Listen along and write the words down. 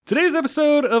Today's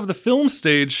episode of the Film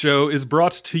Stage Show is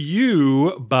brought to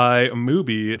you by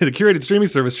Mubi, the curated streaming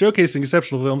service showcasing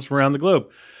exceptional films from around the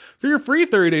globe. For your free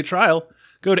 30-day trial,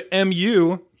 go to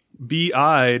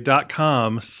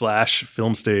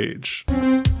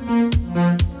mubi.com/filmstage.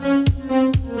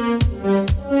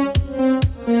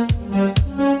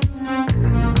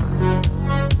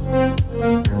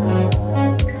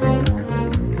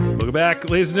 Back,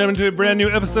 ladies and gentlemen, to a brand new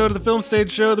episode of the Film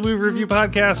Stage Show, the movie review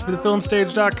podcast for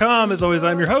thefilmstage.com. As always,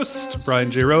 I'm your host,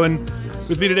 Brian J. Rowan.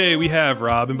 With me today, we have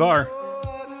Rob and Barr.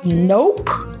 Nope.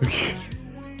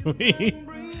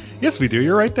 Yes, we do.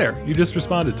 You're right there. You just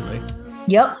responded to me.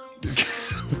 Yep.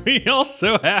 We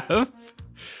also have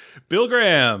Bill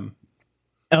Graham.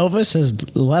 Elvis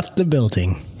has left the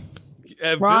building.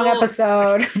 Wrong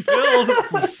episode. Bill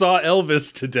saw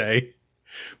Elvis today,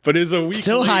 but is a week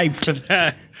still hyped for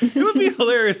that. It would be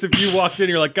hilarious if you walked in and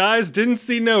you're like, guys, didn't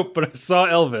see Nope, but I saw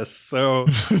Elvis. So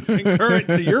concurrent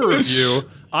to your review,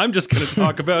 I'm just going to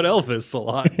talk about Elvis a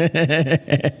lot.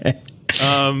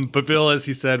 But Bill, as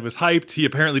he said, was hyped. He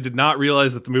apparently did not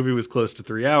realize that the movie was close to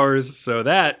 3 hours. So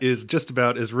that is just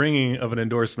about as ringing of an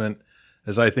endorsement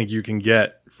as I think you can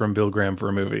get from Bill Graham for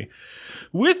a movie.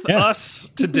 With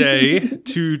us today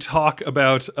to talk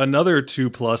about another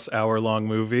 2+ hour long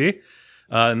movie,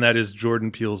 and that is Jordan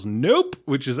Peele's Nope,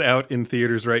 which is out in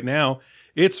theaters right now.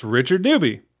 It's Richard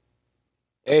Newby.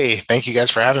 Hey, thank you guys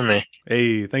for having me.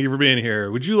 Hey, thank you for being here.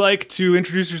 Would you like to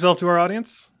introduce yourself to our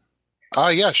audience?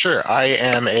 Yeah, sure. I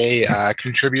am a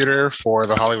contributor for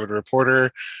The Hollywood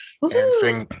Reporter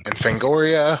and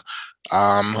Fangoria.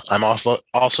 I'm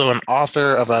also an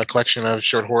author of a collection of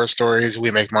short horror stories,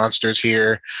 We Make Monsters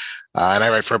Here. And I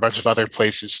write for a bunch of other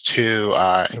places too,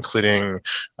 including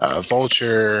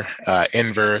Vulture,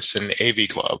 Inverse, and AV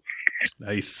Club.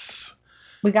 Nice.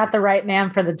 We got the right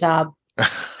man for the job.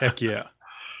 Heck yeah.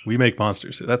 We Make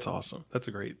Monsters. That's awesome. That's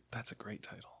a great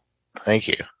title. Thank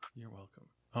you. You're welcome.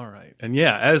 All right. And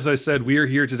yeah, as I said, we are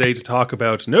here today to talk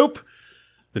about Nope,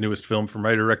 the newest film from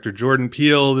writer-director Jordan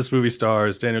Peele. This movie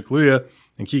stars Daniel Kaluuya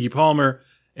and Keke Palmer.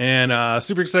 And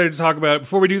super excited to talk about it.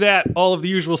 Before we do that, all of the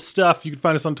usual stuff. You can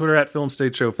find us on Twitter at Film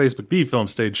Stage Show, Facebook, The Film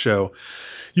Stage Show.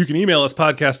 You can email us,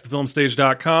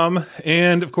 podcast@thefilmstage.com.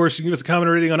 And, of course, you can give us a comment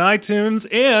or rating on iTunes.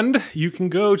 And you can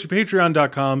go to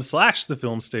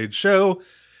patreon.com/thefilmstageshow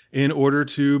in order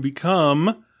to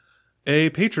become a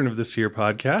patron of this here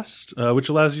podcast, which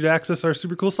allows you to access our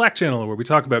super cool Slack channel where we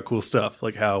talk about cool stuff,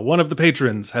 like how one of the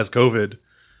patrons has COVID.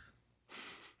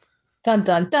 Dun,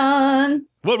 dun, dun.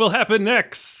 What will happen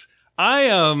next?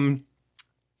 I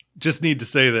just need to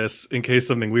say this in case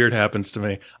something weird happens to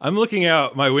me. I'm looking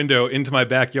out my window into my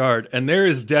backyard, and there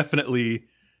is definitely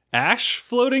ash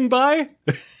floating by.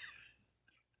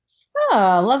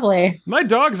 Oh, lovely. My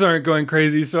dogs aren't going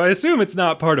crazy, so I assume it's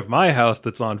not part of my house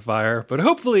that's on fire, but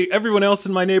hopefully everyone else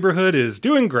in my neighborhood is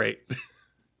doing great.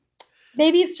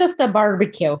 Maybe it's just a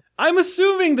barbecue. I'm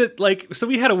assuming that, so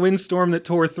we had a windstorm that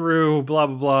tore through, blah,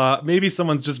 blah, blah. Maybe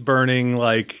someone's just burning,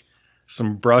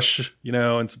 some brush,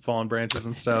 and some fallen branches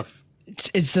and stuff.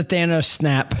 It's the Thanos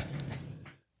snap.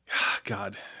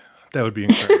 God, that would be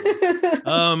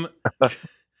incredible.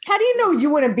 How do you know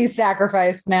you wouldn't be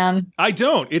sacrificed, man? I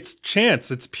don't. It's chance.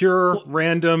 It's pure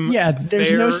random. Yeah, there's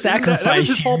fair. no sacrifice. That was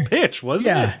his whole pitch,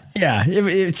 wasn't it? Yeah.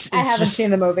 I haven't seen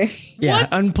the movie. Yeah, What?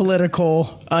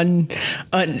 Unpolitical,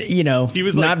 He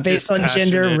was not based on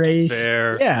gender, race.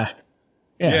 Fair. Yeah.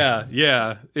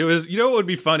 It was. You know what would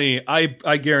be funny?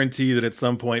 I guarantee that at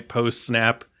some point post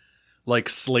snap,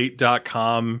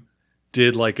 Slate.com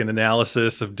did an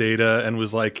analysis of data and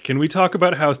was like, can we talk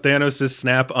about how Thanos'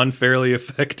 snap unfairly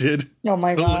affected Oh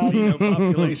my the God. Latino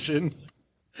population?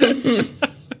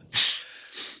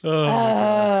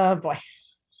 Boy.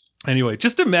 Anyway,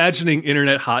 just imagining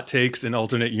internet hot takes in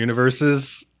alternate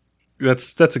universes,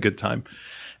 that's a good time.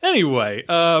 Anyway,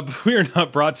 we are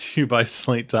not brought to you by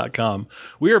Slate.com.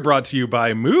 We are brought to you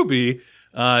by Mubi,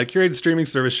 curated streaming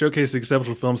service showcasing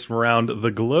exceptional films from around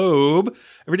the globe.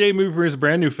 Every day, Mubi premieres a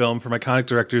brand new film from iconic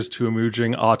directors to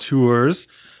emerging auteurs.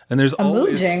 And there's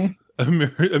always...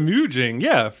 Emerging,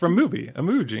 yeah, from Mubi.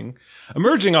 Emerging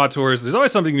auteurs. There's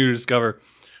always something new to discover.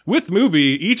 With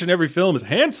Mubi, each and every film is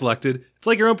hand-selected. It's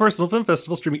like your own personal film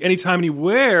festival, streaming anytime,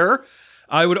 anywhere.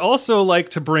 I would also like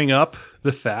to bring up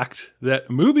the fact that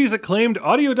Mubi's acclaimed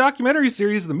audio documentary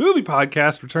series, The Movie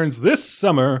Podcast, returns this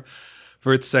summer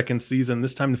for its second season.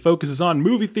 This time the focus is on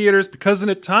movie theaters because in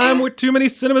a time where too many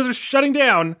cinemas are shutting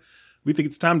down, we think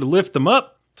it's time to lift them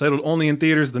up. Titled Only in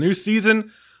Theaters, the new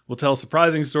season will tell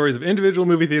surprising stories of individual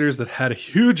movie theaters that had a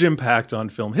huge impact on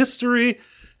film history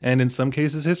and in some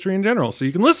cases history in general. So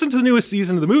you can listen to the newest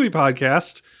season of The Movie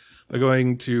Podcast by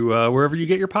going to wherever you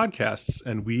get your podcasts.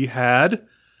 And we had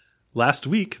last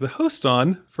week the host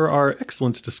on for our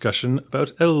excellent discussion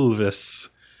about Elvis.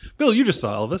 Bill, you just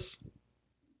saw Elvis.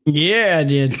 Yeah, I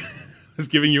did. I was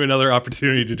giving you another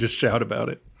opportunity to just shout about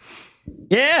it.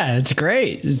 Yeah, it's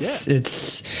great.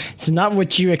 It's not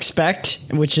what you expect,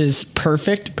 which is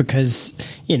perfect because,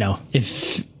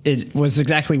 if it was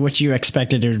exactly what you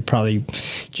expected, it would probably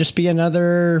just be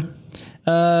another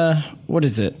what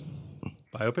is it?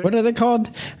 Biopic? What are they called?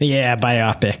 Yeah,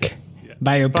 biopic. Yeah,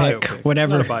 biopic,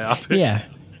 whatever. It's not a biopic. Yeah.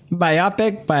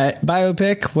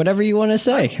 Biopic, whatever you want to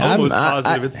say. I'm almost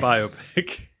positive it's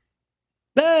biopic.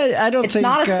 I don't think it's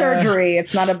not a surgery.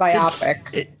 It's not a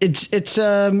biopic. It's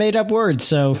a made up word,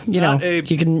 so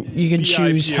you can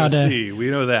choose how to. We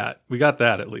know that. We got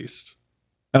that at least.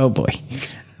 Oh boy.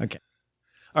 Okay.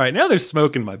 All right, now there's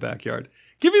smoke in my backyard.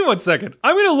 Give me 1 second.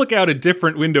 I'm going to look out a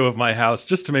different window of my house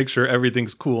just to make sure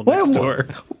everything's cool next door.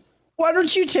 Why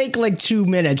don't you take like 2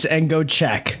 minutes and go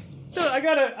check? No, I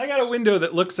got a window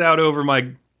that looks out over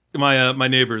my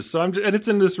neighbors. And it's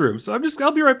in this room. So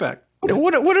I'll be right back.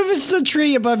 What if it's the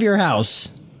tree above your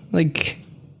house? Like,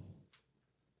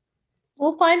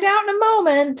 we'll find out in a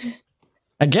moment.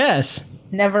 I guess.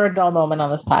 Never a dull moment on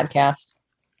this podcast.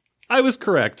 I was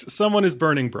correct. Someone is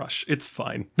burning brush. It's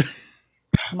fine.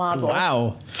 Mazel.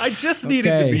 Wow. I just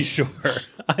needed to be sure.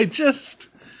 I just.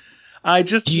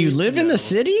 Do you live in the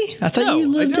city? I thought you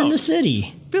lived in the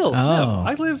city. Bill, no,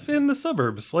 I live in the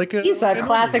suburbs. He's a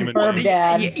classic burb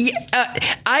dad.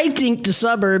 I think the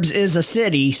suburbs is a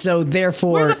city, so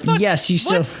therefore, yes, you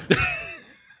still.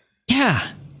 Yeah.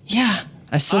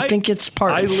 I still think it's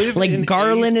part. I live like in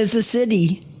Garland is a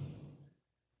city.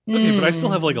 Okay, but I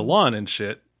still have like a lawn and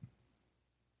shit.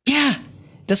 Yeah.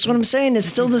 That's what I'm saying. It's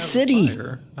still the city. I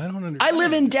don't understand. I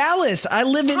live in Dallas. I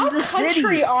live in the city. How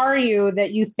country are you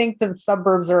that you think the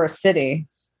suburbs are a city?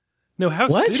 No, how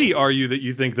city are you that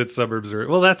you think that suburbs are?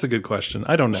 Well, that's a good question.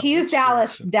 I don't know. He's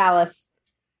Dallas.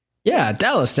 Yeah,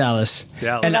 Dallas.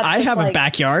 And I have a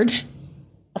backyard.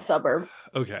 A suburb.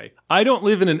 Okay. I don't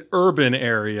live in an urban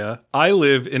area. I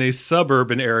live in a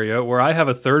suburban area where I have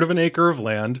 1/3 of an acre of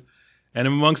land, and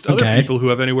amongst other people who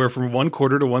have anywhere from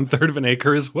 1/4 to 1/3 of an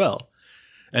acre as well.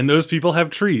 And those people have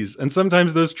trees, and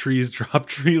sometimes those trees drop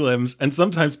tree limbs, and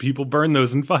sometimes people burn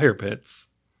those in fire pits.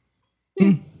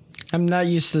 I'm not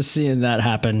used to seeing that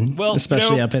happen,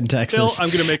 especially up in Texas. Bill, I'm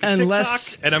going to make a TikTok,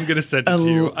 and I'm going to send it to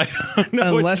you. I don't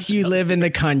know unless you live in the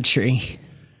country.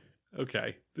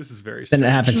 Okay, this is very strange. Then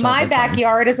it happens. My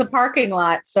backyard is a parking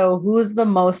lot, so who's the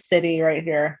most city right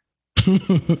here?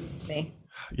 Me.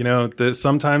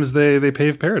 Sometimes they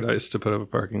pave paradise to put up a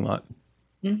parking lot.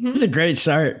 Mm-hmm. It's a great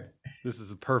start. This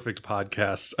is a perfect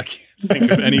podcast. I can't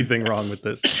think of anything wrong with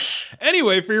this.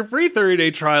 Anyway, for your free 30-day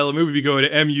trial of Movie, go to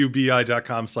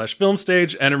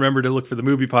mubi.com/filmstage, and remember to look for the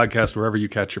Movie Podcast wherever you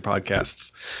catch your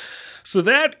podcasts. So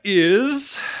that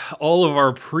is all of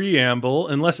our preamble.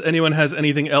 Unless anyone has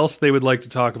anything else they would like to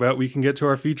talk about, we can get to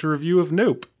our feature review of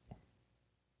Nope.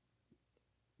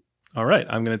 All right,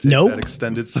 I'm going to take that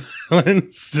extended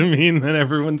silence to mean that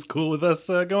everyone's cool with us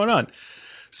going on.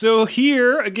 So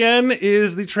here, again,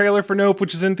 is the trailer for Nope,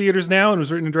 which is in theaters now and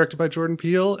was written and directed by Jordan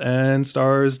Peele and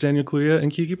stars Daniel Kaluuya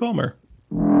and Keke Palmer.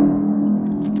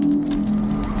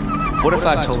 What if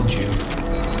I told you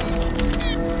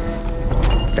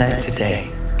that today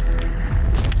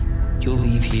you'll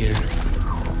leave here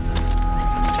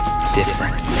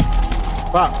different?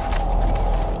 Pops!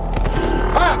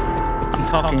 I'm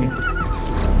talking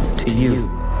to you.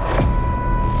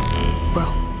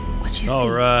 Bro.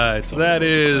 All right, so that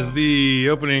is the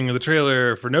opening of the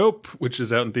trailer for Nope, which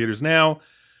is out in theaters now.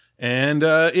 And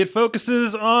it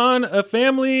focuses on a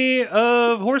family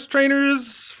of horse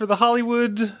trainers for the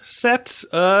Hollywood set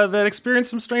that experience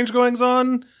some strange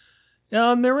goings-on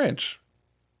their ranch.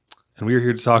 And we are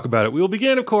here to talk about it. We will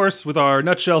begin, of course, with our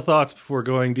nutshell thoughts before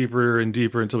going deeper and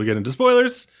deeper until we get into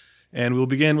spoilers. And we'll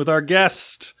begin with our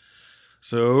guest.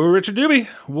 So, Richard Newby,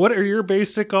 what are your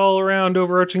basic all-around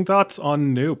overarching thoughts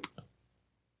on Nope?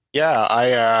 Yeah,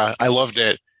 I loved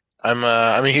it. I'm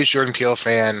a huge Jordan Peele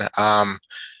fan. And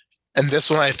this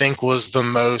one I think was the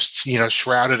most,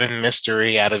 shrouded in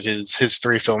mystery out of his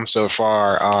 3 films so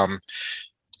far.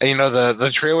 And the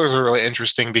trailers were really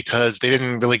interesting because they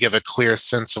didn't really give a clear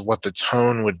sense of what the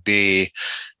tone would be,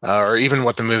 or even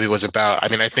what the movie was about. I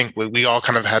mean, I think we all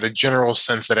kind of had a general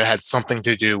sense that it had something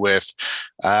to do with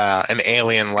an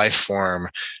alien life form.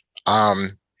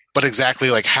 But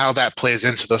exactly like how that plays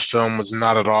into the film was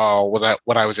not at all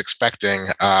what I was expecting,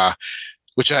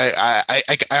 which I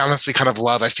honestly kind of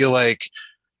love. I feel like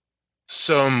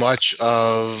so much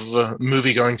of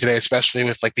movie going today, especially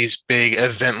with like these big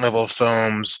event level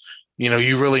films,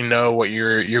 you really know what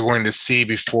you're going to see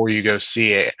before you go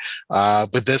see it.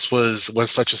 But this was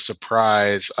such a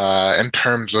surprise in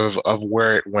terms of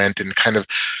where it went and kind of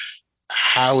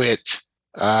how it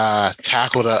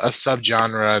tackled a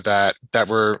subgenre that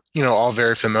we're all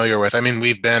very familiar with. I mean,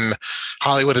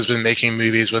 Hollywood has been making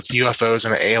movies with UFOs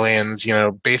and aliens,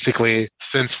 basically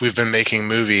since we've been making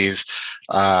movies,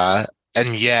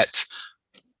 and yet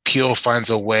Peele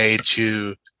finds a way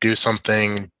to do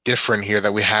something different here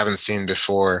that we haven't seen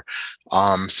before.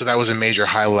 So that was a major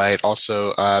highlight.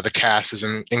 Also, the cast is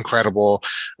incredible.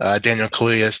 Daniel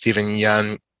Kaluuya, Stephen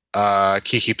Yeun,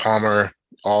 Keke Palmer,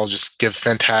 all just give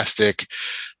fantastic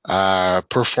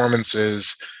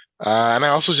performances. And I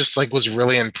also just was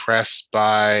really impressed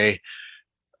by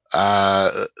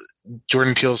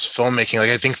Jordan Peele's filmmaking.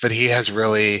 I think that he has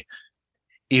really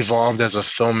evolved as a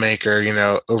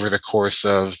filmmaker, over the course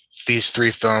of these 3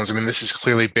 films. I mean, this is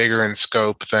clearly bigger in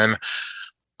scope than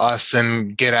Us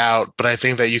and Get Out, but I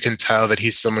think that you can tell that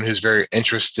he's someone who's very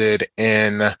interested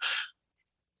in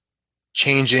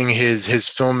changing his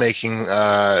filmmaking,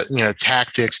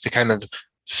 tactics to kind of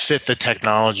fit the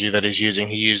technology that he's using.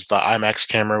 He used the IMAX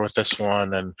camera with this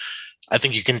one, and I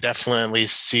think you can definitely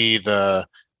see the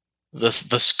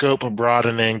scope of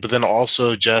broadening, but then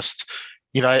also just,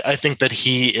 I think that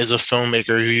he is a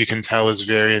filmmaker who you can tell is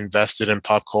very invested in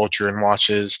pop culture and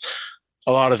watches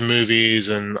a lot of movies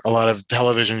and a lot of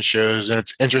television shows. And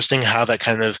it's interesting how that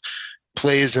kind of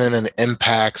plays in and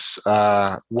impacts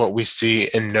what we see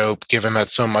in Nope, given that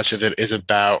so much of it is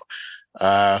about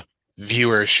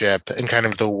viewership and kind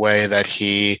of the way that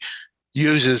he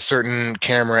uses certain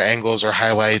camera angles or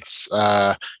highlights,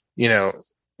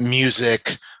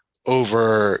 music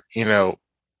over,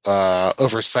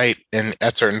 oversight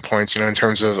at certain points, in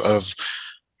terms of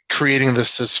creating the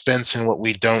suspense in what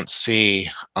we don't see.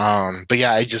 But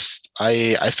yeah,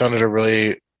 I found it a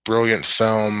really brilliant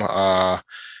film.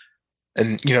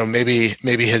 And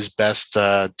maybe his best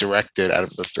directed out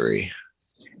of the 3.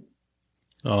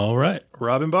 All right,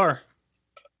 Robin Barr.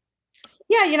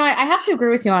 Yeah, I have to agree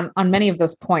with you on many of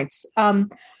those points. I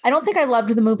don't think I loved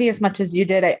the movie as much as you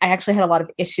did. I actually had a lot of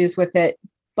issues with it,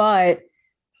 but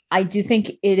I do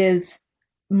think it is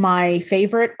my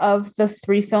favorite of the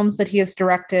 3 films that he has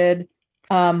directed.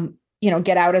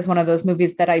 Get Out is one of those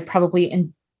movies that I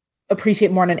probably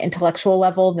appreciate more on an intellectual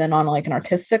level than on an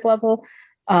artistic level,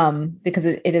 because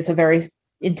it is a very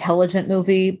intelligent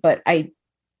movie, but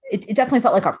it definitely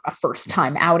felt like a first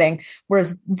time outing.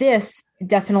 Whereas this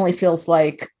definitely feels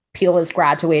like Peele is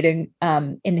graduating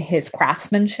in his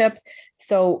craftsmanship.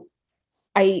 So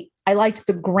I liked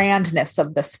the grandness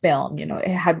of this film. It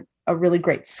had a really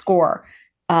great score.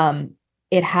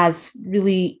 It has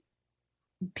really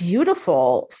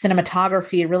beautiful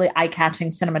cinematography, really eye-catching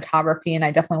cinematography. And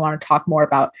I definitely want to talk more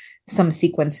about some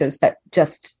sequences that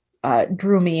just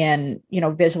drew me in,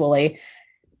 visually.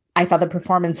 I thought the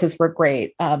performances were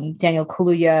great. Daniel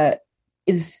Kaluuya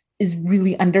is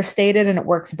really understated, and it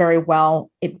works very well.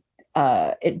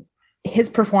 His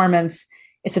performance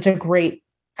is such a great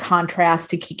contrast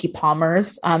to Keke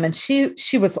Palmer's, and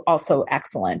she was also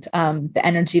excellent. The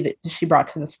energy that she brought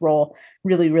to this role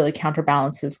really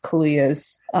counterbalances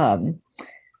Kaluuya's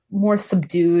more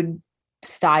subdued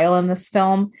style in this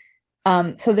film.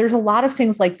 So there's a lot of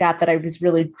things like that I was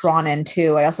really drawn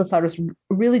into. I also thought it was a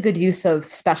really good use of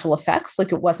special effects.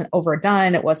 It wasn't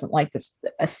overdone. It wasn't like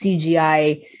a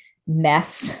CGI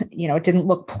mess. It didn't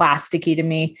look plasticky to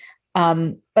me.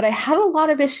 But I had a lot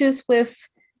of issues with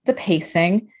the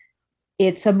pacing.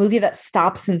 It's a movie that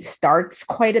stops and starts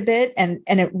quite a bit, and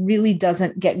it really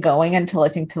doesn't get going until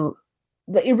it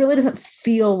really doesn't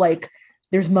feel like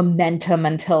there's momentum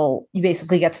until you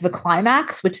basically get to the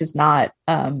climax, which is not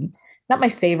my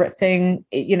favorite thing.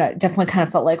 It definitely kind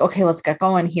of felt like, okay, let's get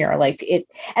going here.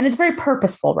 And it's very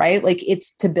purposeful, right?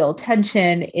 It's to build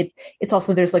tension. It's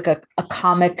also, there's a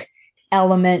comic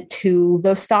element to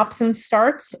those stops and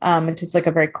starts. It's just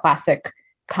a very classic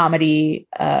comedy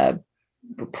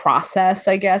process,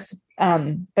 I guess.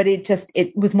 But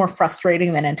it was more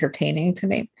frustrating than entertaining to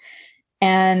me.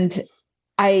 And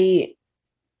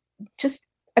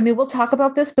we'll talk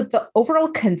about this, but the overall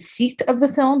conceit of the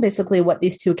film, basically what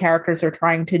these 2 characters are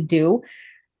trying to do,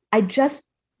 I just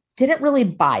didn't really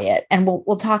buy it. And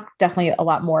we'll talk definitely a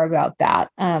lot more about that.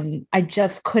 I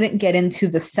just couldn't get into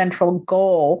the central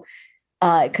goal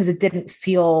because it didn't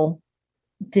feel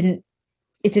something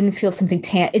it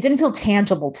didn't feel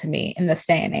tangible to me in this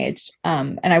day and age.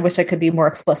 And I wish I could be more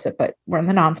explicit, but we're in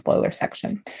the non-spoiler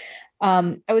section.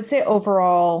 I would say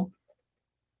overall,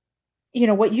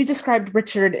 what you described,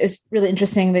 Richard, is really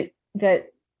interesting, that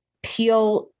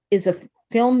Peele is a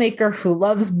filmmaker who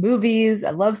loves movies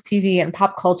and loves TV and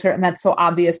pop culture. And that's so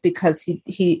obvious because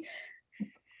he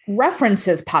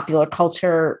references popular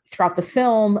culture throughout the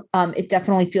film. It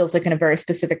definitely feels like in a very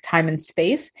specific time and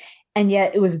space. And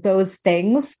yet it was those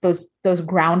things, those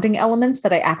grounding elements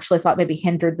that I actually thought maybe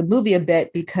hindered the movie a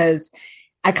bit, because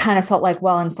I kind of felt like,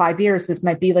 well, in 5 years, this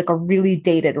might be like a really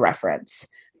dated reference,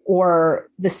 or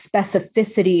the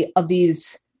specificity of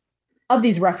these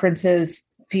references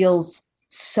feels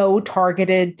so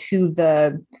targeted to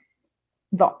the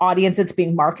audience it's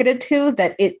being marketed to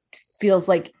that it feels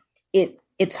like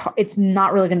it's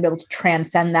not really going to be able to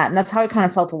transcend that. And that's how I kind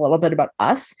of felt a little bit about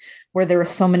Us, where there were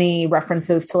so many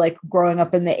references to like growing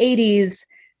up in the 80s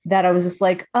that I was just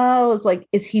like, oh, it's like,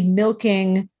 is he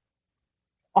milking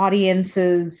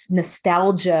audiences'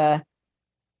 nostalgia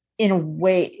in a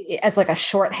way as like a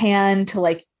shorthand to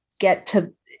like get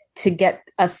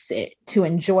us to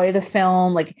enjoy the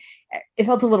film? Like, it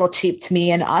felt a little cheap to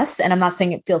me in Us, and I'm not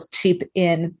saying it feels cheap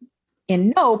in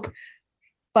Nope,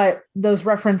 but those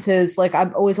references, like,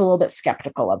 I'm always a little bit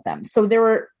skeptical of them.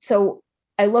 So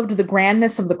I loved the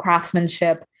grandness of the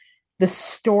craftsmanship, the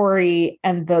story,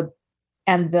 and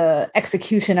the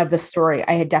execution of the story.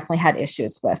 I had definitely had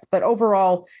issues with, but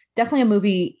overall, definitely a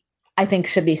movie I think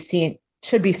should be seen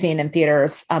in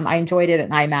theaters. I enjoyed it in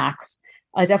IMAX.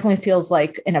 It definitely feels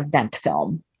like an event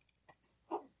film.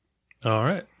 All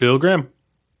right, Bill Graham.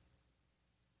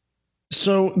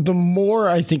 So the more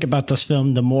I think about this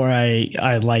film, the more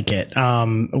I like it.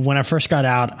 When I first got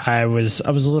out, I was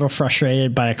a little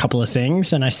frustrated by a couple of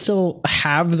things, and I still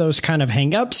have those kind of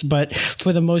hangups, but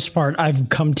for the most part, I've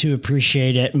come to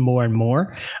appreciate it more and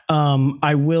more.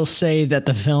 I will say that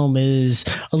the film is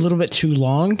a little bit too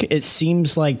long. It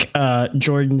seems like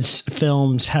Jordan's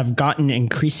films have gotten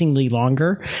increasingly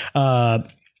longer.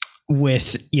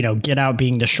 With, Get Out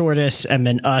being the shortest, and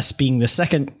then Us being the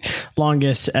second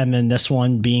longest, and then this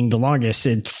one being the longest.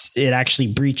 It actually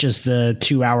breaches the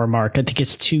 2 hour mark. I think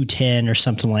it's 2:10 or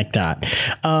something like that.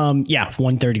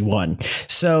 1:31.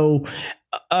 So,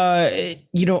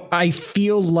 I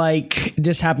feel like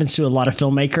this happens to a lot of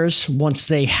filmmakers. Once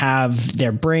they have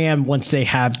their brand, once they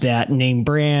have that name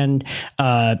brand,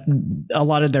 a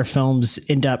lot of their films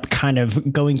end up kind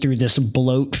of going through this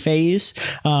bloat phase.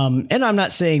 And I'm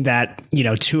not saying that,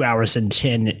 2 hours and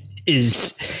 10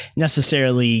 is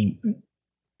necessarily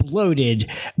bloated,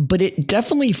 but it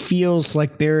definitely feels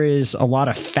like there is a lot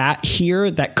of fat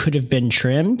here that could have been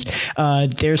trimmed.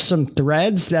 There's some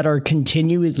threads that are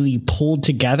continually pulled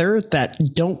together that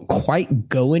don't quite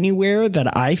go anywhere,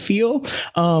 that I feel,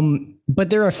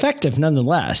 but they're effective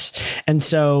nonetheless. And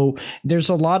so there's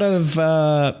a lot of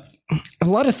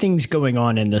things going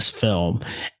on in this film.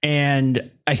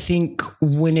 And I think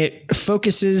when it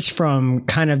focuses from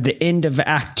kind of the end of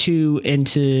Act 2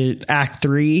 into Act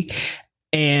 3,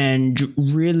 and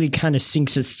really kind of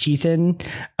sinks its teeth in,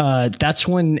 that's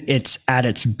when it's at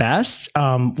its best,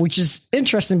 which is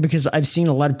interesting because I've seen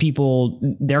a lot of people,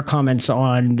 their comments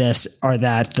on this are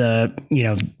that the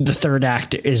third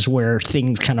act is where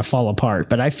things kind of fall apart.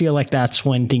 But I feel like that's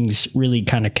when things really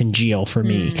kind of congeal for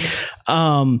me.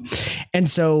 And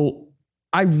so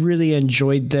I really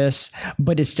enjoyed this,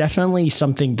 but it's definitely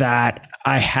something that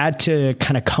I had to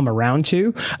kind of come around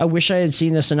to. I wish I had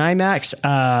seen this in IMAX.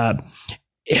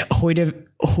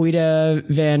 Hoyte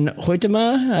van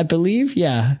Hoytema, I believe.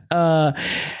 Yeah.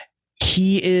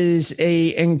 He is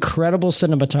a incredible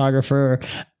cinematographer.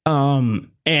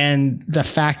 And the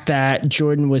fact that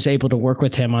Jordan was able to work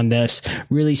with him on this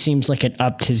really seems like it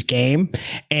upped his game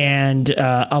and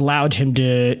allowed him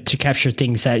to capture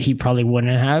things that he probably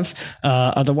wouldn't have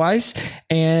otherwise.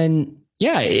 And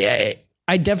yeah,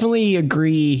 I definitely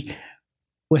agree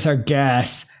with our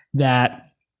guest that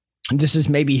this is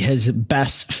maybe his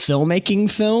best filmmaking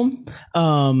film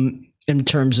in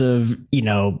terms of,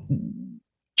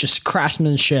 just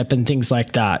craftsmanship and things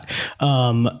like that.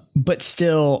 But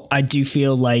still, I do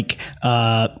feel like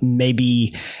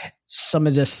maybe some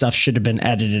of this stuff should have been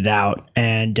edited out,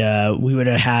 and we would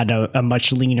have had a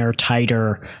much leaner,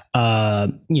 tighter,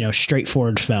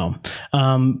 straightforward film.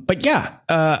 But yeah,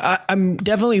 I'm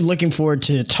definitely looking forward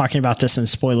to talking about this in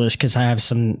spoilers, because I have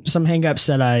some hangups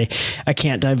that I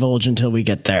can't divulge until we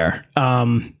get there.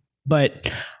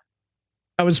 But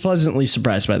I was pleasantly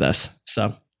surprised by this.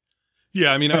 So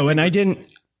yeah, I mean, and I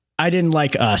didn't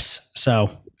like Us.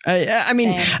 So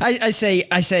I say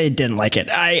I didn't like it.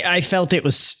 I felt it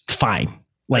was fine.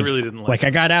 Like, I really didn't like it. I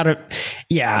got out of,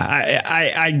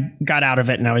 I got out of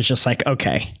it and I was just like,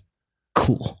 okay,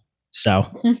 cool. So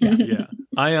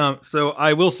yeah. So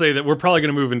I will say that we're probably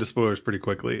going to move into spoilers pretty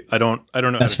quickly. I don't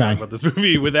know how to talk about this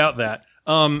movie without that.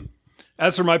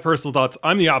 As for my personal thoughts,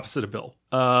 I'm the opposite of Bill.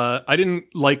 I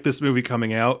didn't like this movie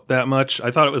coming out that much.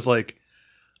 I thought it was like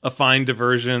a fine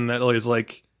diversion that always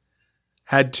like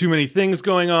had too many things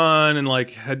going on and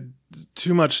like had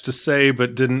too much to say,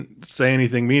 but didn't say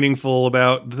anything meaningful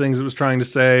about the things it was trying to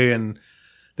say. And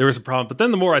there was a problem. But then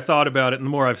the more I thought about it and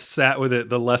the more I've sat with it,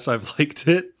 the less I've liked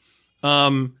it.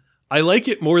 I like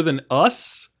it more than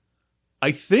Us.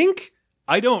 I think,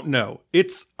 I don't know.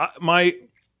 It's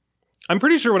I'm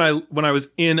pretty sure when I was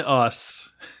in Us,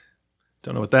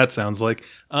 don't know what that sounds like.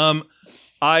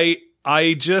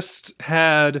 I just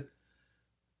had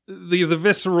the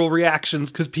visceral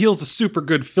reactions because Peele's a super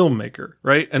good filmmaker,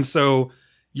 right? And so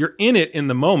you're in it in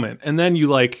the moment, and then you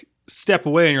like step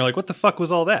away and you're like, what the fuck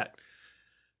was all that?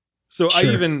 So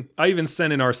sure. I even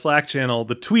sent in our Slack channel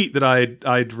the tweet that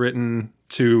I'd written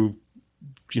to,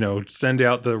 send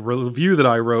out the review that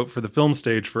I wrote for the film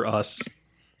stage for Us.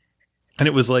 And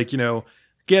it was like,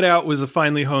 Get Out was a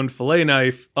finely honed fillet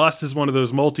knife. Us is one of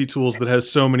those multi-tools that has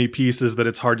so many pieces that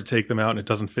it's hard to take them out and it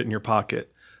doesn't fit in your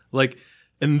pocket. Like,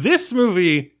 and this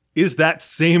movie is that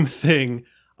same thing.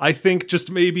 I think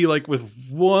just maybe like with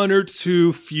one or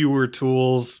two fewer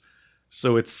tools,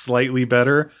 so it's slightly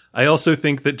better. I also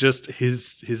think that just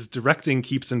his directing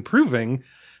keeps improving,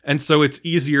 and so it's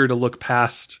easier to look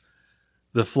past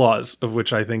the flaws, of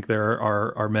which I think there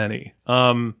are many.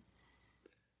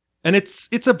 And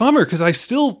it's a bummer because I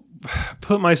still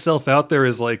put myself out there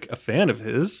as like a fan of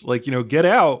his. Like, Get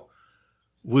Out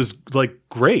was like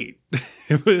great.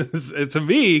 To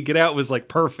me, Get Out was like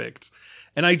perfect.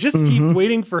 And I just keep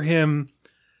waiting for him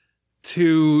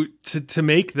to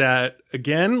make that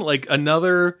again, like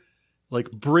another like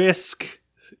brisk,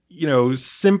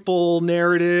 simple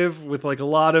narrative with like a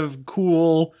lot of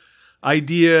cool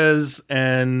ideas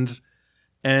and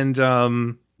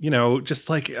just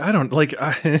like, I don't like,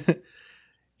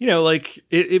 like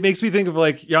it makes me think of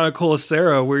like Yana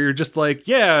Colasera, where you're just like,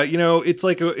 yeah, it's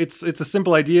like it's a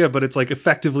simple idea, but it's like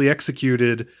effectively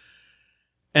executed.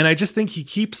 And I just think he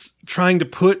keeps trying to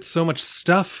put so much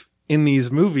stuff in these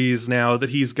movies now that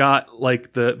he's got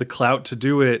like the clout to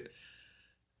do it.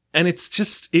 And it's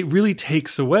just, it really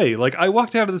takes away. Like I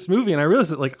walked out of this movie and I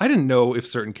realized that like, I didn't know if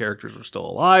certain characters were still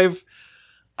alive.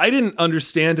 I didn't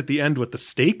understand at the end what the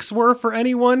stakes were for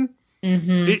anyone.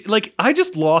 I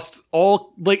just lost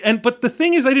all but the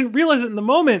thing is I didn't realize it in the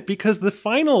moment because the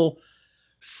final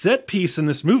set piece in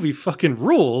this movie fucking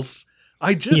rules.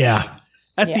 I just,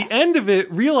 the end of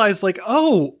it realized like,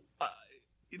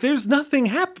 there's nothing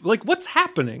like what's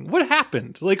happening? What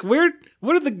happened? Like what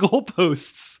are the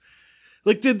goalposts?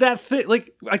 Like did that thing,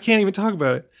 like I can't even talk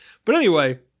about it. But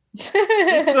anyway,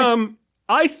 it's,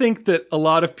 I think that a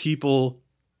lot of people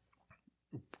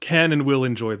can and will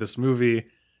enjoy this movie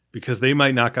because they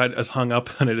might not get as hung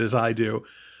up on it as I do.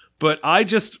 But I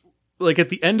just, like, at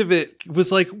the end of it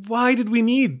was like, why did we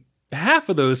need half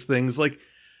of those things? Like,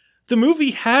 the movie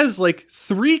has, like,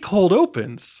 3 cold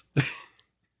opens.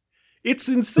 It's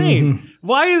insane.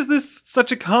 Why is this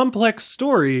such a complex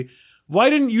story? Why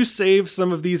didn't you save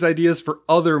some of these ideas for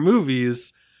other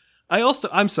movies?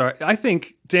 I'm sorry, I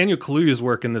think Daniel Kaluuya's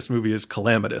work in this movie is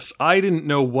calamitous. I didn't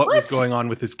know what was going on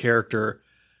with his character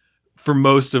for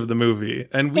most of the movie.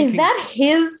 And is that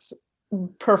his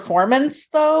performance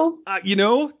though?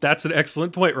 That's an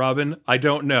excellent point, Robin. I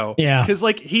don't know. Yeah. Because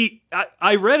like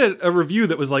I read a review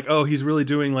that was like, oh, he's really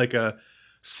doing like a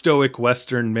stoic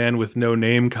Western man with no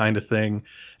name kind of thing.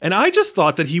 And I just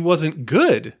thought that he wasn't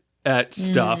good at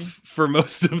stuff for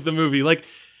most of the movie. Like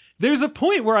there's a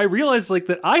point where I realized like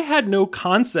that I had no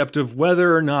concept of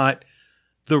whether or not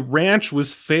the ranch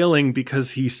was failing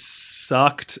because he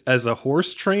sucked as a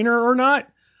horse trainer or not.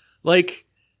 Like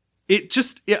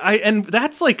and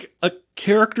that's like a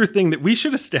character thing that we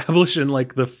should establish in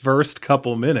like the first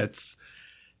couple minutes.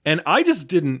 And I just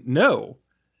didn't know.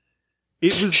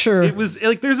 It was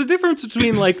like, there's a difference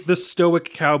between like the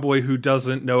stoic cowboy who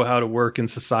doesn't know how to work in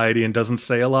society and doesn't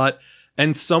say a lot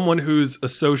and someone who's a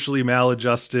socially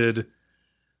maladjusted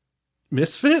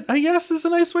misfit, I guess is a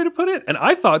nice way to put it. And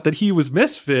I thought that he was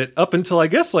misfit up until I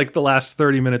guess like the last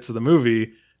 30 minutes of the movie.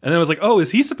 And then I was like, oh,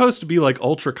 is he supposed to be like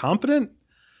ultra competent?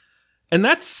 And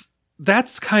that's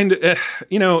kind of,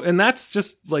 and that's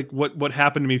just like what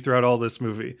happened to me throughout all this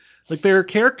movie. Like there are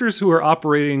characters who are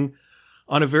operating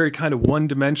on a very kind of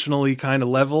one-dimensionally kind of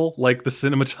level, like the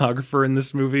cinematographer in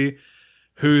this movie,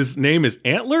 whose name is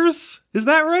Antlers. Is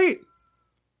that right?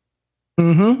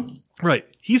 Right.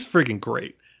 He's freaking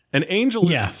great. And Angel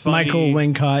is funny. Michael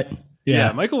Wincott.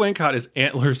 Yeah, Michael Wincott is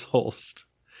Antlers Holst.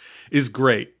 Is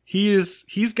great. He's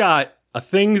got a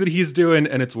thing that he's doing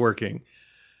and it's working.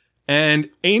 And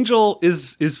Angel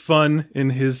is fun in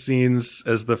his scenes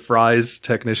as the Fry's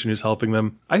technician who's helping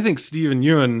them. I think Steven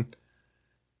Yeun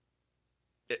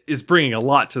is bringing a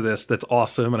lot to this that's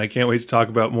awesome, and I can't wait to talk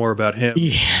about more about him.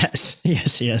 Yes.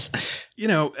 You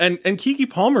know, and Keke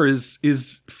Palmer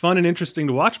is fun and interesting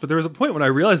to watch, but there was a point when I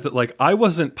realized that, like, I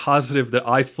wasn't positive that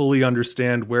I fully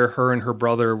understand where her and her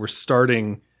brother were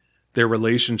starting their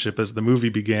relationship as the movie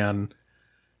began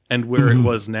and where it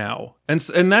was now.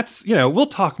 And that's, you know, we'll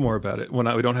talk more about it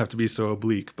when we don't have to be so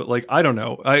oblique, but, like, I don't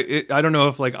know. I don't know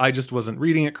if, like, I just wasn't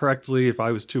reading it correctly, if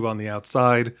I was too on the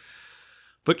outside.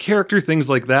 But character things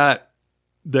like that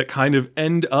kind of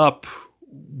end up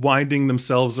winding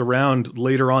themselves around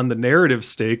later on the narrative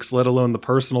stakes, let alone the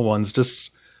personal ones. Just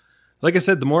like I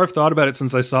said, the more I've thought about it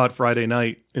since I saw it Friday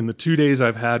night, in the 2 days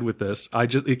I've had with this,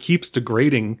 it keeps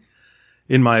degrading,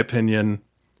 in my opinion.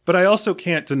 But I also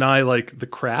can't deny, like, the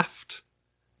craft.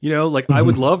 You know, like, I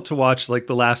would love to watch, like,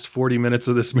 the last 40 minutes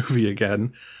of this movie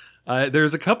again.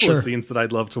 There's a couple of scenes that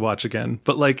I'd love to watch again,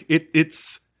 but, like,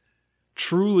 it's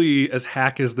truly, as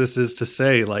hack as this is to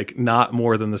say, like, not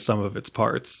more than the sum of its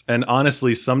parts. And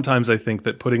honestly, sometimes I think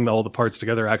that putting all the parts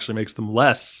together actually makes them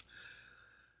less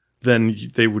than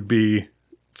they would be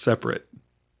separate.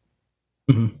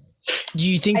 Do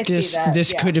you think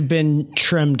this could have been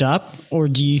trimmed up, or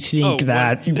do you think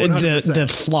that 100%. The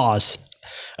flaws?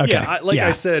 Okay. Yeah,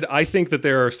 I said, I think that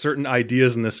there are certain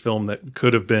ideas in this film that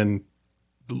could have been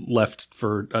left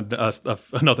for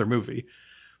another movie.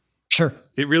 Sure.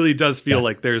 It really does feel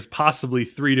like there's possibly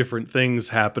 3 different things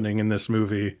happening in this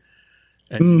movie,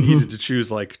 and you needed to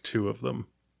choose, like, 2 of them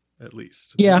at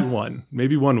least. Yeah.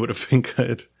 Maybe one would have been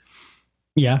good.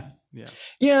 Yeah.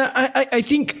 I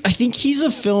think he's a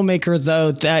filmmaker,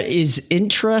 though, that is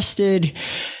interested.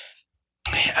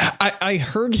 I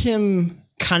heard him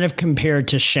kind of compared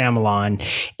to Shyamalan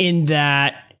in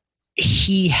that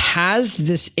he has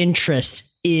this interest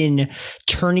in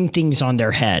turning things on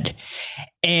their head.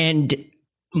 And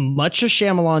much of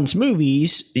Shyamalan's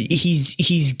movies,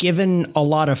 he's given a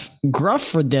lot of gruff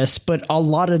for this, but a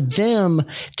lot of them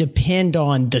depend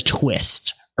on the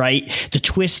twist, right? The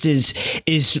twist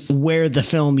is where the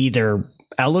film either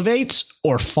elevates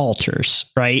or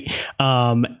falters, right?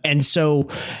 And so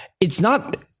it's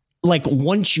not like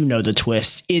once you know the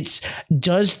twist, it's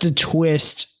does the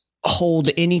twist hold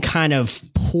any kind of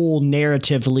pull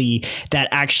narratively that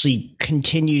actually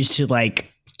continues to,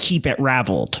 like, keep it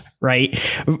raveled, right?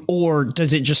 Or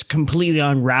does it just completely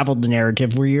unravel the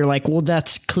narrative where you're like, well,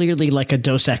 that's clearly like a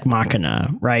Deus Ex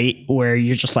Machina, right? Where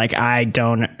you're just like,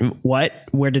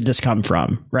 where did this come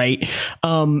from, right?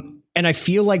 And I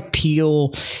feel like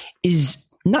Peele is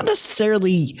not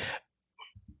necessarily,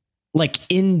 like,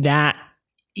 in that.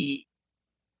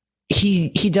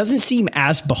 He doesn't seem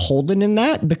as beholden in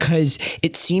that, because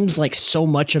it seems like so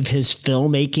much of his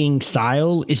filmmaking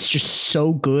style is just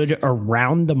so good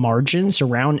around the margins,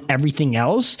 around everything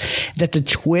else, that the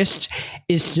twist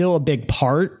is still a big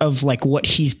part of, like, what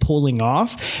he's pulling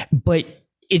off. But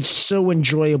it's so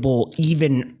enjoyable,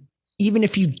 even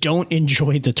if you don't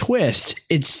enjoy the twist,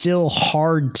 it's still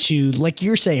hard to, like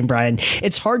you're saying, Brian,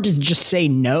 it's hard to just say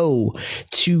no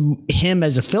to him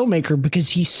as a filmmaker, because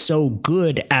he's so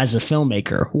good as a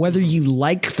filmmaker. Whether you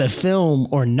like the film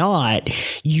or not,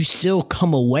 you still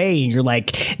come away and you're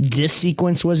like, this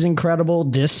sequence was incredible.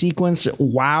 This sequence,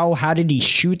 wow, how did he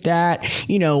shoot that?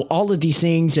 You know, all of these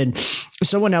things. And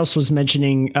someone else was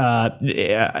mentioning on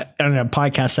a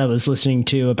podcast I was listening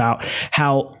to about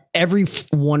how every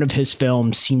one of his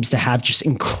films seems to have just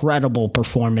incredible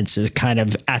performances kind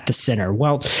of at the center.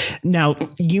 Well, now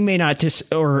you may not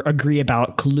agree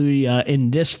about Kaluuya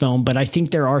in this film, but I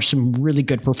think there are some really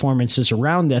good performances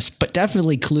around this, but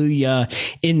definitely Kaluuya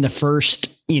in the first,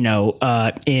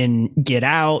 in Get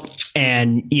Out.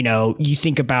 And, you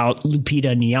think about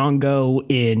Lupita Nyong'o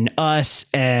in Us,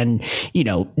 and,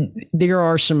 there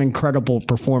are some incredible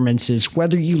performances,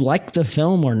 whether you like the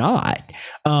film or not.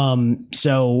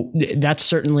 So that's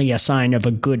certainly a sign of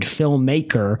a good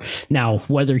filmmaker. Now,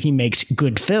 whether he makes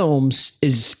good films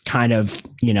is kind of,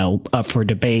 up for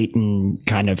debate, and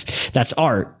kind of that's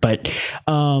art. But,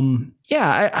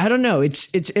 I don't know.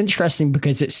 It's interesting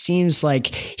because it seems like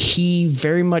he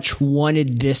very much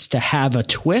wanted this to have a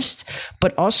twist,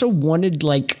 but also wanted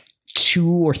like 2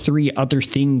 or 3 other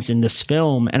things in this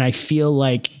film. And I feel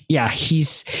like,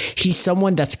 he's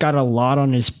someone that's got a lot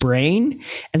on his brain,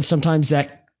 and sometimes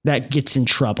that gets in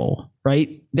trouble,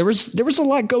 right? There was a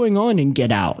lot going on in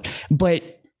Get Out,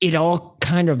 but it all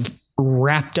kind of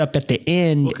wrapped up at the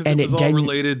end, and it was all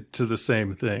related to the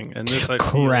same thing. And this, I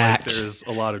feel like there's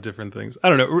a lot of different things. I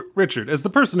don't know, Richard, as the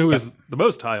person who is the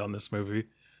most high on this movie,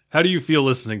 how do you feel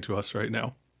listening to us right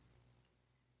now?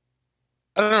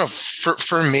 don't know.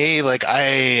 For me, like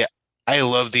I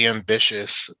love the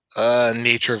ambitious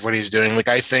nature of what he's doing. Like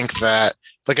I think that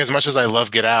like as much as I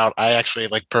love Get Out, I actually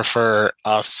like prefer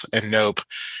Us and Nope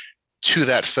to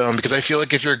that film because I feel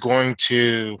like if you're going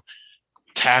to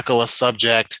tackle a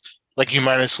subject, like you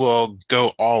might as well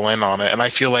go all in on it. And I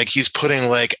feel like he's putting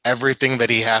like everything that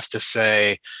he has to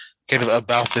say kind of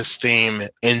about this theme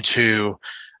into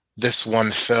this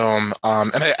one film.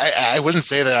 And I wouldn't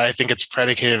say that I think it's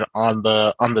predicated on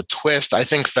the twist. I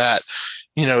think that,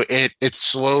 you know, it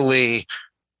slowly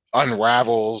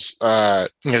unravels,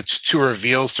 you know, to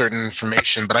reveal certain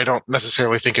information, but I don't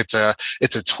necessarily think it's a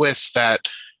twist that,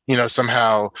 you know,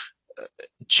 somehow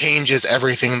changes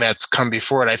everything that's come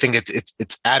before it. I think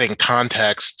it's adding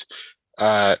context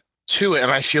to it.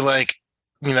 And I feel like,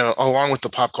 you know, along with the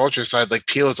pop culture side, like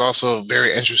Peele is also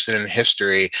very interested in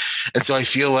history. And so I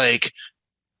feel like,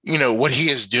 you know, what he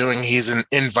is doing, he's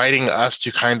inviting us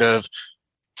to kind of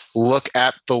look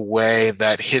at the way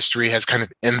that history has kind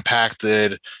of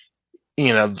impacted,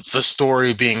 you know, the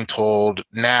story being told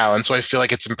now. And so I feel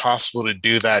like it's impossible to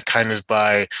do that kind of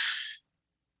by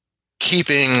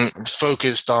keeping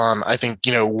focused on, I think,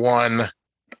 you know, one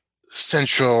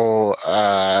central,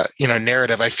 you know,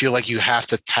 narrative. I feel like you have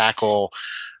to tackle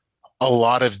a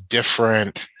lot of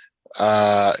different, you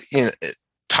know,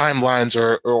 timelines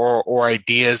or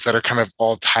ideas that are kind of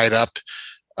all tied up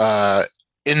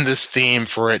in this theme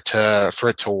for it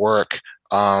to work.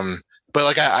 But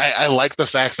like I like the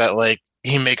fact that like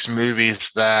he makes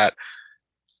movies that,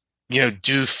 you know,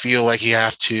 do feel like you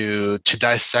have to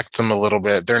dissect them a little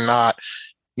bit. They're not,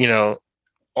 you know,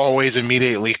 always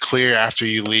immediately clear after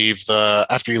you leave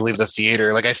the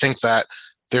theater. Like I think that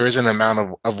there is an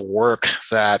amount of work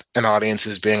that an audience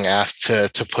is being asked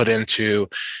to put into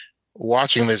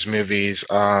watching these movies,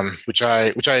 which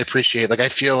I appreciate. Like I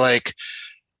feel like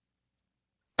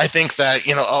I think that,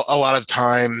 you know, a lot of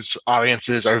times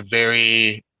audiences are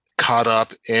very caught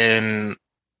up in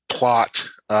plot,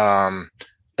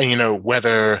 and, you know,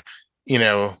 whether, you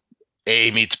know,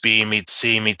 A meets B meets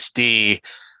C meets D.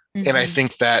 Mm-hmm. And I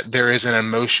think that there is an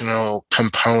emotional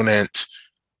component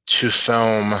to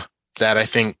film that I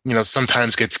think, you know,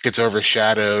 sometimes gets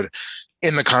overshadowed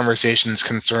in the conversations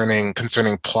concerning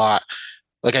plot.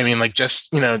 Like, I mean, like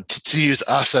just, you know, to use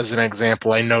Us as an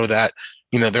example, I know that,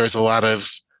 you know, there's a lot of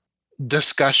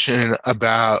discussion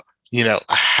about, you know,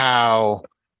 how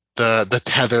the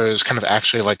tethers kind of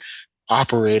actually like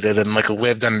operated and like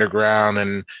lived underground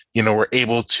and, you know, were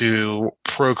able to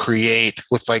procreate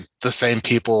with like the same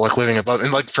people like living above.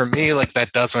 And like for me, like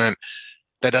that doesn't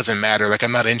matter. Like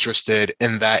I'm not interested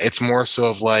in that. It's more so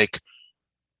of like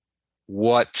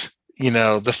what, you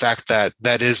know, the fact that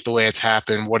that is the way it's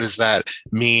happened. What does that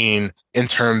mean in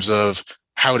terms of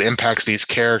how it impacts these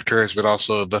characters, but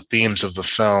also the themes of the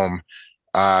film.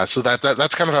 So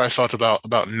that's kind of how I felt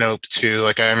about Nope too.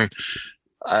 Like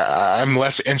I'm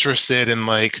less interested in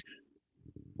like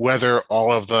whether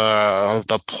all of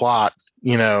the plot,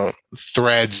 you know,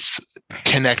 threads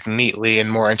connect neatly,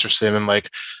 and more interested in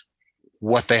like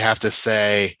what they have to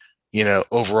say, you know,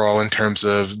 overall in terms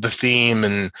of the theme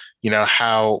and, you know,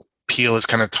 how Peele is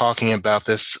kind of talking about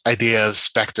this idea of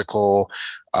spectacle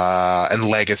and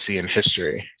legacy and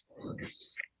history.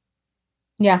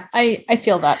 Yeah, I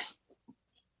feel that.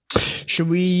 Should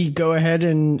we go ahead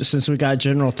and, since we got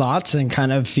general thoughts and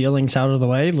kind of feelings out of the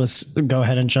way, let's go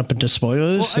ahead and jump into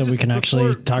spoilers so we can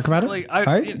actually talk about it?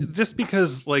 Like, just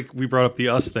because like we brought up the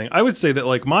Us thing, I would say that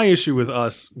like my issue with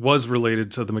Us was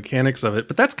related to the mechanics of it,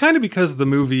 but that's kind of because the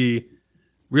movie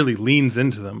really leans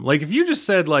into them. Like if you just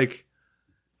said like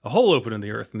a hole opened in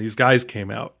the earth and these guys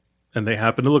came out and they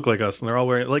happen to look like us and they're all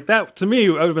wearing like that, to me,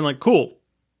 I would have been like, cool,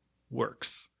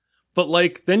 works. But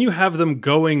like then you have them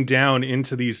going down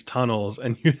into these tunnels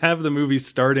and you have the movie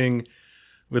starting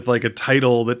with like a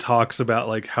title that talks about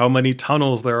like how many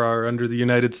tunnels there are under the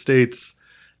United States.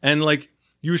 And like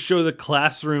you show the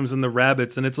classrooms and the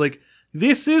rabbits and it's like,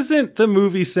 this isn't the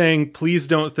movie saying, please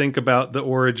don't think about the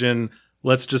origin.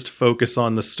 Let's just focus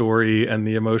on the story and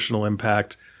the emotional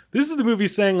impact. This is the movie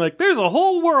saying like, there's a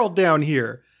whole world down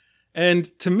here. And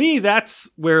to me, that's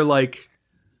where like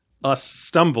Us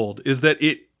stumbled, is that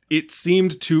it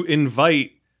seemed to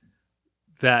invite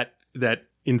that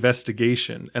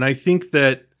investigation. And I think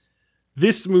that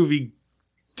this movie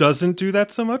doesn't do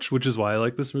that so much, which is why I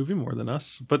like this movie more than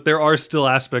Us. But there are still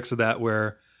aspects of that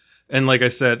where, and like I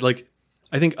said, like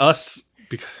I think Us,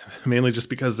 mainly just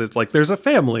because it's like there's a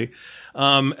family,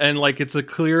 and like it's a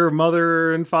clear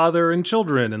mother and father and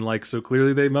children, and like so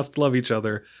clearly they must love each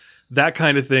other. That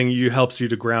kind of thing helps you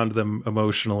to ground them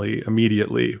emotionally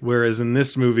immediately. Whereas in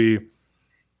this movie,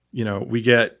 you know, we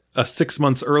get a 6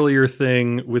 months earlier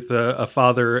thing with a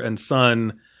father and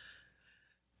son,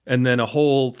 and then a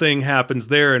whole thing happens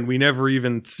there, and we never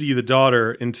even see the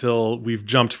daughter until we've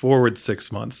jumped forward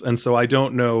 6 months. And so I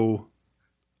don't know.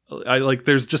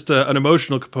 There's just an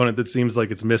emotional component that seems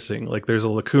like it's missing. Like there's a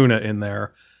lacuna in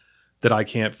there that I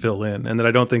can't fill in, and that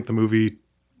I don't think the movie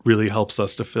really helps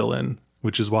us to fill in,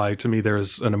 which is why to me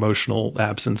there's an emotional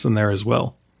absence in there as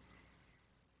well.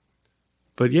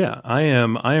 But yeah, I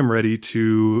am ready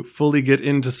to fully get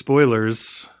into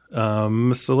spoilers.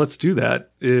 So let's do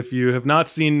that. If you have not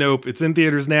seen Nope, it's in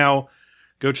theaters now.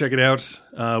 Go check it out.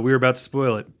 We're about to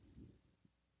spoil it.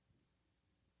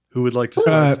 Who would like to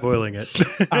start spoiling it?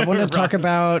 I want to talk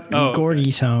about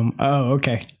Gordy's home. Oh,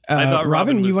 okay. I thought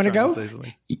Robin, you want to go?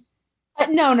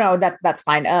 No, that's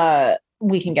fine.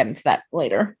 We can get into that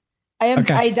later.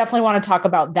 I definitely want to talk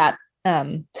about that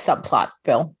subplot,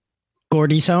 Bill.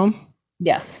 Gordy's home?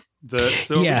 Yes.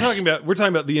 Yes. We're talking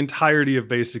about the entirety of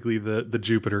basically the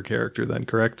Jupiter character then,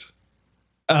 correct?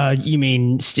 You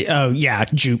mean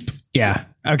Jupe. Yeah.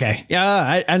 Okay.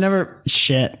 Yeah, I never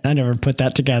put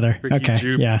that together. Ricky okay.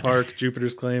 Jupe, yeah. Park,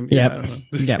 Jupiter's claim. Yep.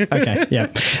 Yeah. Okay.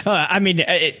 Yeah. I mean,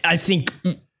 I think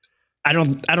I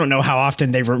don't know how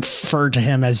often they refer to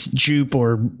him as Jupe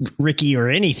or Ricky or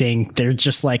anything. They're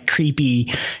just like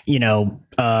creepy,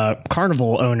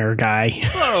 carnival owner guy.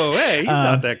 Oh, hey, he's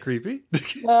not that creepy.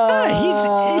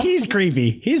 He's creepy.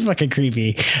 He's fucking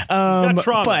creepy. Got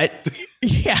trauma. But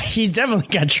yeah, he's definitely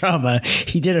got trauma.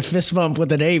 He did a fist bump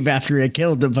with an ape after he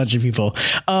killed a bunch of people.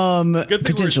 Good thing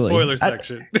potentially. Spoiler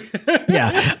section.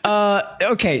 Yeah.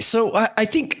 Okay. So I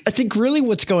think really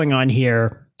what's going on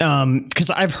here. Because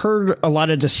I've heard a lot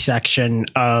of dissection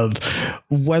of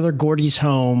whether Gordy's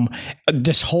home,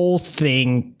 this whole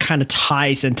thing kind of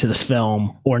ties into the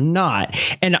film or not.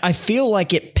 And I feel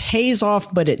like it pays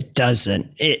off, but it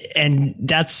doesn't. And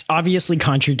that's obviously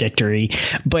contradictory.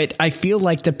 But I feel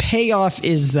like the payoff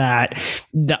is that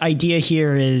the idea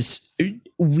here is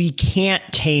we can't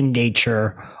tame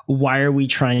nature. Why are we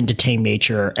trying to tame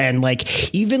nature? And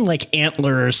even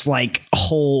Antler's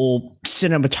whole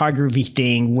cinematography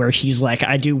thing where he's like,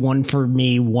 I do one for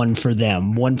me, one for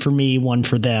them, one for me, one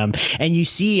for them. And you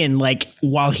see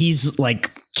while he's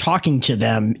talking to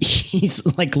them, he's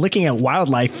looking at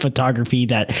wildlife photography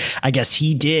that I guess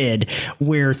he did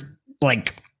where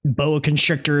boa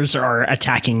constrictors are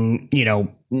attacking,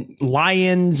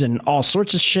 lions and all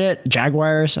sorts of shit.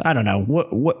 Jaguars. I don't know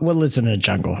what lives in a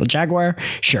jungle. A jaguar.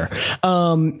 Sure.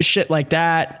 Shit like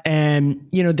that. And,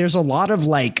 there's a lot of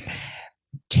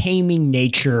taming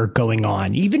nature going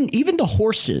on. Even the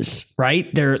horses,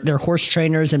 right? They're horse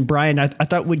trainers. And Brian, I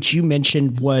thought what you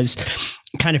mentioned was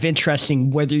kind of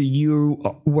interesting, whether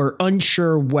you were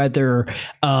unsure whether,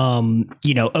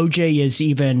 OJ is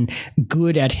even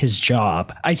good at his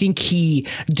job. I think he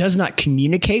does not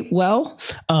communicate well.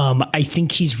 I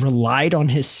think he's relied on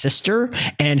his sister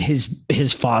and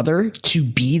his father to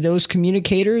be those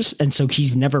communicators. And so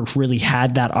he's never really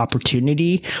had that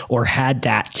opportunity or had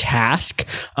that task.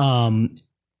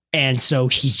 And so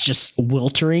he's just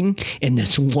wilting in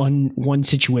this one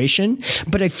situation.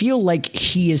 But I feel like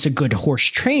he is a good horse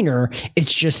trainer.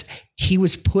 It's just he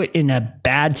was put in a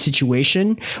bad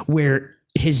situation where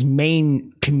his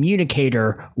main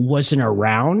communicator wasn't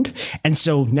around. And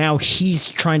so now he's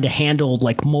trying to handle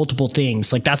multiple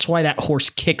things. That's why that horse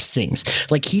kicks things.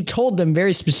 He told them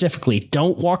very specifically,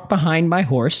 don't walk behind my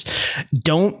horse.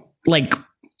 Don't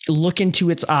look into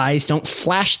its eyes. Don't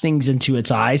flash things into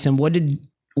its eyes. And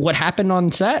what happened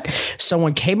on set?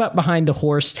 Someone came up behind the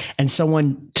horse and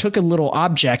someone took a little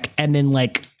object and then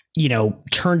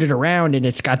turned it around and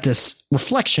it's got this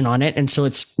reflection on it. And so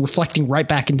it's reflecting right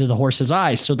back into the horse's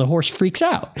eyes. So the horse freaks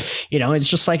out. It's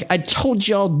just I told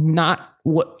y'all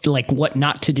what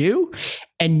not to do.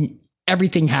 And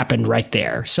everything happened right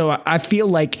there. So I feel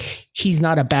like he's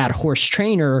not a bad horse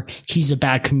trainer. He's a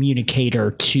bad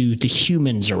communicator to the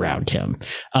humans around him.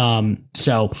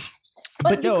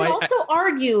 But you could also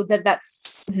argue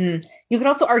you could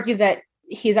also argue that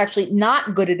he's actually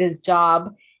not good at his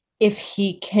job if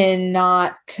he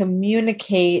cannot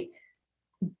communicate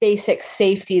basic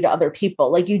safety to other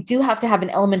people. You do have to have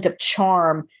an element of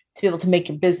charm to be able to make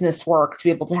your business work, to be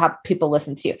able to have people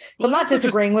listen to you. So I'm not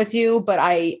disagreeing with you, but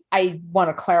I want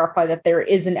to clarify that there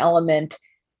is an element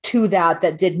to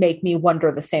that did make me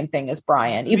wonder the same thing as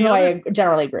Brian, even though I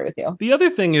generally agree with you. The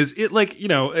other thing is when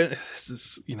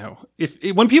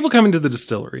people come into the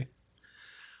distillery,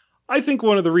 I think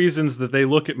one of the reasons that they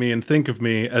look at me and think of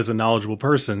me as a knowledgeable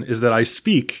person is that I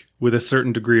speak with a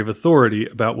certain degree of authority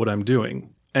about what I'm doing.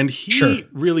 And he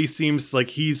really seems like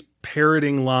he's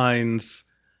parroting lines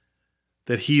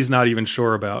that he's not even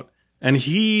sure about. And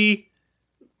he,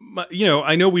 you know,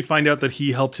 I know we find out that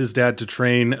he helped his dad to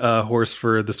train a horse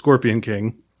for the Scorpion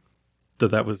King.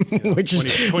 That was, you know, which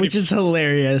is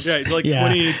hilarious. Yeah, like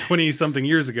 20 something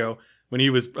years ago when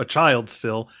he was a child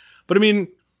still. But I mean,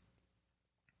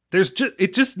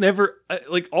 it just never,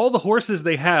 like, all the horses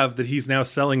they have that he's now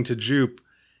selling to Jupe,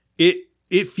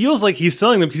 it feels like he's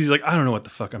selling them because he's like, I don't know what the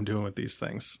fuck I'm doing with these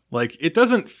things. Like, it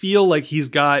doesn't feel like he's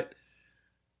got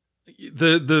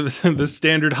the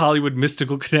standard Hollywood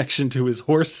mystical connection to his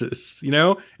horses, you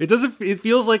know? It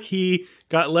feels like he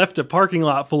got left a parking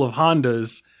lot full of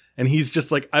Hondas and he's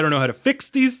just like, I don't know how to fix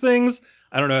these things.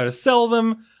 I don't know how to sell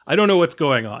them. I don't know what's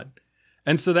going on.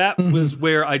 And so that was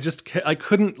where I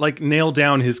couldn't like nail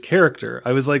down his character.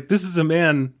 I was like, this is a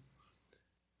man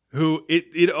who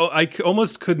I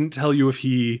almost couldn't tell you if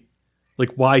he, like,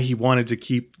 why he wanted to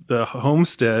keep the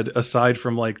homestead aside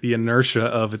from like the inertia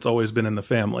of it's always been in the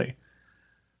family.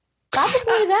 Probably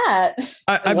that.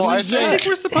 I think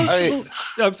we're supposed to.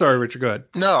 I'm sorry, Richard. Go ahead.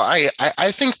 No, I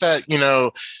think that, you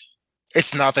know,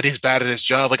 it's not that he's bad at his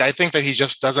job. Like, I think that he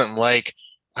just doesn't like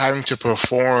having to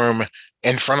perform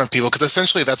in front of people, because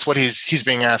essentially that's what he's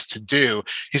being asked to do.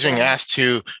 He's being asked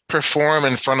to perform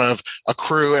in front of a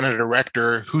crew and a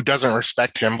director who doesn't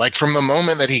respect him. Like, from the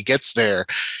moment that he gets there,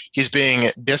 he's being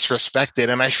disrespected.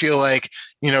 And I feel like,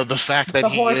 you know, the fact that the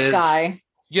horse guy.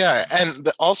 Yeah, and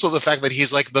also the fact that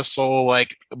he's like the sole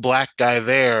like black guy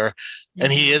there,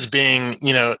 and he is being,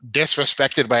 you know,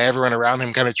 disrespected by everyone around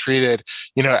him, kind of treated,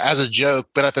 you know, as a joke.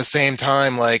 But at the same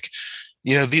time, like,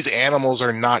 you know, these animals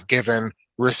are not given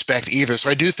respect either. So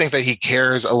I do think that he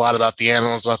cares a lot about the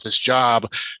animals, about this job,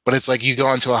 but it's like you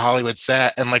go into a Hollywood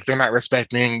set and like they're not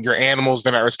respecting your animals,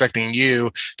 they're not respecting you.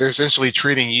 They're essentially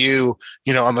treating you,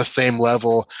 you know, on the same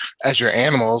level as your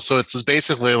animals. So it's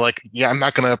basically like, yeah, I'm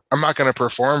not gonna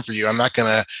perform for you. I'm not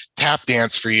gonna tap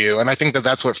dance for you. And I think that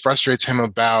that's what frustrates him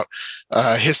about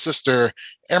his sister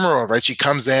Emerald, right? She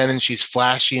comes in and she's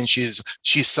flashy and she's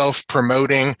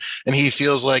self-promoting, and he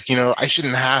feels like, you know, I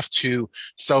shouldn't have to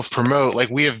self-promote. Like,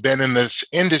 we have been in this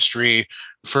industry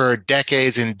for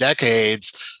decades and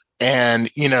decades, and,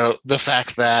 you know, the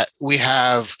fact that we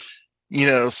have, you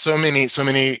know, so many,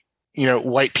 you know,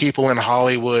 white people in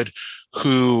Hollywood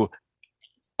who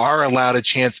are allowed a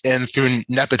chance in through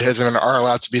nepotism and are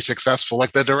allowed to be successful.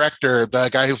 Like the director, the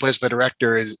guy who plays the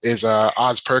director is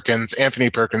Oz Perkins, Anthony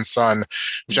Perkins' son,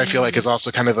 which I feel like is also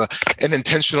kind of an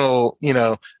intentional, you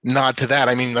know, nod to that.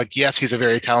 I mean, like, yes, he's a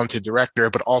very talented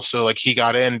director, but also like he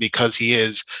got in because he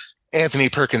is Anthony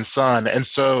Perkins' son. And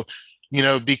so, you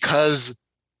know, because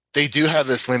they do have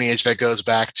this lineage that goes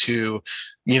back to,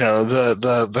 you know,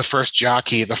 the first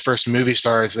jockey, the first movie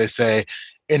star, as they say,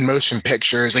 in motion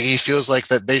pictures. Like, he feels like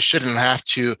that they shouldn't have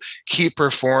to keep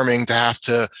performing to have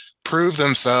to prove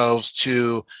themselves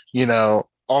to, you know,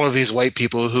 all of these white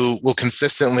people who will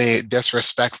consistently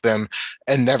disrespect them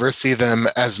and never see them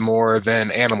as more than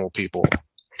animal people.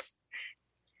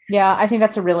 Yeah, I think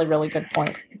that's a really, really good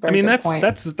point. I mean,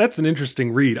 that's an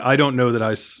interesting read. I don't know that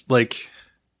I like,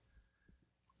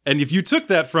 and if you took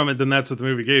that from it, then that's what the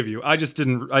movie gave you. I just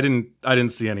didn't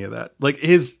see any of that. Like,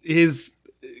 his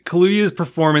Kaluuya's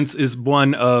performance is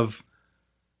one of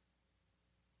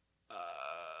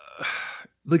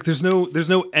like there's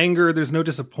no anger, there's no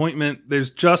disappointment,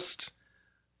 there's just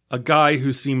a guy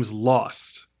who seems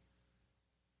lost.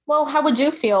 Well, how would you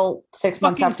feel 6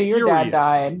 months after your dad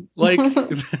died? Like,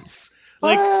 that's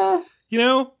like, you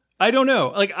know, I don't know.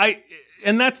 Like,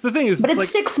 and that's the thing is, but it's like,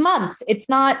 6 months. It's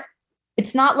not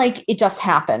like it just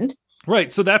happened.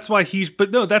 Right. So that's why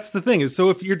but no, that's the thing is, so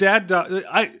if your dad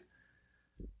died,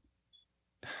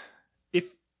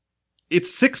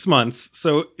 it's 6 months,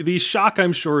 so the shock,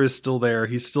 I'm sure, is still there.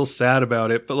 He's still sad about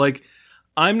it, but like,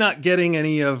 I'm not getting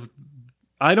any of.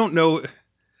 I don't know.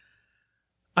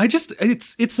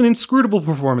 It's an inscrutable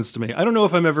performance to me. I don't know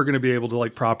if I'm ever going to be able to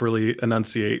like properly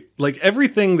enunciate. Like,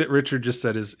 everything that Richard just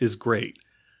said is great,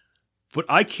 but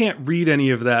I can't read any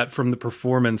of that from the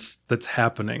performance that's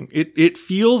happening. It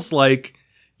feels like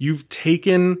you've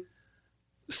taken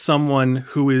someone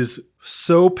who is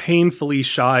so painfully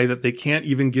shy that they can't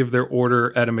even give their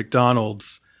order at a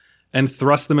McDonald's and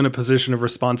thrust them in a position of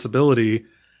responsibility.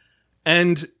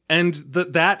 And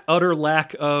that utter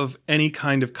lack of any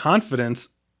kind of confidence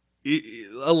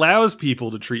allows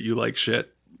people to treat you like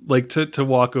shit, like to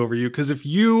walk over you. Because if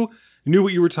you knew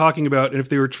what you were talking about and if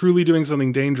they were truly doing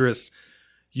something dangerous,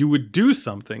 you would do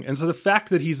something. And so the fact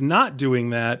that he's not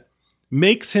doing that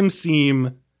makes him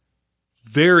seem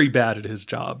very bad at his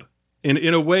job.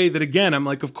 In a way that, again, I'm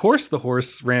like, of course the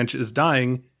horse ranch is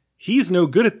dying. He's no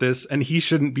good at this, and he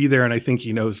shouldn't be there, and I think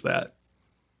he knows that.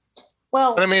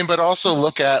 Well, But I mean, but also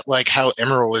look at like how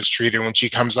Emerald is treated when she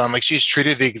comes on. Like she's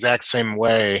treated the exact same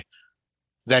way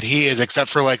that he is, except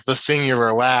for like the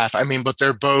singular laugh. I mean, but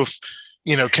they're both,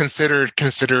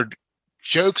 considered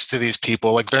jokes to these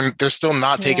people. Like they're still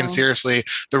not taken seriously.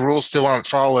 The rules still aren't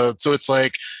followed. So it's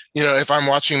like, if I'm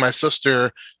watching my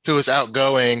sister who is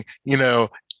outgoing,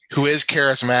 who is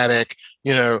charismatic,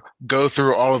 go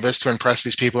through all of this to impress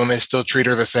these people and they still treat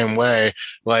her the same way.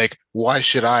 Like, why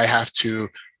should I have to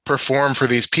perform for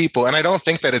these people? And I don't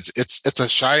think that it's a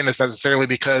shyness necessarily,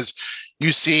 because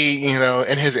you see,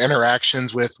 in his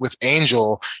interactions with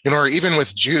Angel, or even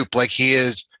with Jupe, like he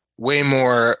is way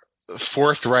more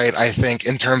forthright, I think,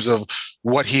 in terms of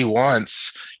what he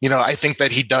wants. I think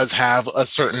that he does have a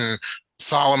certain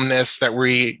solemnness that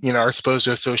we, are supposed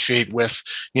to associate with,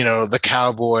 the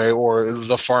cowboy or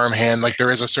the farmhand. Like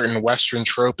there is a certain Western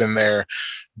trope in there.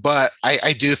 But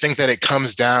I do think that it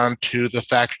comes down to the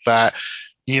fact that,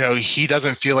 he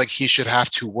doesn't feel like he should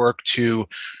have to work to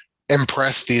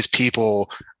impress these people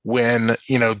when,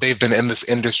 they've been in this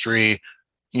industry,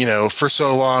 for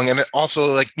so long. And it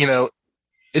also, like,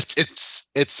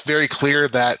 it's very clear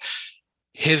that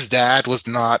his dad was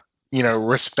not,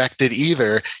 respected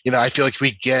either. I feel like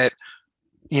we get,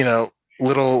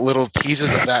 little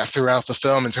teases of that throughout the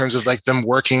film in terms of like them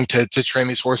working to train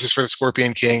these horses for the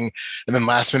Scorpion King, and then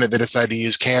last minute they decide to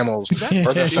use camels,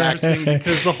 or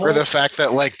the fact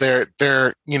that like they're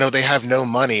they have no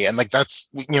money, and like that's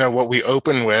what we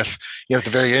open with at the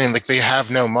very end, like they have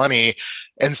no money,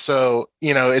 and so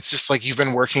it's just like you've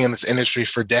been working in this industry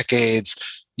for decades,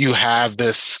 you have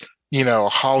this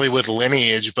Hollywood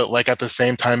lineage, but like at the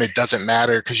same time, it doesn't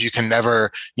matter because you can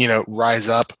never, rise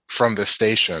up from the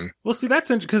station. Well, see, that's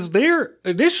interesting because they're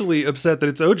initially upset that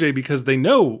it's OJ because they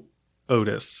know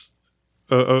Otis,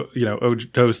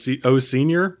 O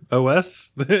Senior,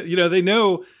 OS, they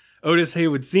know Otis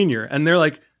Haywood Sr. And they're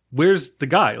like, where's the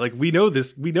guy? Like, we know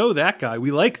this, we know that guy.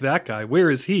 We like that guy.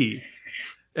 Where is he?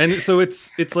 And so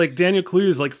it's like Daniel Kaluuya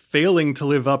is like failing to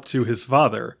live up to his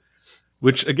father.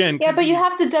 Which again, yeah, but you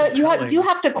have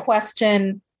to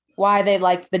question why they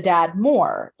liked the dad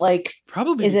more. Like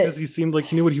probably because he seemed like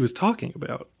he knew what he was talking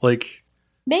about. Like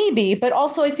maybe, but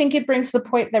also I think it brings the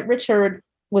point that Richard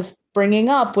was bringing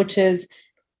up, which is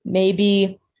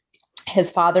maybe his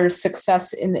father's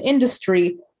success in the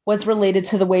industry was related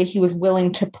to the way he was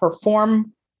willing to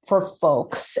perform for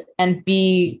folks and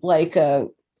be like a,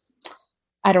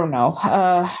 I don't know.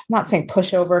 I'm not saying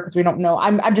pushover because we don't know.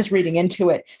 I'm just reading into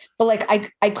it. But like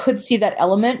I could see that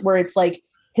element where it's like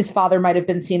his father might have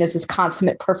been seen as this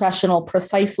consummate professional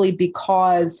precisely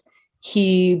because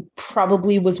he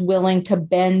probably was willing to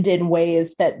bend in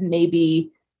ways that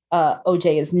maybe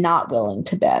OJ is not willing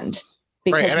to bend.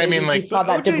 Because right, and I mean, like, he saw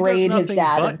that degrade his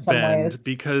dad in some ways.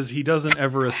 Because he doesn't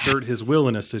ever assert his will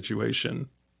in a situation.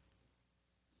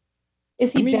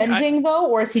 Is he bending though,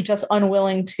 or is he just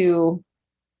unwilling to?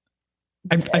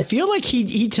 I feel like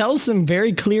he tells them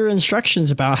very clear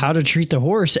instructions about how to treat the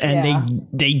horse, and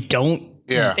they don't.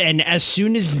 Yeah. And as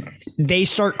soon as they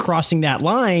start crossing that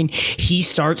line, he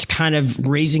starts kind of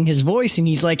raising his voice, and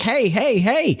he's like,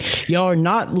 hey, y'all are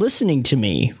not listening to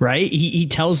me, right? He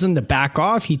tells them to back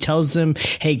off. He tells them,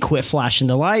 hey, quit flashing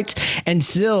the lights, and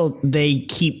still they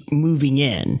keep moving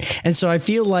in. And so I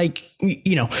feel like,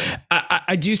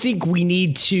 I do think we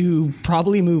need to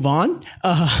probably move on.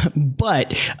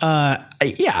 But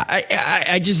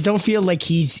I just don't feel like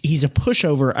he's a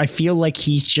pushover. I feel like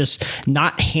he's just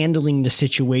not handling the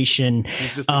situation.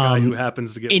 He's just a guy who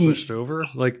happens to get pushed over.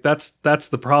 Like that's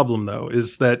the problem though,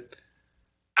 is that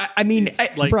I mean,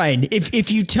 Brian, if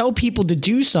you tell people to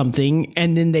do something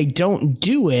and then they don't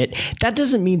do it, that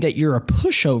doesn't mean that you're a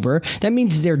pushover. That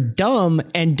means they're dumb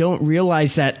and don't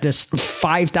realize that this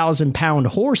 5,000-pound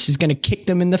horse is going to kick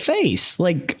them in the face.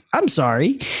 Like, I'm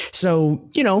sorry. So,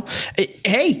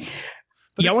 hey,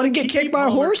 y'all want to get kicked by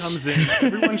a horse? Comes in,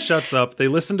 everyone shuts up. They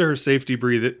listen to her safety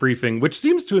briefing, which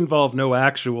seems to involve no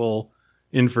actual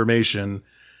information.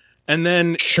 And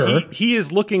then he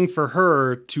is looking for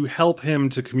her to help him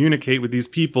to communicate with these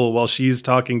people while she's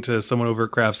talking to someone over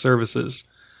at Craft Services.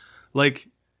 Like,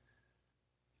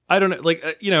 I don't know. Like,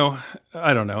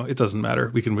 I don't know. It doesn't matter.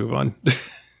 We can move on.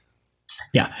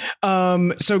 Yeah.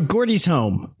 So Gordy's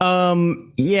home.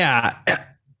 Yeah.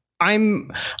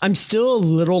 I'm still a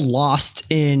little lost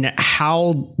in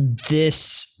how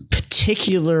this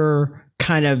particular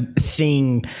kind of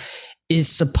thing is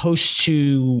supposed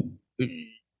to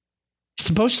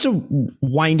supposed to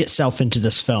wind itself into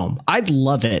this film. I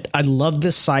love it. I love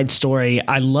this side story.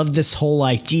 I love this whole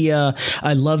idea.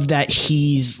 I love that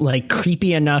he's like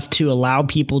creepy enough to allow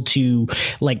people to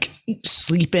like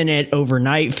sleep in it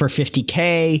overnight for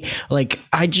 $50K. Like,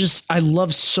 I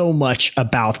love so much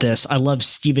about this. I love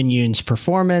Steven Yeun's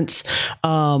performance.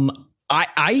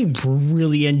 I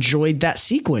really enjoyed that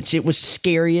sequence. It was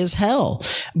scary as hell,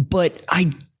 but I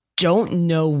don't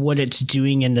know what it's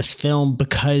doing in this film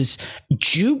because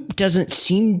Jupe doesn't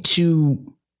seem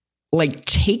to like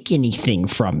take anything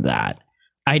from that.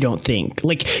 I don't think.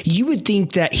 Like, you would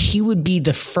think that he would be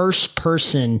the first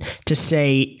person to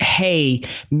say, hey,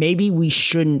 maybe we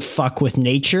shouldn't fuck with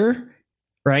nature,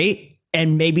 right?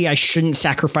 And maybe I shouldn't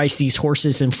sacrifice these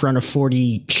horses in front of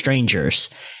 40 strangers.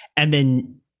 And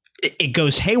then it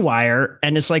goes haywire,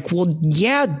 and it's like, well,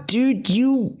 yeah, dude,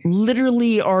 you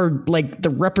literally are like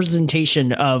the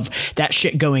representation of that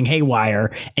shit going haywire,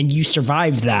 and you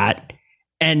survived that,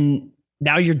 and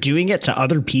now you're doing it to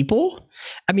other people.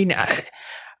 I mean,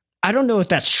 I don't know if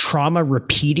that's trauma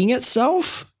repeating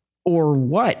itself or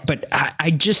what, but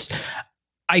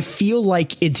I feel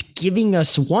like it's giving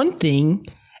us one thing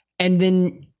and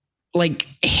then like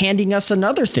handing us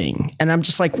another thing, and I'm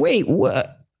just like, wait,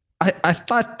 what? I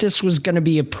thought this was going to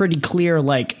be a pretty clear,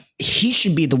 like, he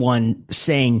should be the one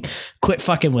saying, quit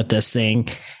fucking with this thing.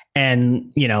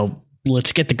 And, you know,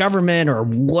 let's get the government or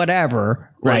whatever.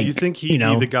 Right. Like, you think he'd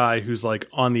be the guy who's like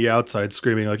on the outside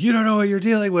screaming, like, you don't know what you're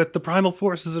dealing with. The primal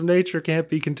forces of nature can't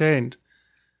be contained.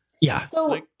 Yeah.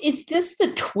 So is this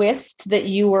the twist that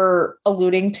you were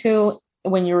alluding to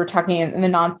when you were talking in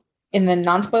the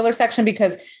non-spoiler section?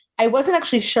 Because I wasn't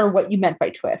actually sure what you meant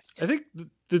by twist. I think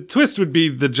the twist would be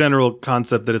the general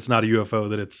concept that it's not a UFO,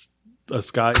 that it's a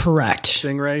sky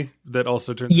stingray that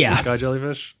also turns into a sky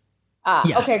jellyfish.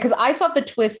 Okay, because I thought the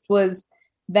twist was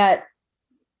that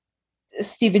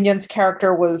Steven Yeun's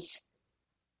character was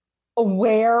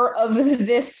aware of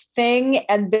this thing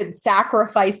and been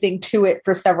sacrificing to it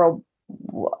for several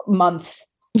months.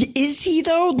 Is he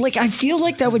though? Like, I feel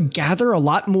like that would gather a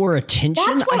lot more attention.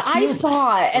 That's what I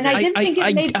thought, and I didn't think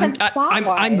it made sense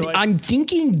plot-wise. I'm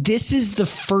thinking this is the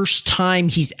first time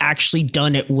he's actually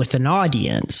done it with an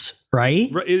audience,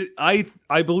 right?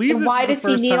 I believe. And why does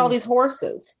he need all these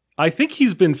horses? I think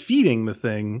he's been feeding the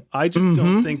thing. I just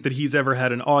don't think that he's ever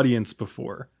had an audience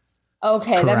before.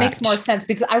 Okay, correct. That makes more sense,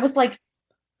 because I was like,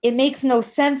 it makes no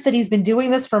sense that he's been doing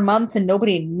this for months and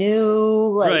nobody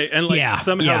knew. Like, right. And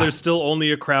somehow there's still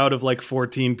only a crowd of like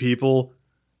 14 people.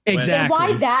 Exactly. And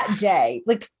why that day?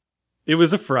 Like, it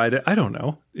was a Friday. I don't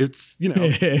know. It's,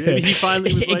 maybe he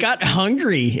finally was it got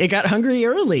hungry. It got hungry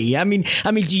early. I mean,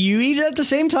 do you eat it at the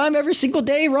same time every single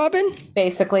day, Robin?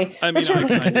 Basically. I mean, Richard,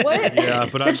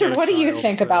 Richard, what do you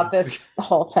think about this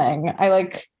whole thing?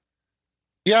 I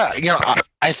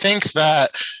think that,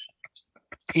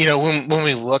 when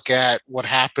we look at what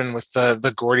happened with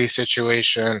the Gordy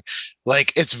situation,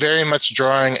 like, it's very much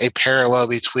drawing a parallel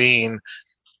between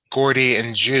Gordy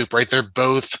and Jupe, right? They're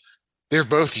both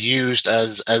used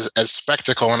as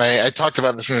spectacle. And I talked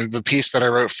about this in the piece that I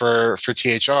wrote for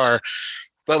THR,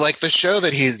 but like the show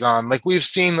that he's on, like, we've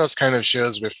seen those kind of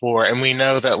shows before. And we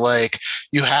know that, like,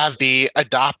 you have the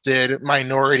adopted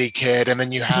minority kid and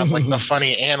then you have like the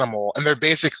funny animal, and they're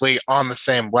basically on the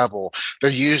same level.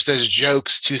 They're used as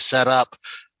jokes to set up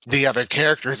the other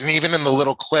characters. And even in the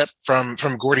little clip from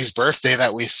Gordy's birthday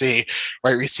that we see,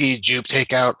 right, we see Jupe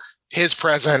take out his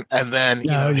present, and then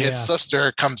his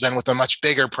sister comes in with a much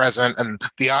bigger present, and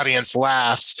the audience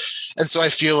laughs. And so I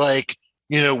feel like,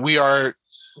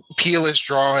 Peele is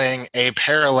drawing a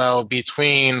parallel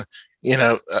between,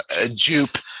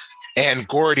 Jupe and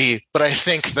Gordy. But I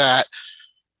think that,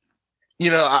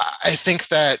 I think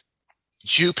that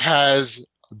Jupe has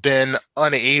been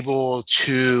unable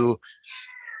to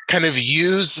kind of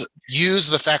use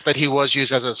the fact that he was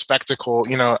used as a spectacle,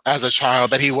 as a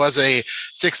child, that he was a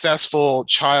successful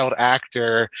child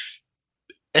actor,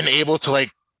 and able to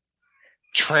like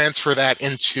transfer that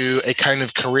into a kind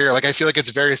of career. Like, I feel like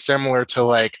it's very similar to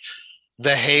like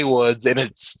the Haywoods, and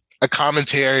it's a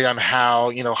commentary on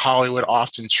how, Hollywood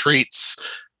often treats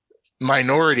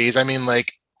minorities. I mean,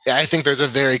 like, I think there's a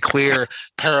very clear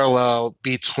parallel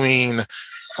between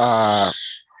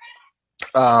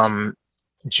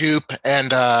Jupe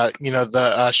and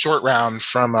the short round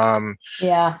from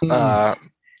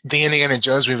the Indiana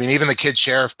Jones movie. And even the Kid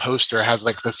Sheriff poster has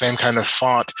like the same kind of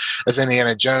font as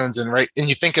Indiana Jones. And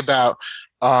you think about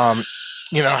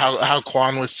how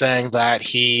Quan was saying that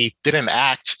he didn't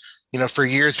act for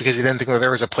years because he didn't think that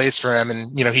there was a place for him,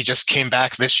 and he just came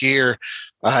back this year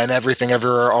in Everything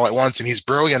Everywhere All at Once, and he's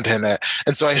brilliant in it.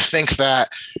 And so I think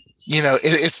that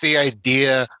it's the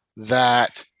idea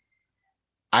that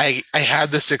I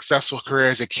had this successful career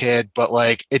as a kid, but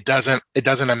like it doesn't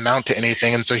amount to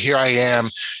anything. And so here I am,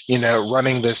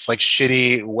 running this like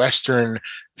shitty Western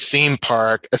theme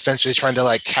park, essentially trying to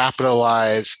like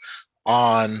capitalize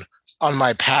on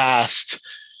my past.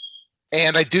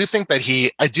 And I do think that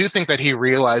he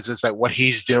realizes that what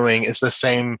he's doing is the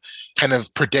same kind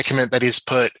of predicament that he's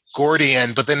put Gordy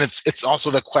in. But then it's also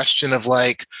the question of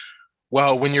like,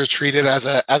 well, when you're treated as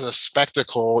a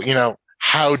spectacle,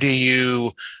 how do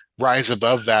you rise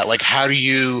above that? Like, how are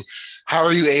you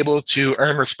able to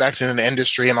earn respect in an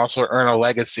industry and also earn a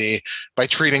legacy by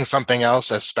treating something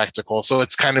else as spectacle? So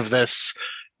it's kind of this,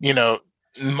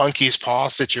 monkey's paw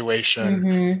situation.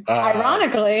 Mm-hmm.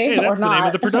 Ironically, hey, that's or the not. name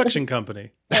of the production company.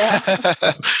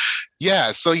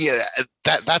 Yeah. So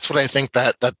that's what I think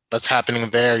that's happening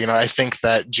there. I think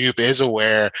that Jupe is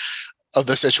aware of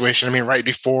the situation. I mean, right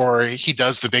before he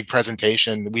does the big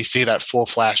presentation, we see that full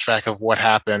flashback of what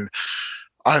happened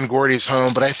on Gordy's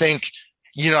home. But I think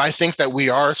that we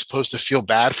are supposed to feel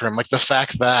bad for him. Like the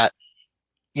fact that,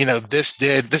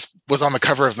 this was on the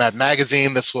cover of Mad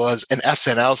Magazine. This was an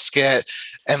SNL skit,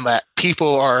 and that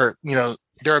people are,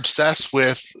 they're obsessed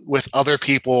with other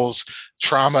people's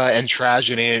trauma and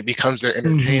tragedy. And it becomes their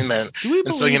entertainment. Do we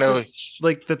believe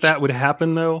like that would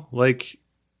happen though? Like,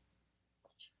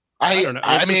 I don't know.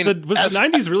 Was the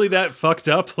 90s really that fucked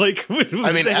up? Like,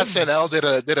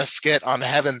 SNL did a skit on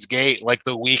Heaven's Gate like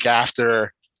the week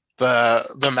after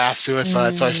the mass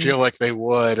suicide, so I feel like they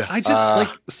would. It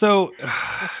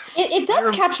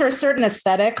does capture a certain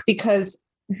aesthetic because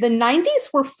the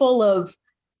 90s were full of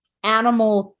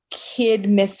animal kid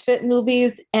misfit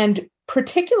movies and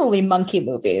particularly monkey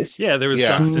movies. Yeah, there was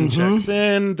Dunstan Checks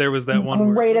In. There was that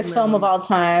one greatest film of all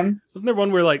time. Wasn't there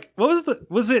one where like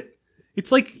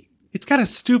it's like it's got a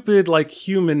stupid like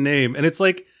human name, and it's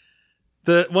like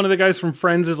one of the guys from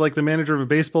Friends is like the manager of a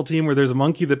baseball team where there's a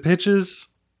monkey that pitches.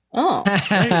 Oh,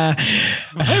 am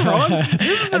I wrong?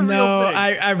 This is a no, real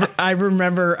thing. I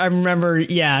remember.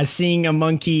 Yeah, seeing a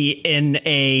monkey in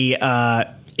a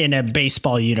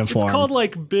baseball uniform. It's called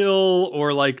like Bill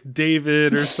or like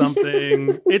David or something.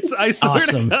 I swear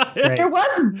awesome. to God. There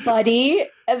was Buddy,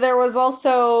 and there was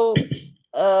also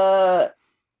well,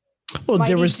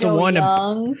 there was Joe the one.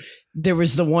 Young. There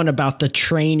was the one about the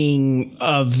training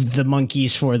of the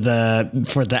monkeys for the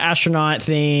astronaut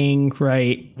thing,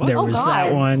 right? What? There Oh, was God.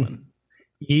 that one.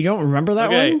 You don't remember that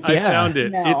Okay, one? I found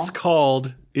it. No.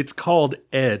 It's called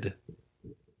Ed.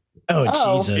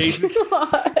 Oh, Jesus.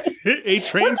 A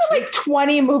train. Weren't there like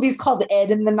 20 movies called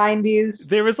Ed in the 90s?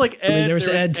 There was like Ed. there was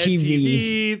Ed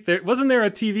TV. Wasn't there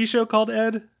a TV show called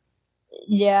Ed?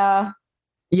 Yeah.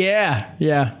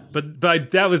 Yeah. But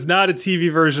that was not a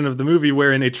TV version of the movie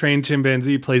wherein a trained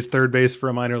chimpanzee plays third base for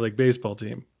a minor league baseball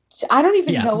team. I don't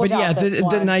even know but about yeah, this the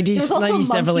one. 90s There was also 90s Monkey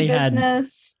definitely had.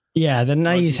 Business. Yeah, the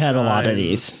 90s had a lot of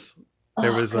these.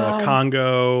 There Oh, was God.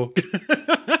 Congo.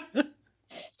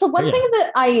 So one thing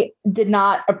that I did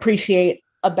not appreciate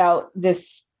about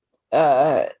this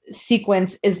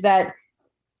sequence is that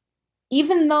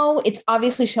even though it's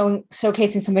obviously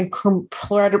showcasing something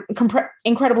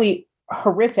incredibly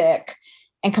horrific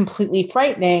and completely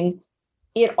frightening,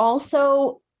 it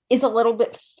also is a little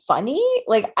bit funny.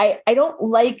 Like I don't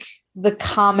like the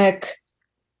comic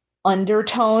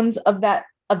undertones of that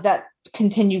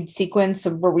continued sequence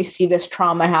of where we see this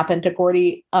trauma happen to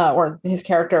Gordy or his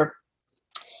character.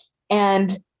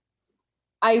 And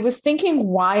I was thinking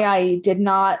why I did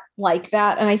not like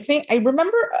that. And I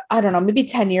remember, I don't know, maybe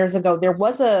 10 years ago, there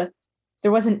was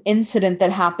an incident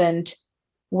that happened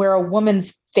where a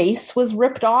woman's face was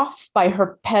ripped off by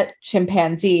her pet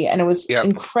chimpanzee. And it was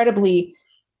incredibly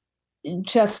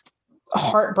just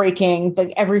heartbreaking,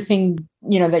 like everything,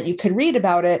 that you could read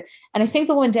about it. And I think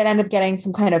the woman did end up getting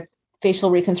some kind of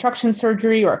facial reconstruction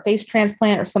surgery or a face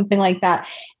transplant or something like that.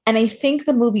 And I think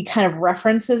the movie kind of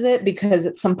references it because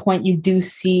at some point you do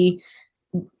see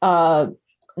the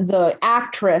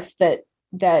actress that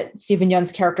Stephen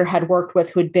Yeun's character had worked with,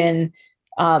 who had been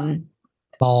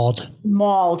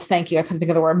mauled. Thank you. I couldn't think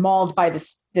of the word. Mauled by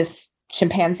this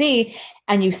chimpanzee.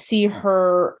 And you see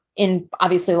her in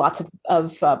obviously lots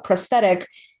of prosthetic,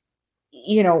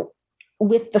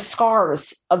 with the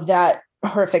scars of that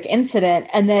horrific incident.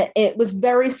 And that it was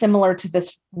very similar to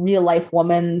this real life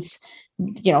woman's,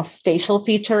 facial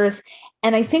features.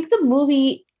 And I think the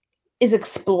movie is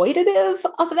exploitative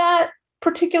of that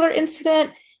particular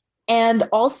incident and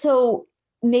also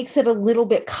makes it a little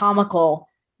bit comical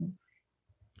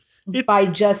by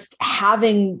just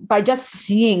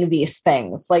seeing these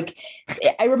things. Like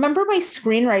I remember my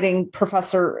screenwriting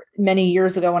professor many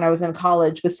years ago when I was in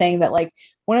college was saying that like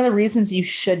one of the reasons you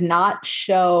should not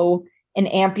show an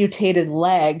amputated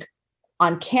leg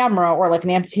on camera or like an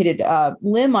amputated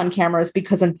limb on camera is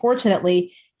because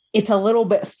unfortunately it's a little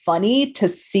bit funny to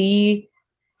see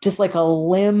just like a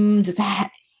limb just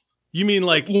you mean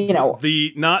like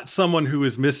the not someone who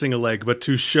is missing a leg, but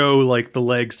to show like the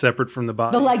leg separate from the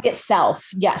body, the leg itself,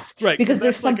 yes, right? Because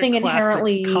there's something like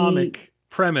inherently comic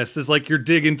premise is like you're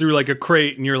digging through like a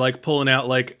crate and you're like pulling out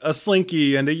like a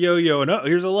slinky and a yo-yo and oh,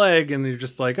 here's a leg, and you're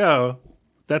just like, oh,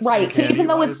 that's right. So even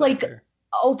though it's like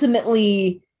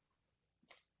ultimately,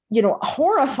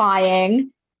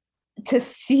 horrifying to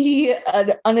see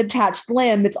an unattached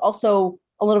limb, it's also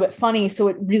a little bit funny. So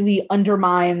it really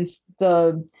undermines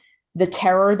the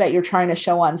terror that you're trying to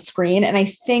show on screen. And I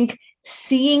think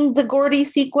seeing the Gordy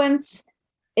sequence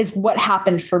is what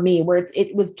happened for me, where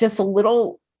it was just a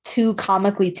little too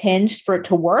comically tinged for it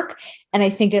to work. And I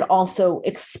think it also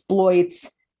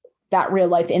exploits that real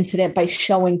life incident by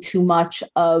showing too much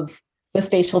of the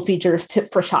facial features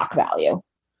for shock value.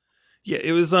 Yeah,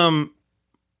 it was, in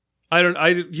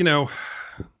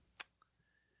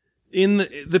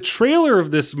the trailer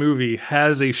of this movie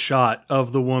has a shot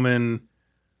of the woman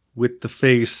with the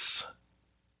face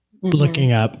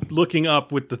looking up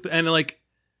with and like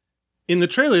in the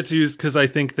trailer it's used because I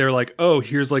think they're like, oh,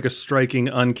 here's like a striking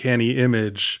uncanny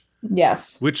image.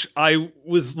 Yes. Which I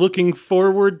was looking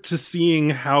forward to seeing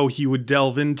how he would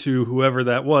delve into whoever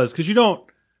that was. Because you don't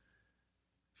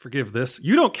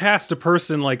cast a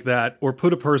person like that or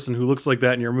put a person who looks like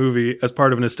that in your movie as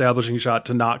part of an establishing shot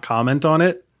to not comment on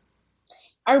it.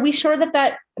 Are we sure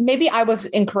that maybe I was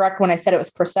incorrect when I said it was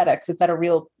prosthetics? Is that a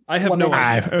real I have no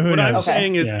idea. What I'm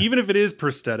saying is, even if it is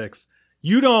prosthetics,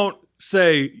 you don't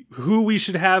say who we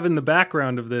should have in the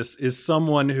background of this is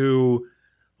someone who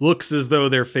looks as though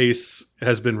their face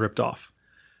has been ripped off.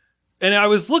 And I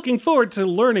was looking forward to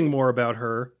learning more about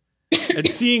her and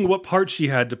seeing what part she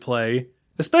had to play,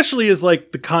 especially as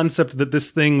like the concept that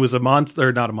this thing was a monster,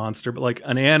 or not a monster, but like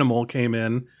an animal came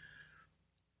in.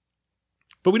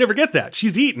 But we never get that.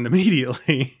 She's eaten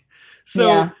immediately.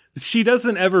 So she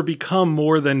doesn't ever become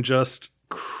more than just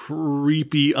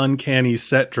creepy, uncanny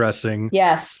set dressing.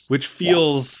 Yes. Which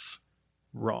feels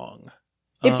wrong.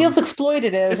 It feels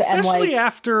exploitative. Especially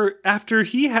and after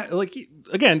he had,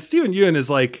 again, Steven Yeun is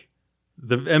like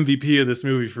the MVP of this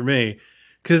movie for me.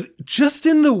 Because just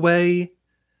in the way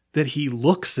that he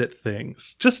looks at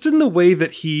things, just in the way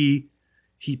that he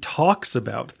talks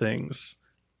about things,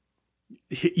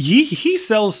 he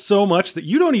sells so much that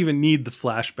you don't even need the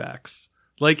flashbacks.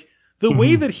 Like the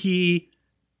way that he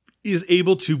is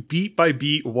able to beat by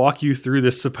beat walk you through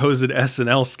this supposed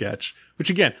SNL sketch, which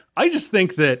again, I just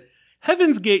think that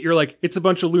Heaven's Gate, you're like, it's a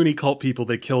bunch of loony cult people,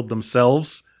 they killed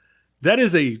themselves. That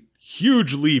is a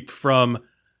huge leap from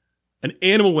an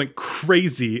animal went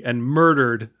crazy and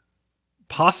murdered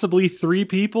possibly 3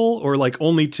 people, or like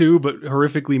only 2, but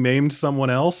horrifically maimed someone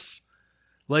else.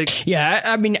 Like, yeah,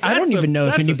 I mean, I don't even know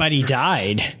if anybody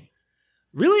died.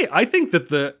 Really? I think that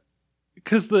the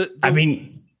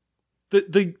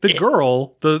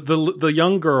girl, the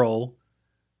young girl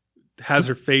has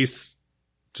her face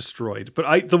destroyed.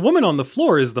 But the woman on the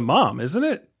floor is the mom, isn't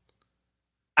it?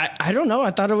 I don't know.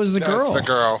 I thought it was the girl. It's the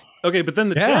girl. Okay, but then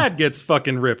the dad gets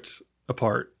fucking ripped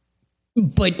apart.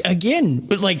 But again,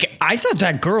 like, I thought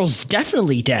that girl's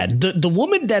definitely dead. The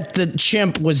woman that the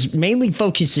chimp was mainly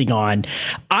focusing on,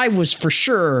 I was for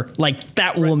sure like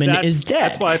that woman is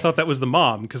dead. That's why I thought that was the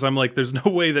mom, because I'm like, there's no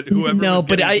way that whoever. No,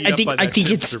 but I think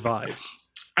it's survived.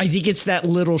 I think it's that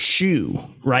little shoe,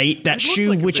 right? That shoe,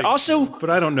 like which also. But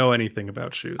I don't know anything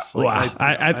about shoes. Like, wow,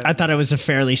 I thought it was a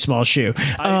fairly small shoe.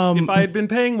 If I had been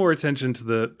paying more attention to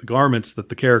the garments that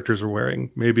the characters were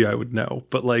wearing, maybe I would know.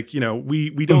 But like,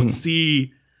 we don't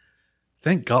see.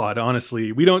 Thank God,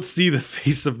 honestly, we don't see the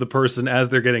face of the person as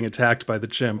they're getting attacked by the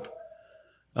chimp.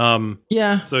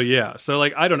 Yeah. So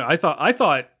like, I don't know. I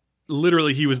thought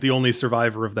literally he was the only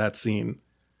survivor of that scene.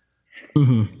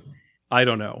 Mm-hmm. I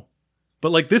don't know.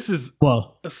 But like, this is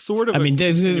a sort of. I mean,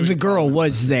 the girl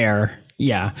was there,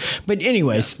 yeah. But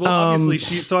anyways, well, obviously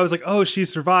So I was like, oh, she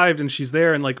survived and she's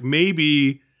there, and like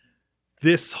maybe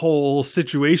this whole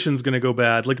situation's gonna go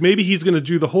bad. Like maybe he's gonna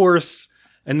do the horse,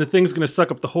 and the thing's gonna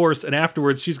suck up the horse, and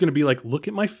afterwards she's gonna be like, look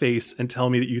at my face and tell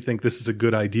me that you think this is a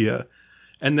good idea,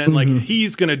 and then like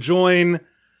he's gonna join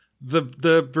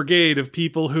the brigade of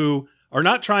people who are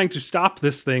not trying to stop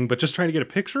this thing, but just trying to get a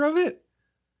picture of it.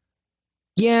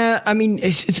 Yeah, I mean,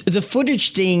 it's the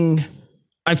footage thing,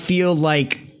 I feel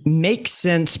like makes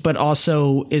sense, but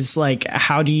also is like,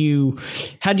 how do you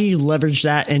leverage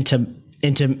that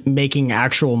into making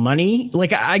actual money?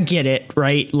 Like, I get it,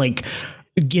 right? Like,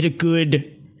 get a good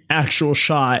actual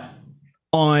shot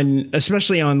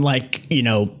especially on like,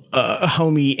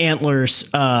 homie Antler's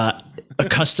a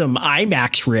custom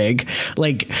IMAX rig.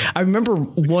 Like I remember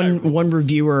one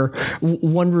reviewer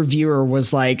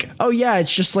was like, "Oh yeah,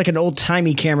 it's just like an old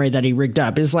timey camera that he rigged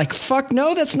up." It's like, fuck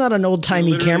no, that's not an old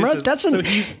timey camera. That's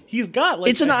he's got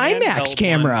like it's an IMAX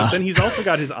camera. But then he's also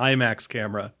got his IMAX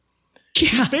camera. Yeah,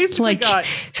 he's basically got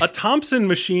a Thompson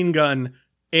machine gun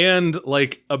and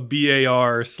like a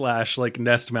BAR / like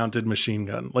Nest mounted machine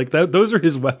gun. Like those are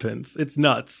his weapons. It's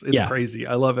nuts. It's crazy.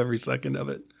 I love every second of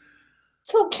it.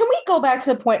 So can we go back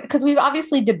to the point, because we've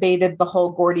obviously debated the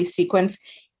whole Gordy sequence,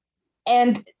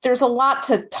 and there's a lot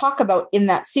to talk about in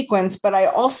that sequence, but I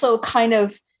also kind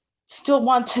of still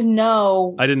want to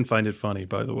know. I didn't find it funny,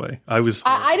 by the way. I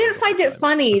didn't find it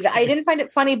funny. I didn't find it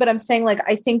funny, but I'm saying like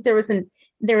I think there was an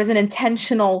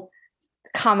intentional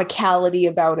comicality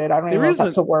about it. I don't even know if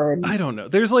that's a word. I don't know.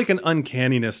 There's like an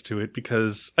uncanniness to it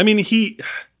because I mean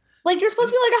like you're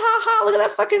supposed to be like, ha, look at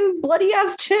that fucking bloody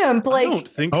ass chimp. Like, I don't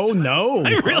think so. No.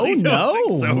 I really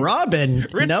don't think so. Robin,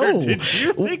 Richard, no. Did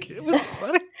you think it was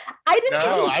funny? I didn't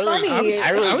think it was funny.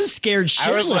 I was scared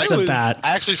shitless of that.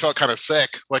 I actually felt kind of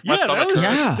sick. Like my stomach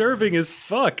that was disturbing as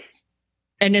fuck.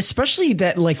 And especially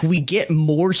that, like, we get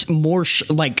more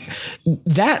like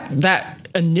that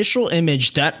initial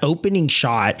image, that opening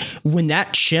shot, when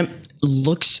that chimp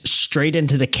looks straight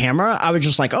into the camera, I was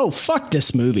just like, oh, fuck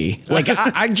this movie. Like,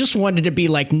 I just wanted to be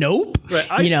like, nope,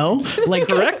 right, like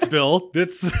correct, Bill.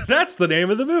 That's the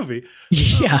name of the movie.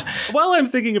 Yeah. While I'm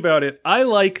thinking about it, I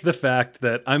like the fact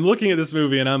that I'm looking at this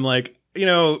movie and I'm like,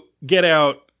 Get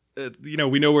Out, we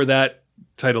know where that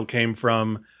title came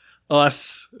from.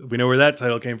 Us, we know where that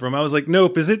title came from. I was like,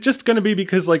 nope. Is it just going to be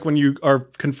because like when you are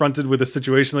confronted with a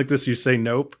situation like this, you say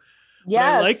nope?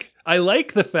 Yes. I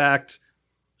like the fact,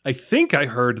 I think I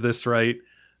heard this right,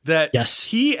 that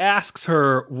he asks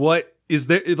her, what is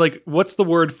there, like, what's the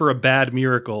word for a bad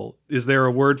miracle? Is there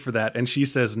a word for that? And she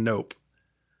says nope.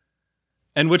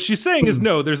 And what she's saying is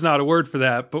no, there's not a word for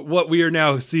that. But what we are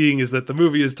now seeing is that the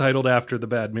movie is titled after the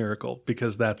bad miracle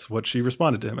because that's what she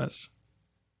responded to him as.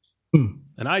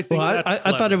 And I think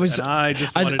I thought it was. And I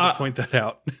just wanted to point that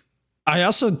out. I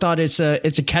also thought it's a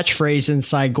catchphrase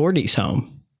inside Gordy's home.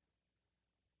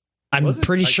 I'm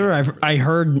pretty sure I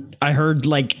heard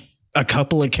like a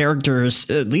couple of characters,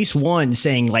 at least one,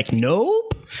 saying like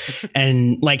nope,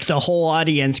 and like the whole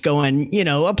audience going,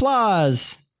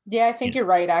 applause. Yeah, I think you're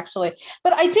right, actually.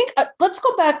 But I think let's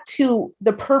go back to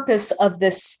the purpose of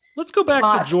this. Let's go back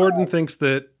to Jordan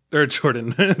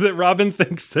that Robin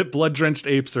thinks that blood-drenched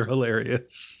apes are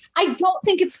hilarious. I don't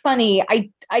think it's funny.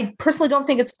 I personally don't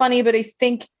think it's funny, but I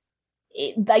think,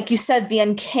 like you said, the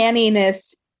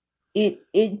uncanniness,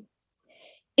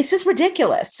 it's just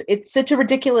ridiculous. It's such a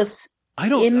ridiculous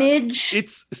image.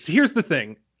 Here's the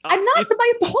thing.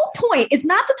 My whole point is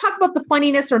not to talk about the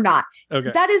funniness or not.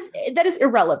 Okay. That is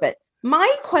irrelevant.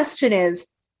 My question is,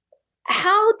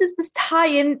 how does this tie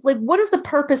in? Like, what is the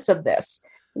purpose of this?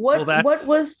 What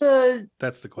was the...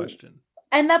 That's the question.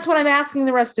 And that's what I'm asking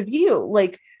the rest of you.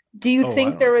 Like, do you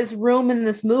think there is room in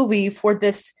this movie for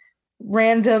this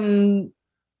random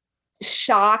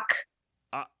shock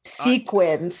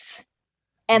sequence?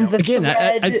 And the again,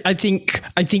 thread... I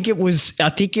think it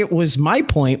was my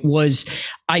point was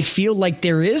I feel like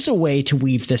there is a way to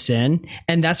weave this in,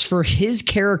 and that's for his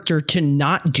character to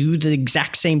not do the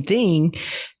exact same thing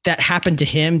that happened to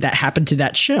him, that happened to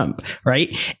that chimp,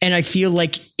 right? And I feel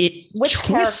like it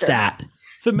twists that.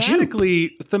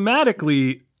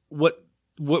 Thematically, what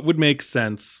would make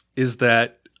sense is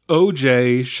that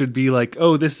OJ should be like,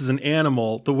 oh, this is an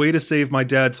animal. The way to save my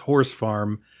dad's horse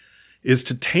farm is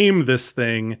to tame this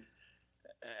thing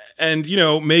and,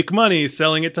 make money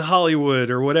selling it to Hollywood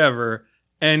or whatever.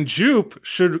 And Jupe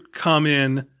should come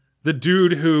in, the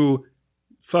dude who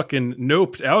fucking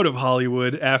noped out of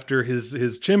Hollywood after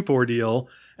his chimp ordeal,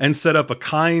 and set up a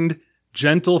kind,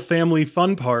 gentle family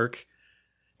fun park.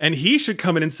 And he should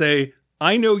come in and say,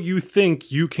 I know you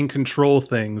think you can control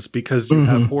things because you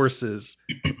have horses.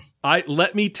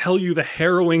 Let me tell you the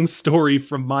harrowing story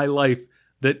from my life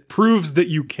that proves that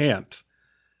you can't.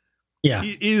 Yeah.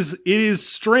 It is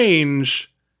strange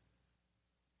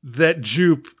that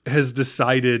Jupe has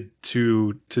decided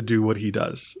to do what he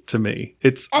does to me.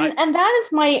 And that is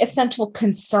my essential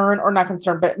concern, or not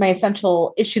concern, but my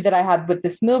essential issue that I had with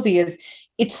this movie is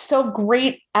it's so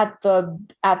great at the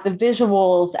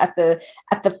visuals, at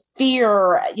the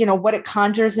fear, what it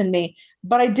conjures in me.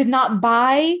 But I did not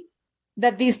buy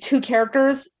that these two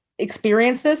characters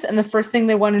experience this, and the first thing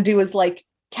they want to do is like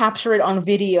capture it on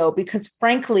video, because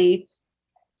frankly,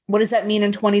 what does that mean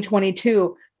in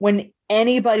 2022 when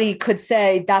anybody could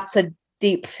say that's a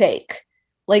deep fake?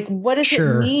 Like, what does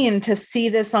it mean to see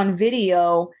this on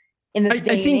video in this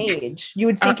day and age? You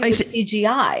would think it was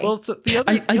CGI. Well, so the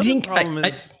other problem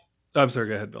is... I'm sorry,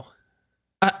 go ahead, Bill.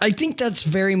 I think that's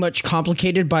very much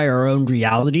complicated by our own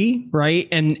reality, right?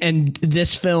 And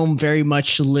this film very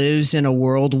much lives in a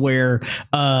world where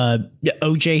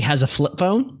OJ has a flip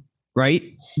phone, right?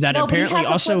 That apparently he has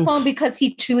also a flip phone because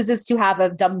he chooses to have a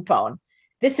dumb phone.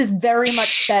 This is very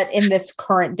much set in this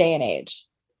current day and age.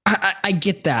 I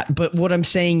get that, but what I'm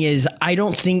saying is I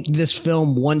don't think this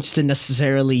film wants to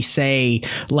necessarily say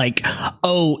like,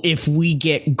 oh, if we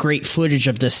get great footage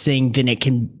of this thing, then it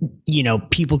can,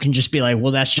 people can just be like,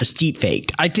 well, that's just deep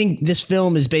faked. I think this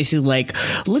film is basically like,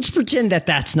 let's pretend that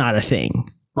that's not a thing,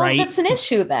 right? Well, that's an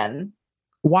issue then.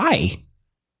 Why?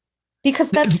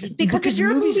 Because if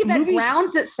you're a movie that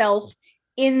grounds itself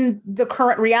in the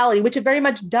current reality, which it very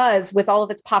much does with all of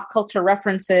its pop culture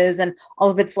references and all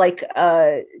of its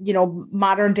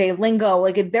modern day lingo,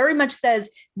 like it very much says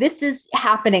this is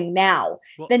happening now.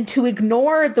 Well, then to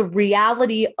ignore the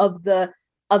reality of the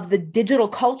digital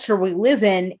culture we live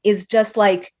in is just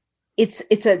like it's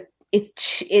a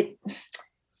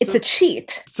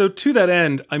cheat. So to that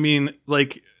end, I mean,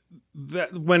 like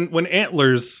that when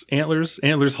Antlers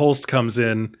Holst comes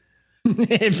in.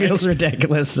 It feels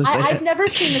ridiculous. I've never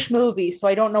seen this movie, so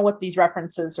I don't know what these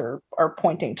references are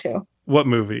pointing to. What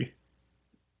movie?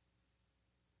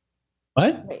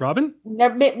 What? Wait, Robin?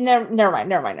 Never mind.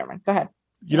 Go ahead.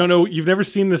 You don't know? You've never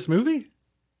seen this movie?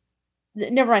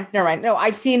 Never mind. No,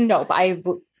 I've seen Nope. I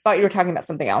thought you were talking about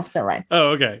something else. Never mind. Oh,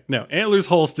 okay. No, Antlers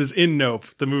Holst is in Nope,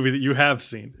 the movie that you have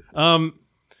seen.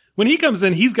 When he comes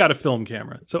in, he's got a film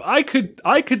camera, so I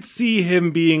could see him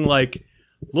being like,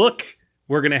 "Look,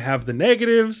 we're going to have the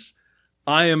negatives.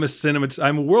 I'm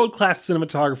a world-class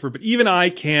cinematographer, but even I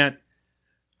can't,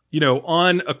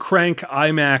 on a crank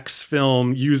IMAX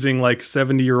film using like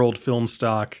 70-year-old film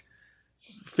stock,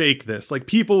 fake this. Like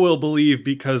people will believe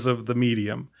because of the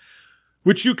medium,"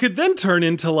 which you could then turn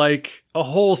into like a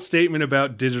whole statement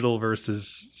about digital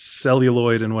versus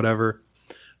celluloid and whatever.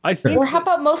 I think. Or how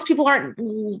about most people aren't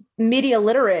media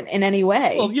literate in any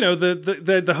way? Well,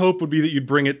 the hope would be that you'd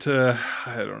bring it to,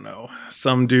 I don't know,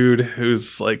 some dude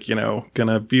who's like,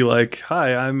 gonna be like,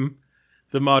 "Hi, I'm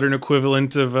the modern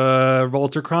equivalent of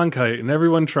Walter Cronkite, and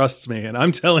everyone trusts me, and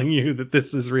I'm telling you that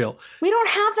this is real." We don't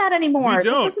have that anymore. We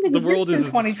don't. That doesn't exist in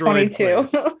 2022.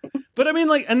 But I mean,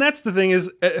 like, and that's the thing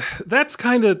is, that's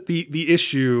kind of the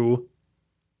issue.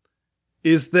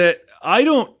 Is that I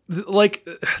don't like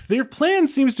their plan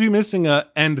seems to be missing a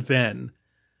and then,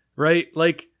 right?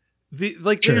 Like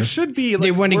there should be. Like, they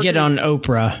want to get on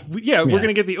Oprah. We're going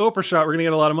to get the Oprah shot. We're going to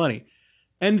get a lot of money,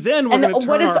 and then we're going to turn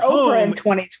what is our Oprah home, in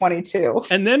 2022?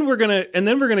 And then we're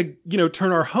gonna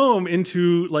turn our home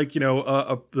into like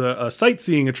a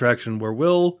sightseeing attraction where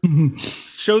we'll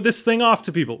show this thing off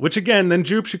to people. Which again, then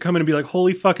Jupe should come in and be like,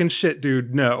 "Holy fucking shit,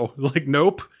 dude! No, like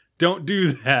nope, don't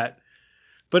do that."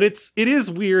 But it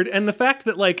is weird, and the fact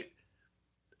that like,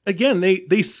 again, they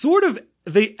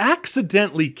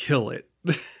accidentally kill it,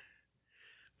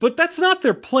 but that's not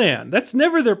their plan. That's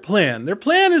never their plan. Their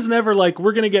plan is never like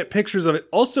we're gonna get pictures of it.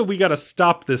 Also, we got to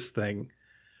stop this thing.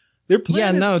 Their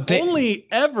plan is only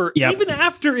ever, even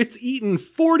after it's eaten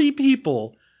 40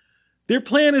 people. Their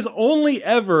plan is only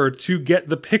ever to get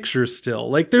the picture. Still,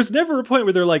 like, there's never a point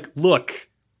where they're like, "Look,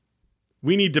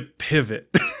 we need to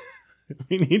pivot."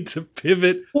 We need to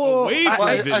pivot away from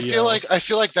video. I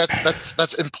feel like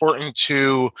that's important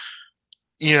to,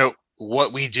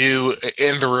 what we do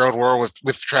in the real world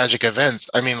with tragic events.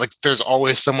 I mean, like there's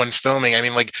always someone filming. I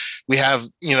mean, like we have,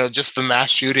 just the mass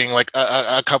shooting like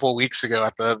a couple weeks ago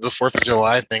at the 4th of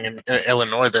July thing in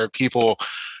Illinois. There are people,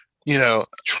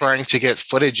 trying to get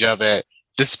footage of it,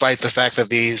 despite the fact that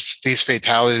these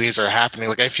fatalities are happening.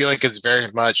 Like I feel like it's very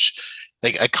much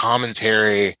like a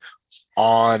commentary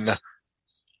on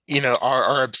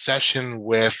our obsession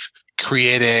with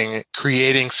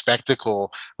creating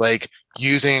spectacle, like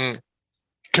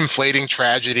conflating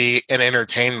tragedy and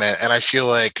entertainment. And I feel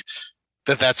like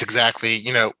that's exactly,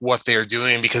 what they're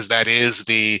doing, because that is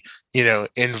the,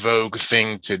 in vogue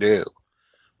thing to do.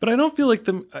 But I don't feel like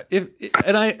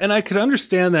I could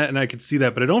understand that and I could see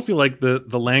that, but I don't feel like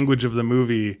the language of the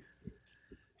movie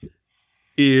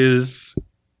is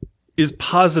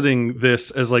positing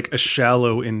this as like a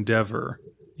shallow endeavor.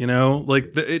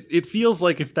 Like it feels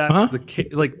like if that's the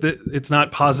case, like it's not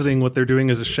positing what they're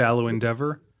doing as a shallow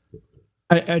endeavor.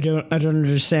 I don't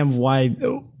understand why.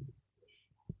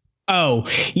 Oh,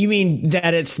 you mean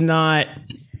that it's not?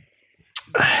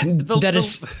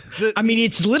 I mean,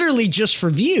 it's literally just for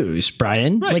views,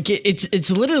 Brian. Right. Like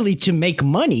it's literally to make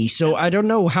money. So I don't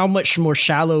know how much more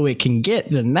shallow it can get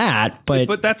than that.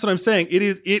 But that's what I'm saying. It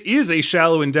is a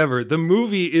shallow endeavor. The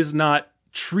movie is not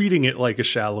treating it like a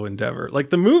shallow endeavor. Like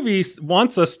the movie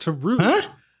wants us to root. Huh?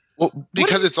 Well,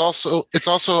 because it's also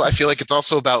I feel like it's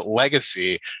also about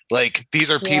legacy. Like these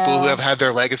are people who have had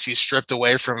their legacy stripped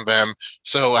away from them.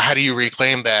 So how do you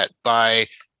reclaim that? By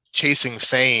chasing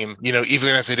fame,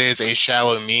 even if it is a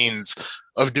shallow means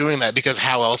of doing that, because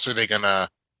how else are they gonna,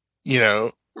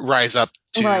 rise up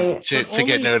to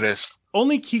get noticed?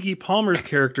 Only Keke Palmer's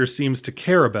character seems to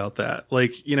care about that.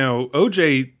 Like,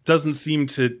 OJ doesn't seem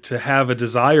to have a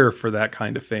desire for that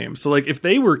kind of fame. So like if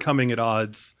they were coming at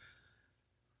odds,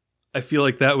 I feel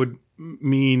like that would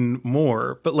mean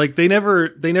more. But like they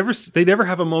never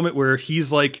have a moment where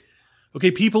he's like,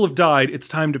 okay, people have died, it's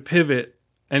time to pivot.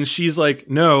 And she's like,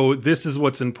 no, this is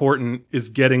what's important, is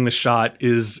getting the shot,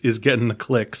 is getting the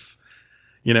clicks.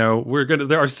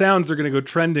 Our sounds are gonna go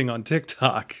trending on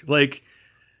TikTok. Like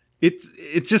they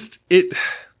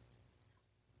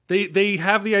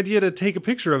have the idea to take a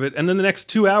picture of it, and then the next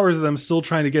 2 hours of them still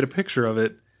trying to get a picture of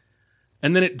it.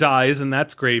 And then it dies, and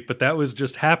that's great, but that was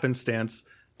just happenstance.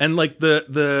 And like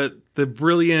the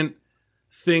brilliant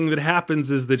thing that happens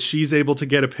is that she's able to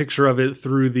get a picture of it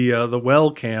through the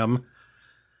well cam.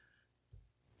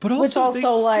 But also,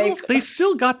 they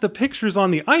still got the pictures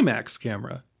on the IMAX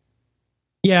camera.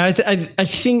 Yeah, I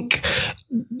think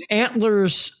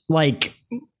Antler's like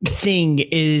thing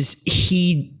is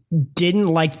he didn't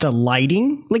like the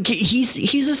lighting. Like he's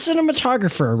a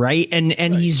cinematographer, right?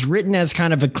 And he's written as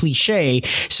kind of a cliche,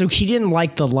 so he didn't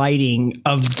like the lighting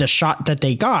of the shot that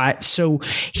they got. So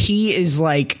he is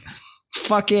like,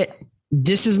 fuck it,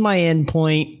 this is my end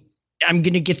point. I'm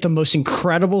going to get the most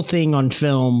incredible thing on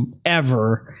film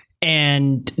ever.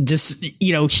 And this,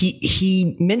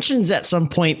 he mentions at some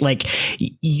point, like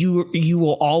you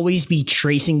will always be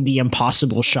tracing the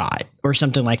impossible shot or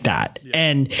something like that. Yeah.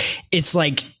 And it's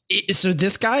like, so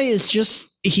this guy he's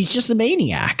just a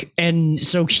maniac. And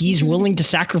so he's willing to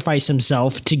sacrifice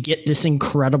himself to get this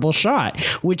incredible shot,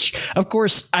 which of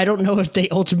course, I don't know if they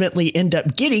ultimately end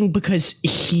up getting, because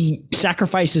he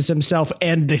sacrifices himself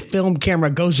and the film camera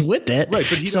goes with it. Right.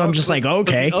 But so I'm just like,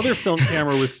 okay. The other film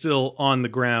camera was still on the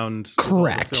ground.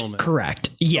 Correct.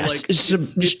 Yes. So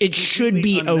it should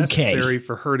be okay. Necessary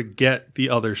for her to get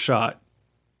the other shot.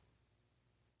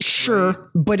 Sure. Right.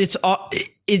 But it's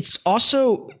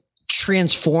also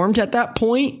transformed at that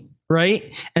point, right?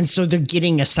 And so they're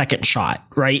getting a second shot,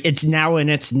 right? It's now in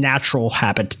its natural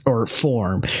habit or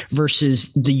form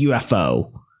versus the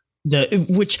UFO.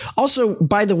 Which also,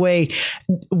 by the way,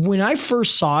 when I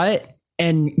first saw it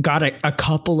and got a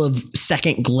couple of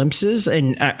second glimpses,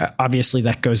 and obviously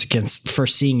that goes against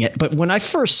first seeing it, but when I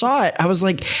first saw it, I was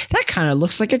like, that kind of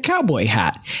looks like a cowboy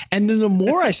hat. And then the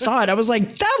more I saw it, I was like,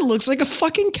 that looks like a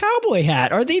fucking cowboy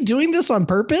hat. Are they doing this on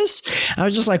purpose? I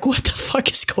was just like, what the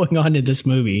fuck is going on in this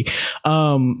movie?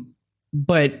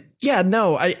 But yeah,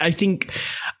 no, I think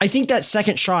that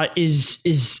second shot is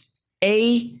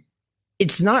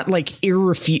it's not like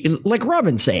like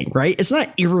Robin's saying, right? It's not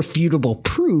irrefutable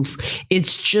proof.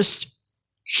 It's just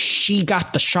she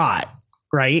got the shot,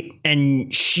 right?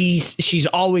 And she's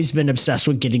always been obsessed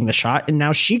with getting the shot, and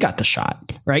now she got the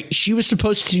shot, right? She was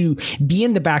supposed to be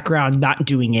in the background, not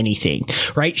doing anything,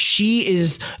 right? She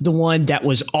is the one that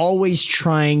was always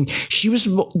trying. She was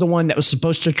the one that was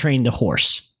supposed to train the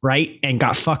horse, right? And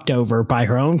got fucked over by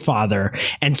her own father.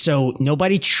 And so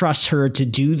nobody trusts her to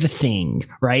do the thing,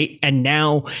 right? And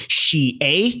now she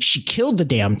killed the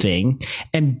damn thing,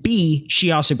 and B,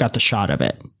 she also got the shot of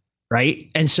it, right?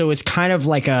 And so it's kind of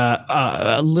like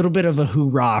a little bit of a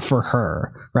hoorah for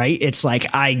her, right? It's like,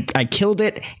 I killed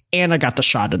it and I got the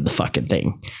shot of the fucking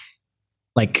thing.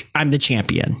 Like, I'm the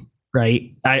champion,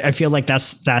 right? I feel like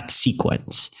that's that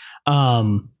sequence.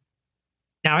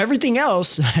 Now, everything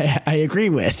else I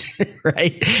agree with,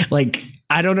 right? Like,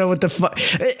 I don't know what the fuck.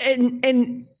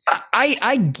 And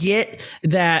I get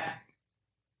that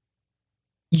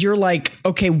you're like,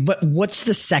 okay, but what's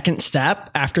the second step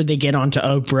after they get onto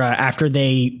Oprah, after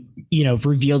they,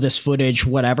 reveal this footage,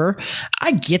 whatever?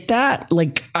 I get that.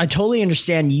 Like, I totally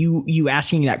understand you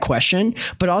asking that question,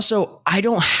 but also I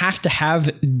don't have to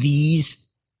have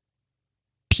these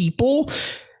people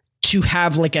to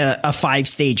have like a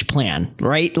 5-stage plan,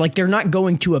 right? Like, they're not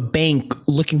going to a bank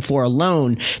looking for a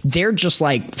loan. They're just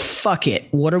like, fuck it.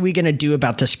 What are we going to do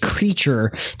about this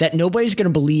creature that nobody's going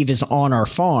to believe is on our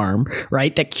farm,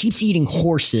 right? That keeps eating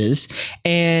horses.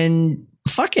 And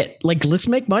fuck it. Like, let's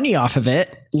make money off of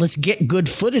it. Let's get good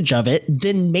footage of it.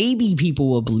 Then maybe people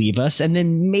will believe us. And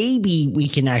then maybe we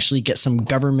can actually get some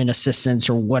government assistance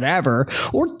or whatever,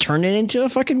 or turn it into a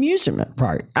fucking amusement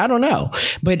park. I don't know.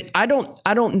 But I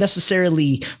don't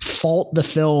necessarily fault the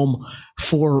film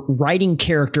for writing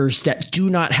characters that do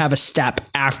not have a step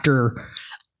after,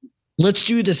 let's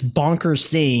do this bonkers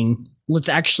thing. Let's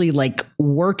actually like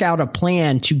work out a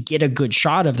plan to get a good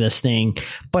shot of this thing,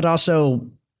 but also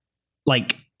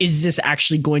like, is this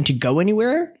actually going to go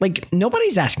anywhere? Like,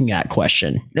 nobody's asking that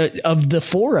question of the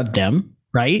four of them,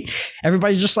 right?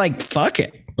 Everybody's just like, fuck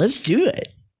it, let's do it,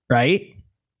 right?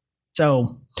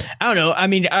 So I don't know. I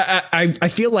mean, I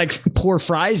feel like poor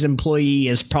Fry's employee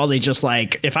is probably just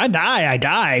like, if I die, I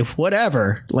die,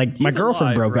 whatever. Like, my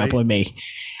girlfriend broke up with me.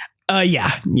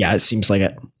 Yeah, it seems like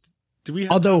it. Do we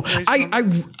have Although no,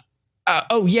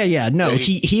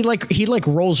 he like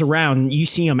rolls around. You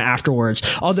see him afterwards.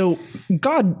 Although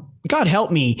God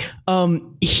help me,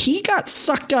 he got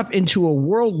sucked up into a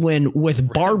whirlwind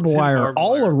with barbed wire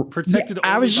all around. Protected.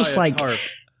 I was just like,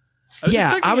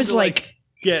 I was like,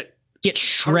 get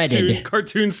shredded,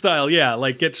 cartoon style. Yeah,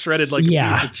 like get shredded like a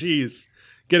piece of cheese,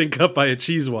 getting cut by a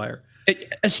cheese wire.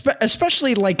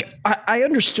 Especially like I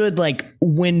understood like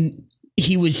when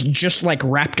he was just like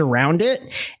wrapped around it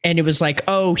and it was like,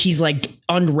 oh, he's like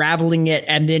unraveling it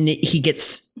and then he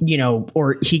gets,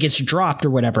 or he gets dropped or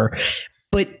whatever.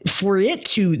 But for it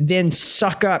to then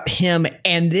suck up him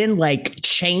and then like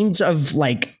chains of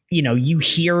like, you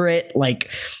hear it like,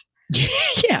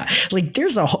 yeah, like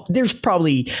there's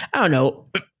probably, I don't know,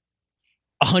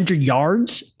 100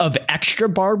 yards of extra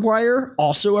barbed wire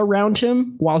also around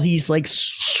him while he's like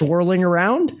swirling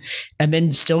around and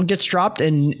then still gets dropped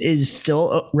and is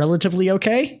still relatively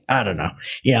okay. I don't know.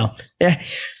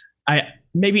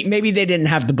 Maybe they didn't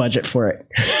have the budget for it.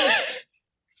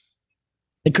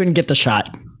 They couldn't get the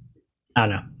shot. I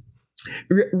don't know.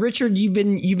 Richard, you've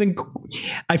been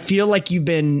I feel like you've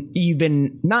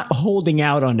been not holding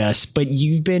out on us, but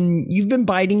you've been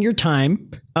biding your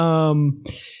time.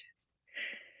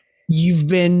 You've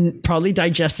been probably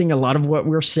digesting a lot of what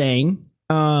we're saying.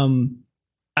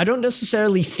 I don't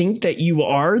necessarily think that you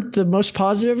are the most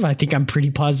positive. I think I'm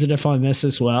pretty positive on this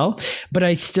as well, but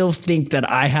I still think that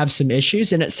I have some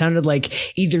issues. And it sounded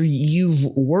like either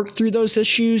you've worked through those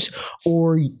issues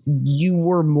or you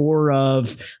were more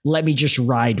of, let me just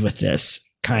ride with this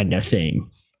kind of thing.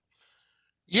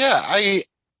 Yeah, I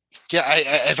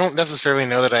don't necessarily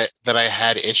know that I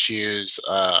had issues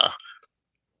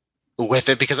with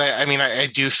it, because I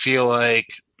do feel like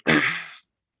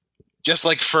just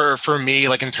like for me,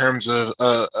 like in terms of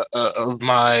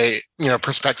my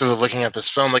perspective of looking at this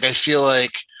film, like I feel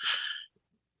like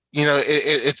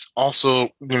it's also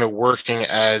working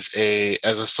as a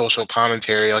social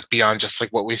commentary, like beyond just like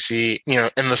what we see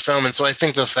in the film. And so I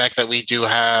think the fact that we do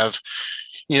have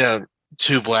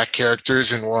two Black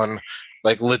characters and one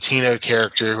like Latino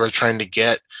character who are trying to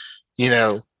get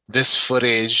this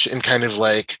footage and kind of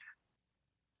like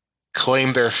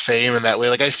claim their fame in that way,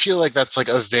 like I feel like that's like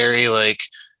a very like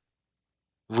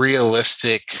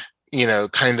realistic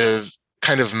kind of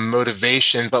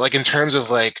motivation. But like in terms of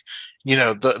like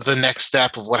the next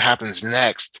step of what happens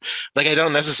next, like I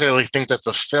don't necessarily think that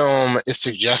the film is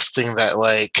suggesting that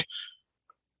like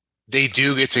they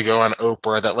do get to go on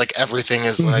Oprah, that like everything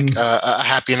is like a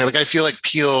happy ending. Like I feel like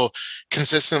Peele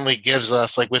consistently gives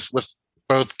us, like with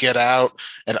both Get Out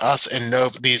and Us and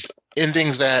Nope, these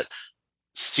endings that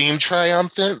seem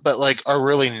triumphant, but like are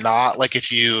really not. Like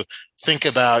if you think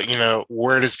about,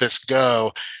 where does this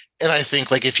go? And I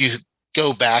think like if you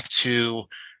go back to,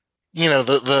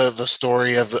 the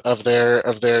story of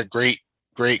their great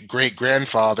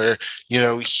grandfather,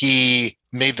 he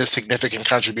made this significant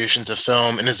contribution to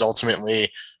film and is ultimately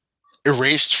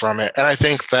erased from it. And I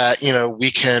think that,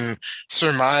 we can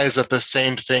surmise that the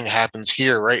same thing happens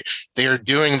here, right? They are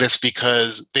doing this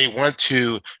because they want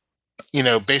to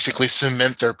basically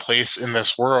cement their place in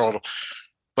this world.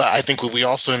 But I think we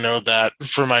also know that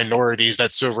for minorities,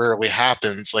 that so rarely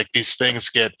happens. Like these things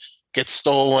get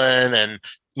stolen and,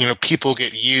 people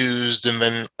get used and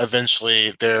then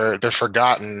eventually they're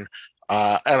forgotten.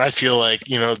 And I feel like,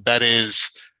 that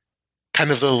is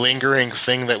kind of the lingering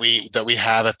thing that we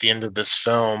have at the end of this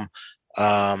film.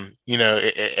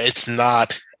 It's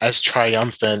not as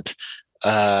triumphant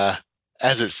as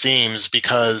it seems,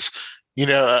 because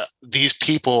these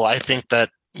people, I think that,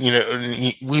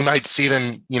 we might see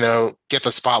them, get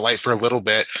the spotlight for a little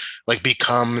bit, like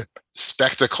become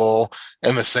spectacle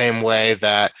in the same way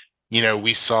that,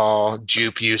 we saw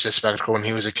Jupe use a spectacle when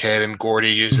he was a kid and Gordy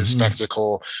use a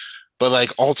spectacle. But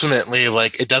like ultimately,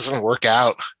 like it doesn't work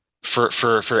out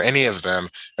for any of them.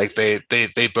 Like they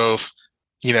both,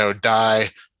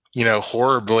 die,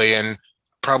 horribly, and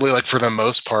probably, like, for the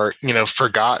most part,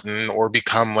 forgotten or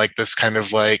become like this kind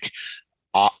of like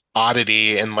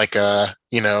oddity and like a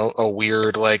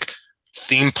weird like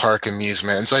theme park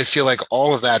amusement. And so I feel like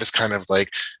all of that is kind of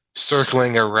like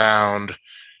circling around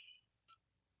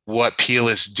what Peele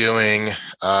is doing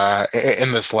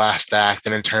in this last act,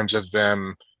 and in terms of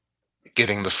them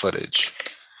getting the footage.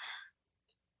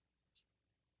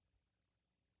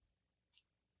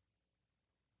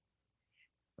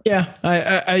 Yeah,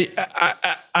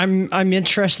 I'm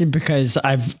interested because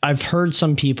I've heard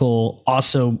some people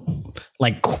also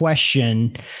like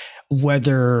question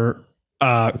whether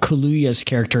Kaluuya's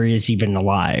character is even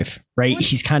alive, right? What?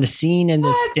 He's kind of seen in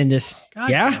this.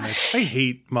 God, yeah. I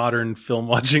hate modern film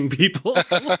watching people.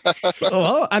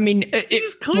 Well, I mean,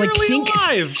 he's clearly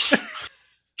alive.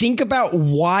 Think about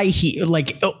why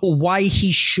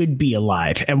he should be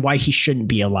alive and why he shouldn't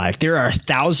be alive. There are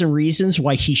 1,000 reasons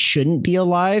why he shouldn't be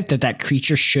alive, that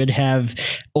creature should have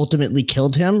ultimately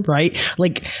killed him, right?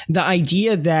 Like the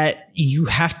idea that you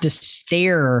have to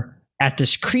stare at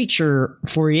this creature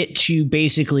for it to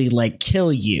basically like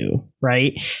kill you,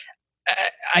 right?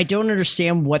 I don't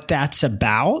understand what that's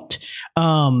about.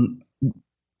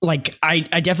 Like I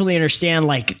definitely understand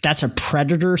like that's a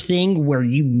predator thing where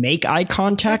you make eye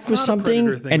contact with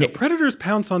something, and predators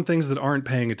pounce on things that aren't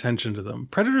paying attention to them.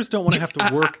 Predators don't want to have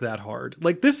to work that hard.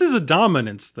 Like this is a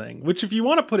dominance thing, which if you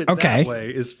want to put it that way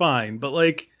is fine. But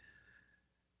like,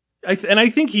 I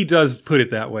think he does put it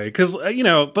that way because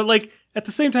but like at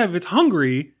the same time, if it's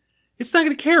hungry, it's not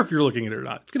going to care if you're looking at it or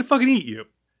not. It's going to fucking eat you.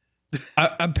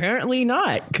 Apparently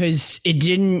not, because it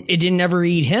didn't ever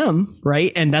eat him,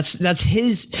 right? And that's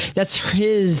his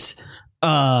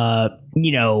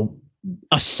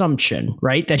assumption,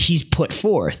 right, that he's put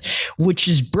forth, which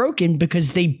is broken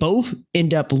because they both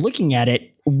end up looking at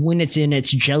it when it's in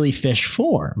its jellyfish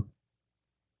form.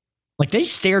 Like they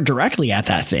stare directly at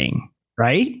that thing,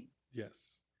 right? Yes.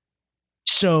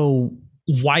 So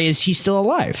why is he still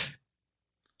alive?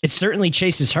 It certainly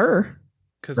chases her.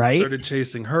 Because he started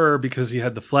chasing her because he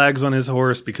had the flags on his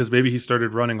horse, because maybe he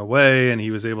started running away and he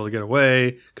was able to get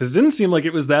away. Because it didn't seem like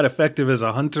it was that effective as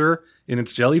a hunter in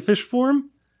its jellyfish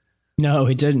form. No,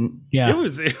 it didn't. Yeah.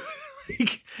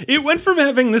 It went from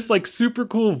having this like super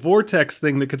cool vortex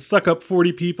thing that could suck up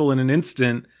 40 people in an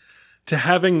instant to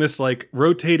having this like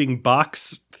rotating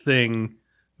box thing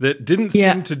that didn't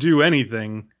seem to do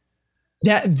anything.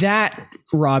 That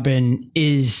Robin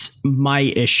is my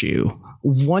issue.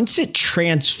 Once it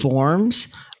transforms,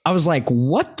 I was like,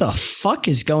 what the fuck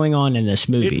is going on in this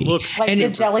movie? It looks like the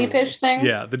jellyfish thing?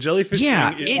 Yeah, the jellyfish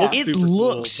thing. It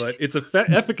looks cool, but its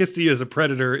efficacy as a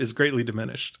predator is greatly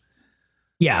diminished.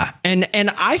 Yeah, and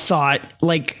I thought,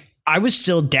 like, I was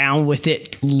still down with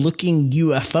it looking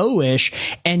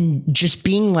UFO-ish and just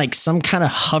being like some kind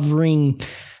of hovering,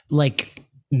 like,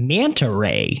 manta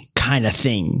ray kind of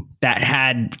thing that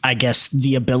had, I guess,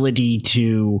 the ability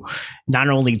to not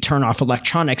only turn off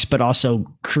electronics, but also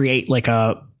create like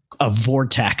a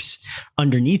vortex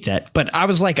underneath it. But I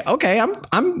was like, okay,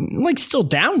 I'm like still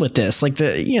down with this. Like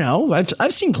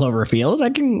I've seen Cloverfield. I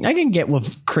can get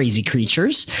with crazy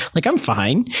creatures. Like I'm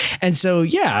fine. And so,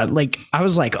 yeah, like I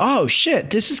was like, oh shit,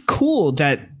 this is cool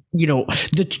that,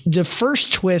 the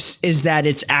first twist is that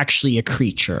it's actually a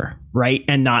creature, right?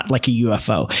 And not like a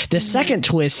UFO. The second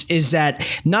twist is that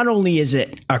not only is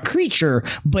it a creature,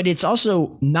 but it's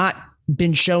also not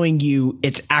been showing you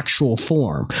its actual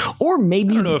form. Or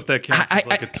maybe I don't know if that counts as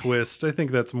like a twist. I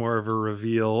think that's more of a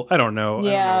reveal. I don't know.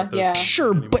 Yeah.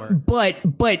 Sure, but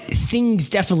things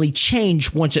definitely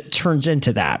change once it turns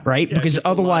into that, right? Yeah, because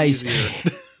otherwise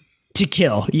to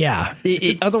kill, yeah.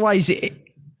 Otherwise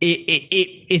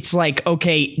it's like,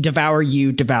 okay, devour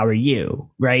you,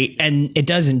 right? And it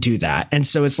doesn't do that. And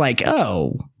so it's like,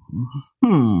 oh,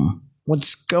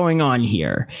 what's going on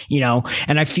here?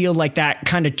 And I feel like that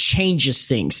kind of changes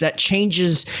things. That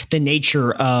changes the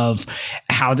nature of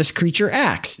how this creature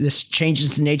acts. This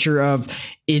changes the nature of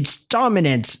its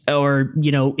dominance or,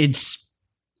 its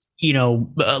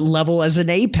level as an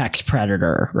apex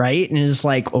predator, right? And it's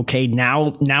like, okay,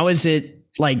 now is it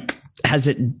like, has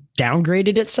it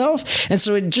downgraded itself? And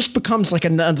so it just becomes like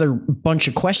another bunch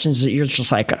of questions that you're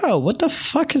just like, oh, what the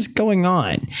fuck is going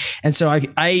on? And so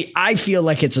I feel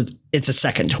like it's a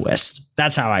second twist.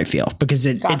 That's how I feel, because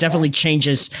it definitely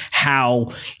changes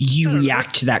how you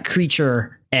react to that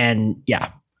creature. And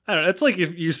yeah. I don't know. It's like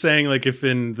if you're saying like if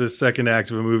in the second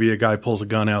act of a movie a guy pulls a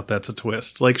gun out, that's a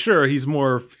twist. Like sure,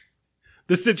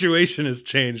 the situation has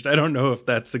changed. I don't know if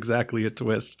that's exactly a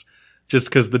twist just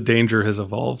because the danger has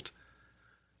evolved.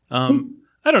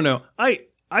 I don't know. I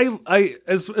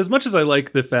as much as I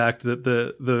like the fact that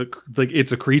the like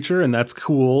it's a creature and that's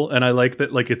cool, and I like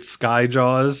that like it's Sky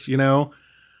Jaws, you know.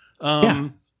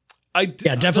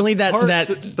 Definitely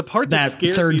the part that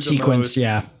scared third me the sequence.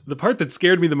 Most, the part that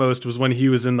scared me the most was when he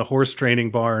was in the horse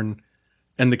training barn,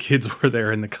 and the kids were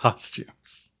there in the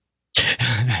costumes.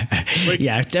 Like,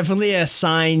 yeah, definitely a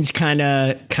Signs kind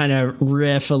of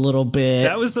riff a little bit.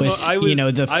 That was the the footage. I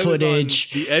was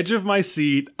on the edge of my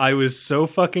seat. I was so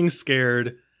fucking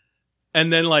scared,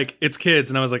 and then like it's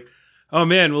kids, and I was like, oh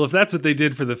man, well if that's what they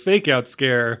did for the fake out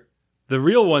scare, the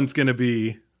real one's gonna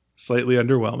be slightly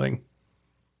underwhelming.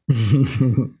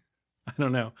 I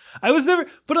don't know. I was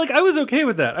okay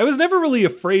with that. I was never really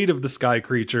afraid of the sky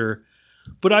creature,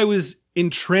 but I was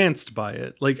entranced by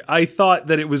it. Like I thought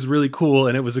that it was really cool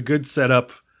and it was a good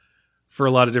setup for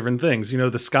a lot of different things. You know,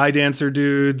 the sky dancer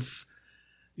dudes,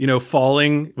 you know,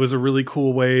 falling was a really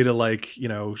cool way to like, you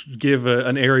know, give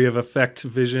an area of effect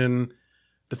vision.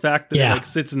 The fact that it like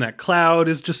sits in that cloud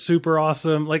is just super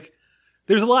awesome. Like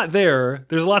there's a lot there.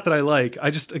 There's a lot that I like. I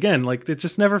just, again, like it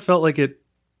just never felt like it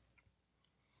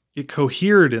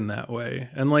cohered in that way.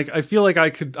 And like I feel like I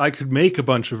could make a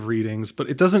bunch of readings, but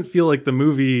it doesn't feel like the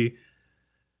movie,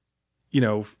 you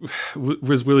know,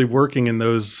 was really working in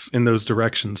those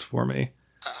directions for me.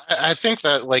 I think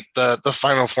that like the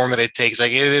final form that it takes,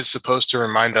 like it is supposed to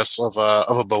remind us of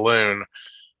a balloon,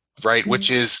 right? Which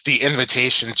is the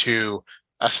invitation to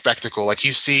a spectacle. Like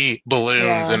you see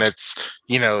balloons and it's,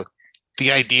 you know,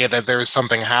 the idea that there is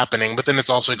something happening, but then it's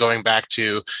also going back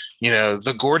to, you know,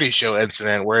 the Gordy show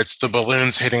incident where it's the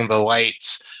balloons hitting the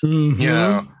lights, you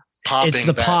know, popping, it's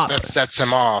the pop that sets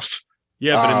him off.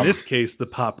 Yeah, but in this case, the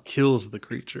pop kills the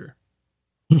creature.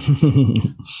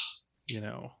 You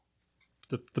know,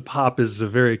 the pop is a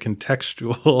very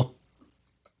contextual.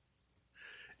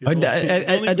 I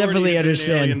definitely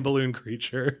understand. An alien balloon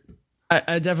creature.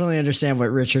 I definitely understand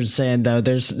what Richard's saying, though.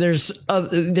 There's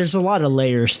a lot of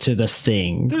layers to this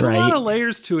thing. There's right? a lot of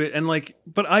layers to it, and like,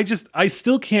 but I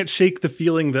still can't shake the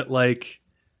feeling that like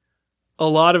a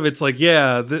lot of it's like,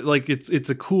 like it's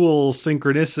a cool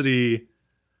synchronicity.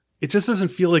 It just doesn't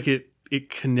feel like it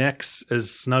connects as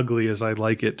snugly as I'd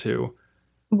like it to.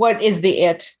 What is the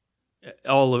it?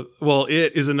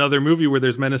 It is another movie where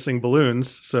there's menacing balloons.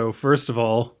 So first of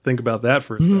all, think about that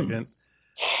for a second.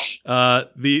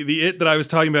 The it that I was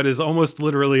talking about is almost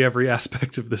literally every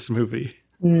aspect of this movie.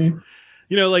 You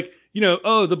know, like, you know,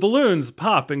 oh, the balloons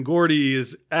pop and Gordy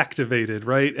is activated,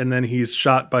 right? And then he's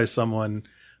shot by someone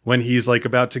when he's like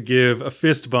about to give a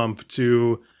fist bump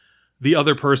to the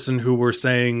other person who we're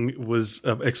saying was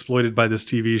exploited by this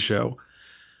TV show.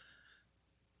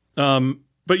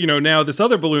 But, you know, now this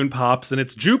other balloon pops and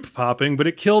it's Jupe popping, but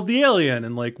it killed the alien.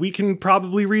 And like, we can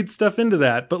probably read stuff into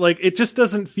that, but like, it just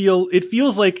doesn't feel, it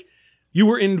feels like you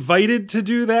were invited to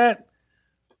do that.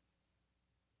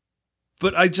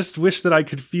 But I just wish that I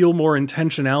could feel more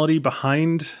intentionality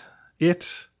behind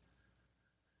it.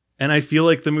 And I feel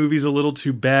like the movie's a little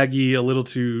too baggy, a little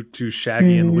too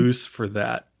shaggy and loose for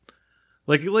that.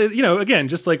 Like, you know, again,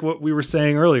 just like what we were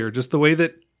saying earlier, just the way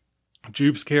that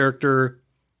Jupe's character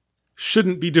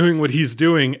shouldn't be doing what he's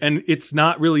doing. And it's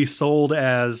not really sold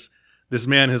as this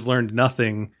man has learned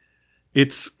nothing.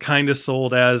 It's kind of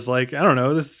sold as like, I don't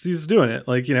know, he's doing it.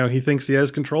 Like, you know, he thinks he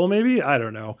has control maybe. I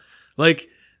don't know. Like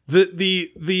the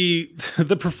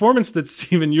performance that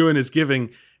Stephen Ewan is giving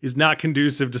is not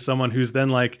conducive to someone who's then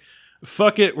like,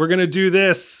 fuck it, we're going to do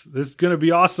this. This is going to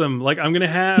be awesome. Like, I'm going to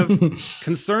have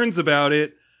concerns about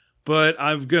it, but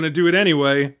I'm going to do it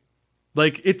anyway.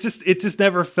 Like, it just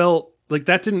never felt like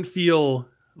that. Didn't feel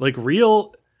like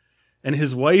real. And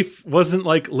his wife wasn't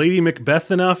like Lady Macbeth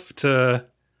enough to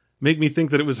make me think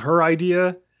that it was her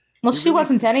idea. Well, she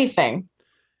wasn't anything.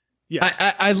 Yes.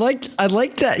 I liked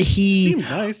that he seemed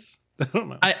nice. I don't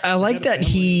know. I like that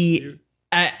he,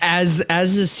 as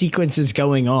the sequence is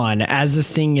going on, as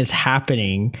this thing is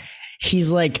happening,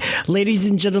 he's like, ladies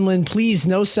and gentlemen, please,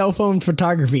 no cell phone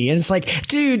photography. And it's like,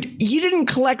 dude, you didn't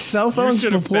collect cell phones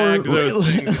before.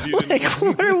 Like,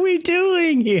 what are we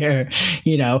doing here?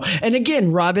 You know? And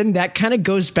again, Robin, that kind of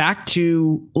goes back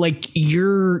to like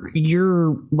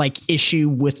your like issue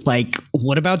with like,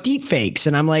 what about deep fakes?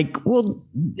 And I'm like, well,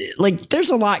 like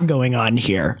there's a lot going on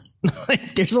here.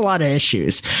 Like, there's a lot of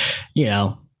issues, you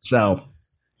know? So.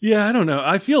 Yeah, I don't know.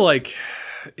 I feel like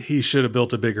he should have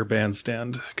built a bigger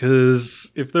bandstand,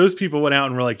 because if those people went out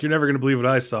and were like, you're never going to believe what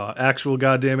I saw, actual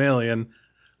goddamn alien,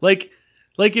 like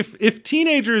if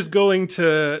teenagers going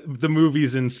to the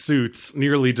movies in suits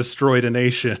nearly destroyed a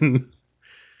nation,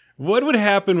 what would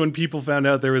happen when people found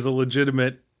out there was a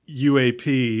legitimate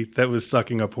UAP that was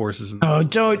sucking up horses. Oh,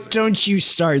 don't you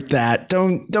start that.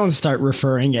 Don't start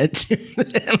referring it to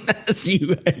them as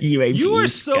UAPs. You are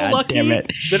so lucky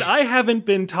that I haven't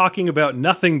been talking about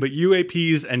nothing but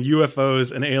UAPs and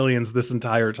UFOs and aliens this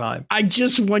entire time. I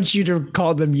just want you to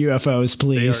call them UFOs,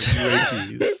 please. They are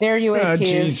UAPs. They're UAPs. Oh,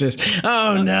 Jesus.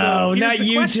 Oh, no, not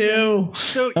you question. too.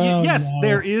 So, Oh, yes, no.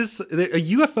 there is a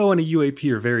UFO and a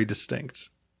UAP are very distinct.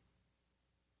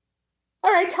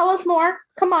 All right, tell us more.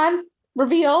 Come on,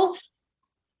 reveal.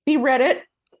 Be Reddit.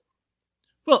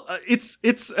 Well, it's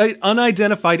an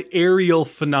unidentified aerial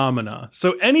phenomena.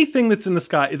 So anything that's in the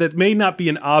sky that may not be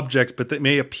an object, but that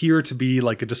may appear to be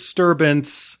like a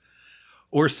disturbance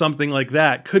or something like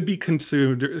that could be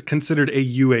considered a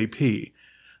UAP.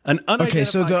 An Okay,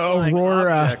 so the unidentified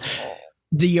aurora, object-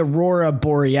 the aurora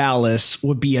borealis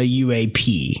would be a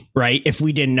UAP, right? If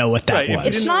we didn't know what that Right, if you was.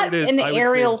 didn't It's know not what it is, an I would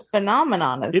aerial say-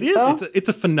 phenomenon, is it? It is. Though? It's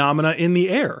a phenomena in the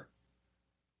air.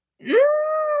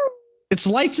 It's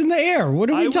lights in the air. What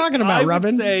are we talking about,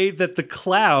 Robin? I would say that the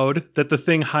cloud that the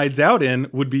thing hides out in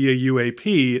would be a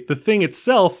UAP. The thing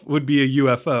itself would be a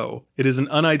UFO. It is an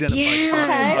unidentified.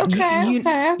 Yeah.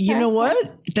 Okay. You know what?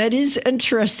 That is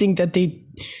interesting that they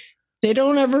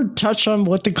don't ever touch on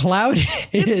what the cloud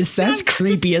is. That's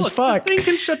creepy as fuck. The thing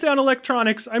can shut down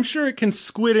electronics. I'm sure it can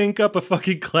squid ink up a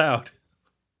fucking cloud.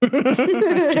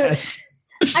 Yes.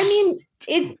 I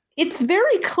mean, it's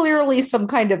very clearly some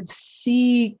kind of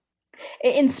sea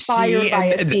inspired by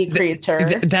a sea creature.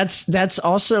 That's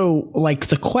also like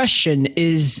the question: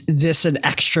 is this an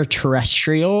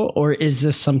extraterrestrial, or is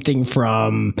this something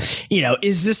from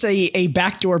is this a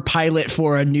backdoor pilot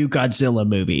for a new Godzilla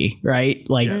movie? Right?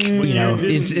 Like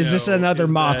is this another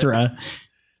Mothra?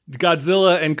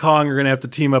 Godzilla and Kong are going to have to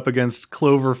team up against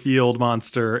Cloverfield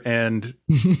monster and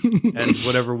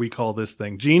whatever we call this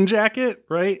thing, Jean Jacket,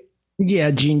 right?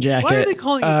 Yeah, Jean Jacket. Why are they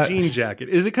calling it Jean Jacket?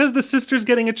 Is it because the sister's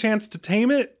getting a chance to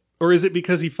tame it? Or is it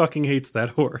because he fucking hates that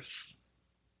horse?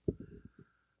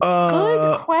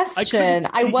 Good question.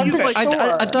 I wasn't sure.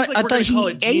 I thought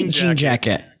he ate Jean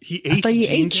Jacket. He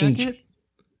ate Jean Jacket?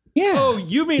 Yeah. Oh,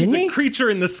 you mean Didn't the he? creature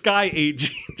in the sky ate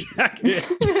Jean Jacket?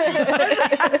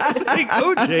 I was like,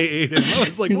 OJ ate him. I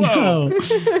was like, whoa.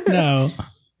 No.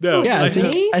 Yeah,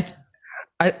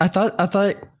 I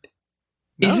thought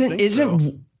No,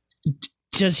 isn't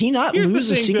does he not lose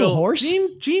a single Bill. horse?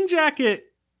 Jean Jacket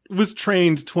was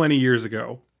trained 20 years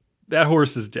ago. That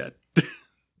horse is dead.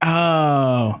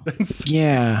 Oh,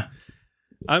 yeah.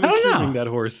 I'm I don't assuming know. that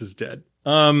horse is dead.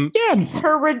 Yeah,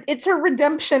 It's her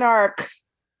redemption arc.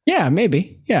 yeah,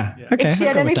 maybe. Yeah. Okay. If she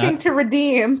I'll had go with anything that. to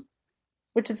redeem,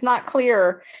 which is not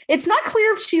clear. It's not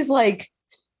clear if she's like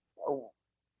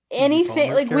anything.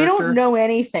 Palmer Like we character? don't know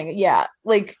anything. Yeah.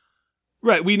 Like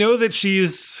Right. We know that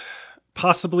she's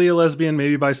possibly a lesbian,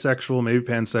 maybe bisexual, maybe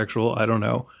pansexual. I don't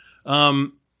know.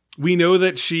 We know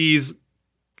that she's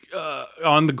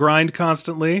on the grind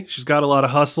constantly. She's got a lot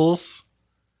of hustles.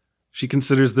 She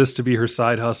considers this to be her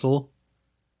side hustle.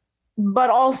 but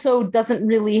also doesn't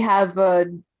really have a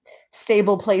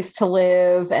stable place to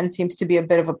live and seems to be a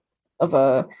bit of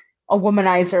a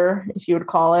womanizer, if you would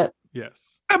call it.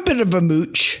 Yes. A bit of a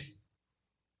mooch.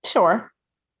 Sure.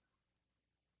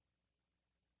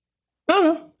 I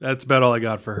don't know. That's about all I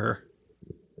got for her.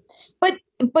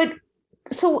 But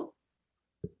so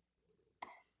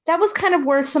that was kind of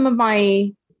where some of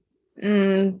my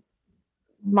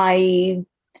my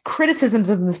criticisms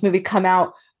of this movie come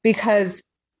out, because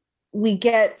we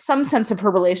get some sense of her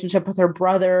relationship with her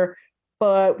brother,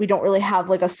 but we don't really have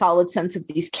like a solid sense of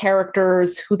these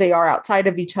characters, who they are outside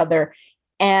of each other.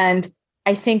 And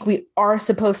I think we are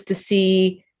supposed to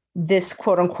see this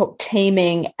quote unquote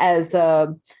taming as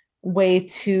a way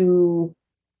to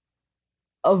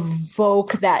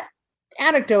evoke that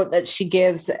anecdote that she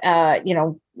gives,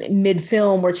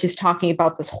 mid-film, where she's talking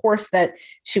about this horse that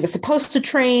she was supposed to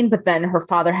train, but then her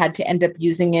father had to end up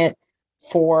using it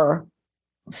for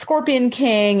Scorpion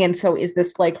King. And so is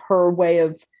this like her way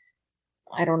of,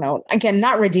 I don't know, again,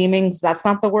 not redeeming, 'cause that's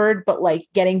not the word, but like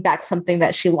getting back something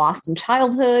that she lost in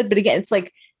childhood. But again, it's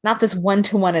like not this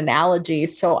one-to-one analogy.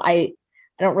 So I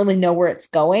don't really know where it's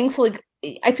going. So like,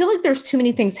 I feel like there's too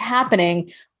many things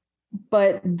happening,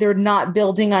 but they're not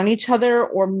building on each other,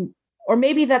 or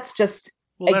maybe that's just,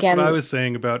 Well, again, that's what I was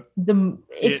saying about it's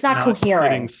it not fitting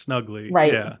coherent. snugly.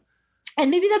 Right. Yeah. And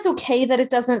maybe that's okay that it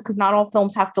doesn't, because not all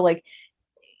films have to like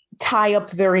tie up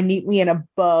very neatly in a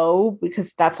bow,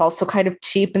 because that's also kind of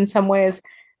cheap in some ways.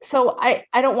 So I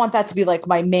don't want that to be like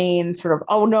my main sort of,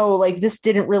 oh no, like this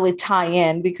didn't really tie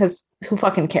in, because who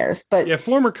fucking cares? But Yeah,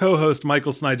 former co-host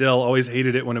Michael Snydell always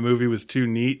hated it when a movie was too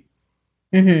neat.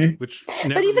 which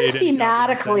but even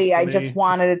thematically, I just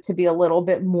wanted it to be a little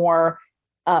bit more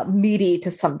meaty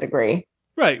to some degree.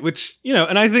 Right, which,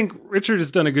 and I think Richard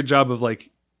has done a good job of like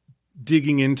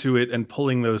digging into it and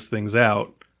pulling those things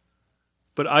out.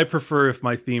 But I prefer if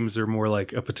my themes are more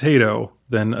like a potato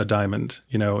than a diamond,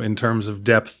 in terms of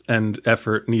depth and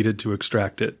effort needed to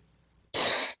extract it.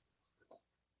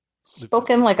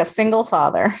 Spoken like a single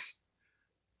father.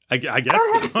 I guess. I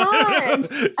don't have time.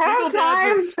 I don't have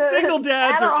time Single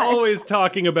dads are always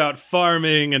talking about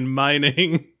farming and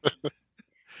mining.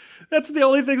 That's the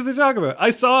only things they talk about.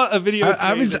 I saw a video.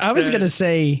 I was gonna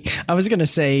say,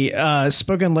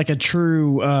 spoken like a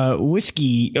true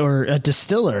whiskey or a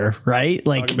distiller, right?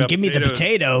 Like, give potatoes. me the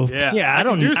potato. Yeah, I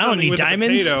don't need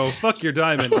diamonds. Fuck your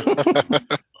diamond.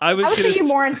 I was thinking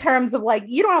more in terms of like,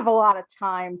 you don't have a lot of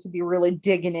time to be really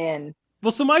digging in.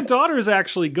 Well, so my daughter is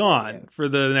actually gone for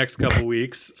the next couple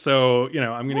weeks, so I'm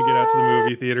going to get out to the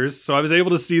movie theaters. So I was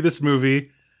able to see this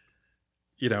movie,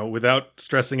 without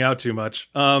stressing out too much.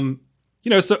 But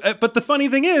the funny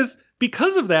thing is,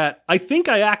 because of that, I think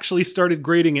I actually started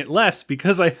grading it less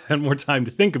because I had more time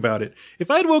to think about it.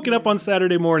 If I had woken up on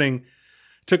Saturday morning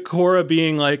to Cora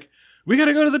being like, we got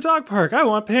to go to the dog park. I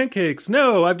want pancakes.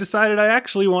 No, I've decided I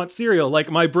actually want cereal. Like,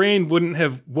 my brain wouldn't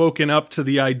have woken up to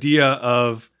the idea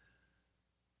of,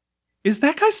 is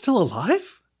that guy still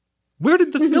alive? Where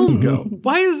did the film go?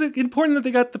 Why is it important that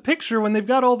they got the picture when they've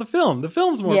got all the film? The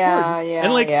film's more important.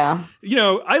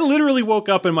 And I literally woke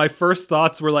up and my first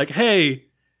thoughts were like, hey,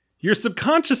 your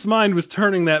subconscious mind was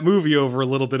turning that movie over a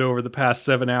little bit over the past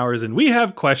 7 hours and we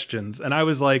have questions. And I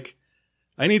was like,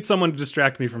 I need someone to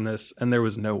distract me from this. And there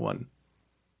was no one.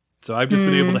 So I've just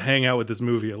been able to hang out with this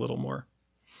movie a little more.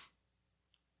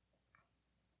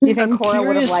 Do you think Cora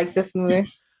would have liked this movie?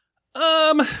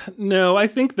 No, I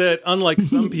think that unlike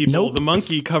some people, the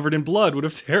monkey covered in blood would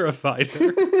have terrified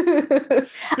her.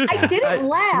 I didn't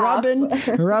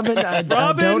laugh. Robin, I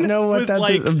don't know what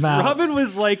that's about. Robin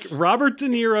was like Robert De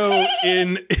Niro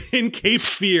in Cape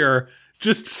Fear,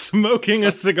 just smoking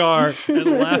a cigar and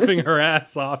laughing her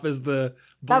ass off as the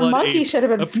blood that monkey should have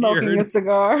been appeared. smoking a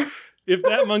cigar. If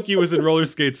that monkey was in roller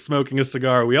skates smoking a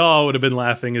cigar, we all would have been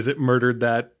laughing as it murdered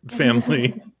that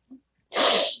family.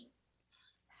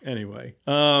 Anyway,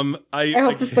 I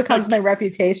hope this becomes my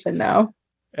reputation now.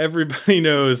 Everybody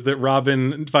knows that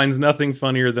Robin finds nothing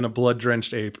funnier than a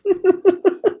blood-drenched ape. You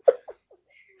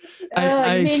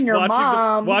mean your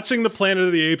mom. Watching the Planet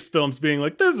of the Apes films being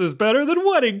like, this is better than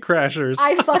Wedding Crashers.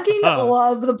 I fucking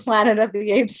love the Planet of the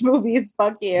Apes movies.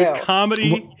 Fuck you. The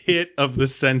comedy hit of the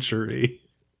century.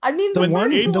 I mean, the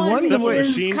one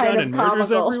is kind of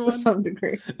comical to some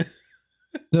degree.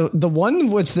 The one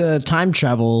with the time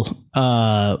travel,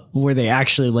 where they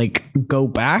actually like go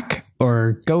back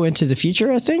or go into the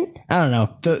future, I think. I don't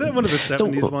know. Is that one of the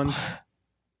 70s ones?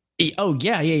 Oh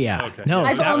yeah. Okay. No,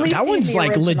 that one's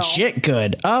like original. Legit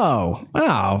good. Oh.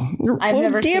 I've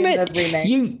never seen the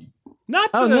remakes. No.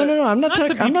 I'm not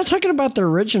talking about the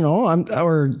original.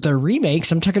 Or the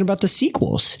remakes. I'm talking about the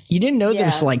sequels. You didn't know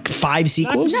there's like 5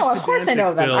 sequels? No, of course I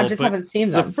know them. I just haven't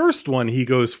seen them. The first one, he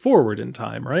goes forward in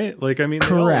time, right? Like, I mean,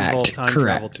 they all involve time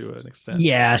travel to an extent.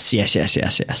 Yes.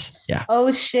 Yeah.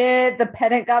 Oh shit! The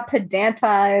pedant got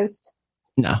pedantized.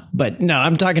 No,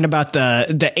 I'm talking about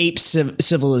the ape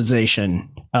civilization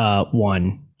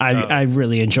one. I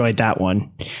really enjoyed that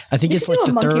one. I think it's like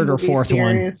the 3rd or 4th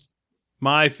series. one.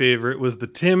 My favorite was the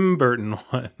Tim Burton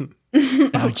one.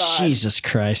 Oh, Jesus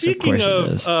Christ. Speaking of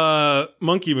course it is.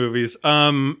 Monkey movies,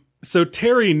 so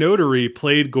Terry Notary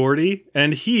played Gordy,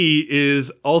 and he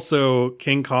is also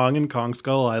King Kong in Kong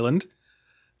Skull Island.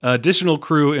 Additional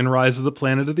crew in Rise of the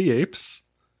Planet of the Apes.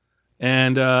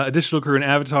 And additional crew in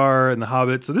Avatar and The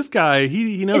Hobbit. So this guy,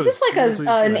 he knows. Is this like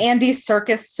an Andy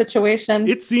Serkis situation?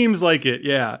 It seems like it,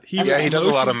 yeah. He does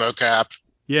a lot of mocap.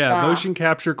 Yeah, motion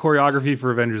capture choreography for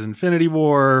Avengers Infinity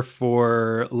War,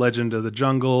 for Legend of the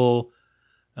Jungle,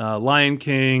 Lion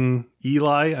King,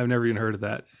 Eli. I've never even heard of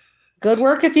that. Good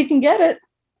work if you can get it.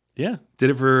 Yeah,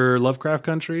 did it for Lovecraft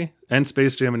Country and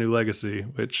Space Jam: A New Legacy,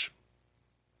 which...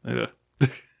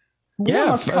 We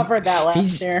almost covered that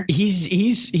last year.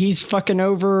 He's fucking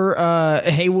over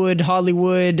Haywood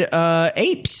Hollywood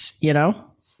apes,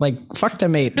 Like, fuck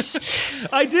them apes.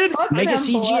 I did make a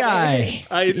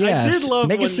CGI. I did love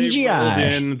make when a CGI. They rolled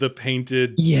in the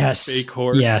painted fake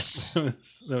horse. Yes, that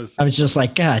was I was just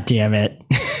like, God damn it!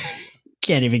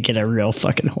 Can't even get a real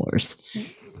fucking horse.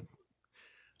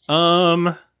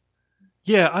 Yeah,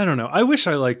 I don't know. I wish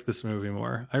I liked this movie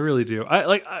more. I really do.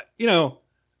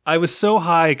 I was so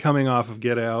high coming off of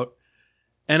Get Out,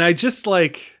 and I just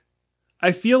I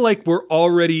feel like we're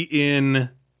already in.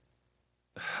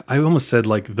 I almost said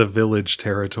like The Village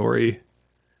territory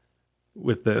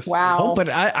with this. Wow. Oh, but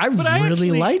I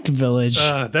really liked Village.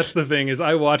 That's the thing, is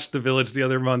I watched The Village the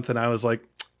other month and I was like,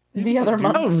 The other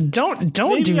month. Oh, don't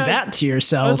do that to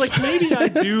yourself. I was like, maybe I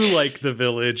do like The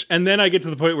Village. And then I get to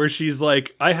the point where she's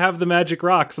like, I have the magic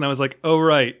rocks. And I was like, oh,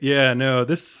 right. Yeah, no,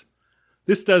 this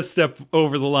does step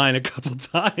over the line a couple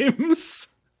times.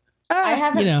 I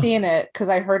haven't seen it because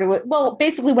I heard it was, well,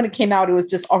 basically when it came out, it was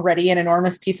just already an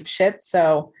enormous piece of shit.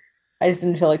 So I just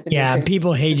didn't feel like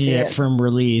people hated it from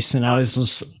release. And I was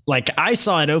just like, I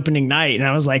saw it opening night and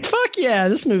I was like, fuck yeah,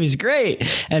 this movie's great.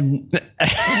 And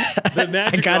the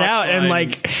magic I got out and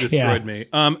like destroyed me.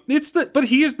 But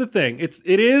here's the thing.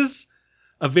 It is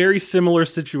a very similar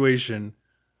situation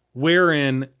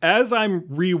wherein as I'm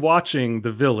rewatching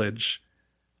The Village,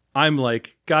 I'm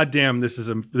like, God damn, this is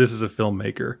a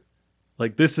filmmaker.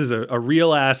 Like, this is a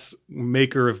real ass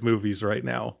maker of movies right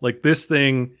now. Like, this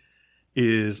thing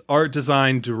is art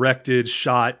designed, directed,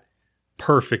 shot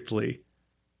perfectly.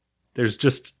 There's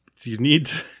just, you need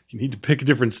to pick a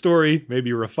different story,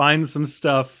 maybe refine some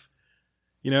stuff,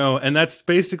 and that's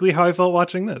basically how I felt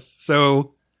watching this.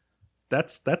 So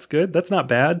that's good. That's not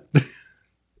bad. Yeah,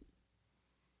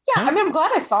 I mean, I'm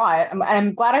glad I saw it.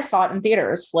 I'm glad I saw it in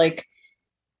theaters. Like,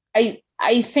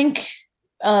 I think,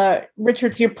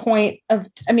 Richard, to your point of,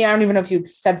 I mean, I don't even know if you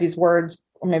said these words,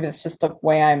 or maybe it's just the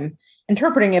way I'm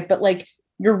interpreting it, but like,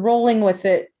 you're rolling with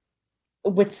it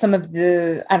with some of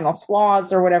the, I don't know,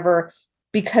 flaws or whatever,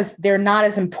 because they're not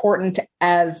as important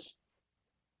as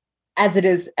it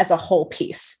is as a whole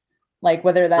piece. Like,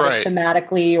 whether that is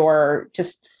thematically or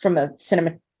just from a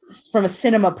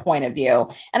cinema point of view.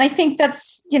 And I think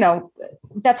that's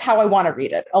how I want to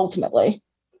read it ultimately.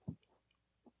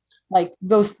 Like,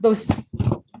 those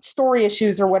story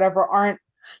issues or whatever aren't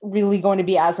really going to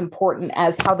be as important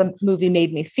as how the movie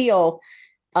made me feel.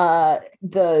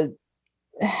 The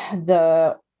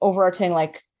overarching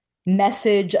like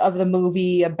message of the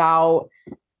movie about,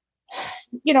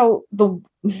 the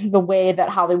way that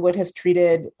Hollywood has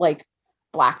treated like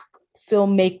Black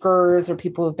filmmakers or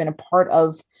people who've been a part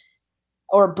of,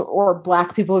 or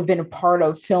Black people who've been a part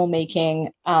of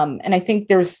filmmaking. And I think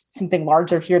there's something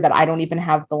larger here that I don't even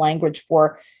have the language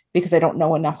for because I don't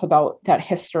know enough about that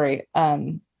history.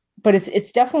 But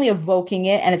it's definitely evoking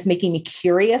it and it's making me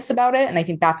curious about it. And I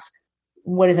think that's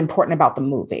what is important about the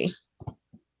movie.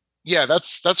 Yeah,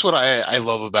 that's what I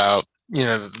love about,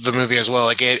 the movie as well.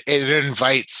 Like it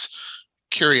invites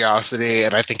curiosity,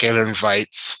 and I think it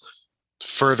invites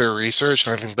further research.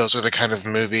 And I think those are the kind of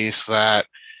movies that,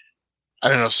 I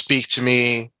don't know, speak to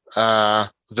me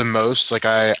the most. Like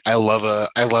I love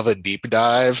a deep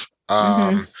dive.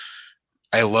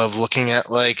 I love looking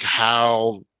at like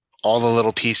how all the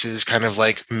little pieces kind of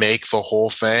like make the whole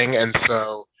thing. And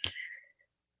so,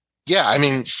 yeah, I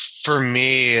mean, for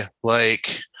me,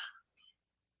 like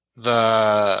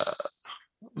the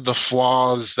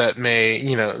flaws that may,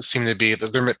 seem to be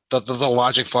the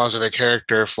logic flaws or the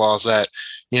character flaws that,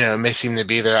 may seem to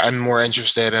be there. I'm more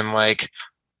interested in like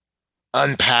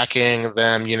unpacking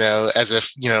them, as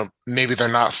if, maybe they're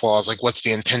not flaws. Like, what's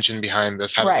the intention behind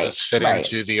this? How does this fit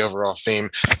into the overall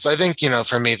theme? So I think,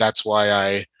 for me, that's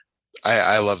why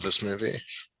I love this movie.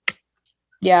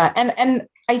 Yeah. And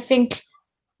I think,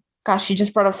 gosh, you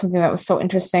just brought up something that was so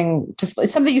interesting. Just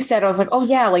something you said, I was like, oh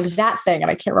yeah, like that thing. And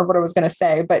I can't remember what I was going to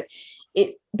say, but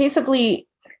it basically,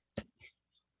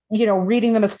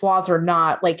 reading them as flaws or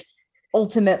not, like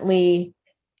ultimately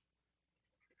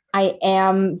I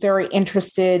am very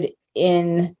interested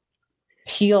in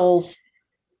Peele's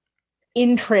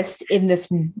interest in this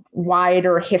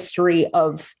wider history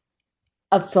of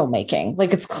filmmaking.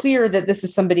 Like, it's clear that this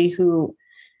is somebody who,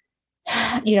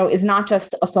 is not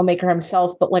just a filmmaker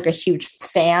himself, but like a huge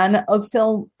fan of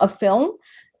film.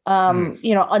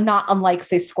 Not unlike,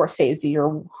 say, Scorsese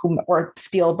or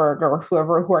Spielberg or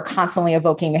whoever, who are constantly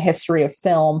evoking the history of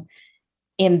film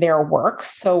in their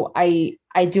works. So I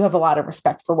do have a lot of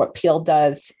respect for what Peele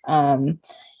does. And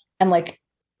like,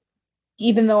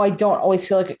 even though I don't always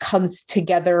feel like it comes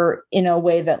together in a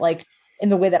way that like, in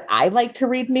the way that I like to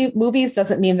read movies,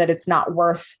 doesn't mean that it's not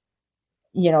worth,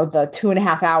 the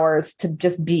 2.5 hours to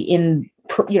just be in,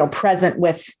 present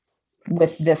with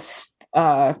this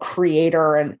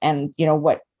creator and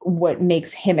what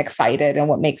makes him excited and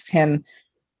what makes him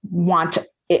want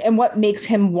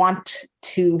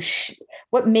to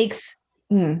what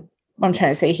I'm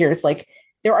trying to say here is like,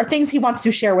 there are things he wants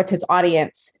to share with his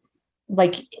audience,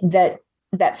 like that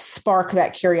spark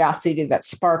that curiosity, that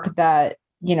spark that,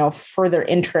 further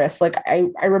interest. Like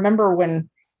I remember when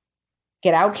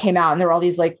Get Out came out and there were all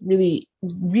these like really,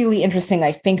 really interesting,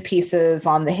 like think pieces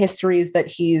on the histories that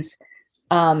he's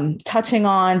touching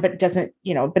on, but doesn't,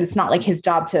 but it's not like his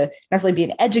job to necessarily be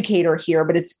an educator here,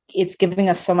 but it's giving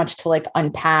us so much to like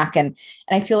unpack. And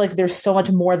I feel like there's so much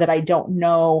more that I don't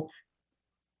know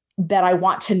that I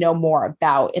want to know more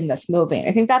about in this movie. And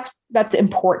I think that's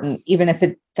important, even if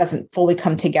it doesn't fully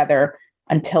come together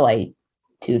until I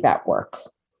do that work.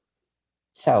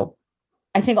 So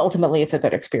I think ultimately it's a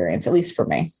good experience, at least for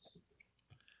me.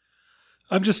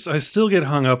 I still get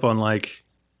hung up on like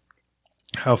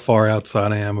how far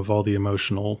outside I am of all the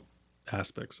emotional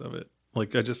aspects of it.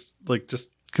 Like I just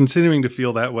continuing to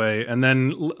feel that way, and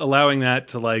then allowing that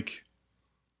to like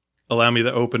allow me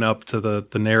to open up to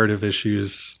the narrative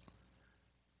issues.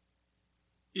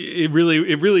 It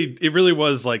really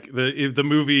was like the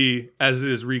movie as it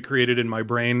is recreated in my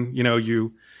brain.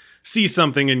 You see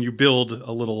something and you build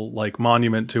a little like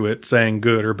monument to it, saying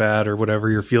good or bad or whatever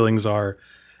your feelings are,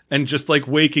 and just like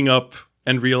waking up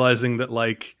and realizing that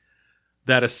like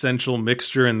that essential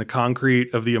mixture in the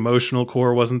concrete of the emotional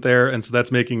core wasn't there, and so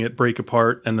that's making it break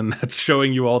apart, and then that's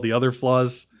showing you all the other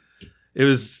flaws. It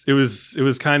was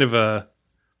kind of a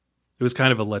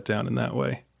letdown in that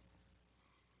way.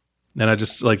 And I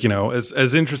just like,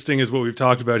 as interesting as what we've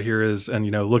talked about here is, and,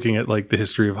 looking at like the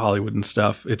history of Hollywood and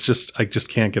stuff, it's just, I just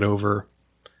can't get over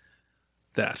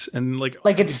that. And like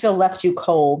it still left you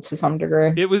cold to some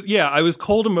degree. It was, yeah, I was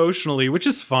cold emotionally, which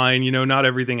is fine. Not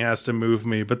everything has to move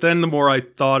me. But then the more I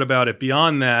thought about it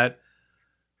beyond that,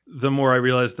 the more I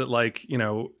realized that like,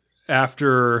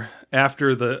 after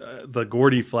the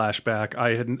Gordy flashback,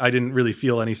 I didn't really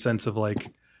feel any sense of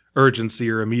like urgency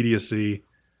or immediacy.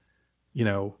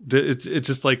 It's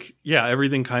just like, yeah,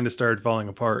 everything kind of started falling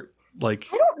apart. Like,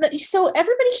 I don't know. So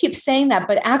everybody keeps saying that,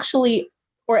 but actually,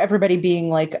 or everybody being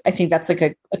like, I think that's like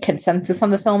a consensus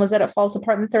on the film is that it falls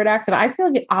apart in the third act. And I feel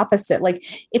like the opposite. Like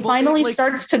it finally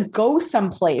starts to go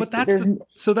someplace.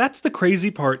 So that's the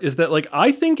crazy part is that like,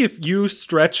 I think if you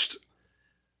stretched,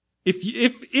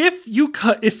 if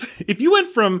you went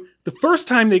from the first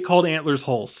time they called Antlers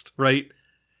Holst, right?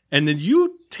 And then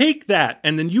you take that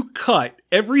and then you cut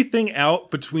everything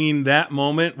out between that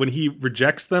moment when he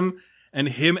rejects them and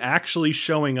him actually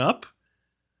showing up,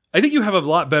 I think you have a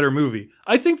lot better movie.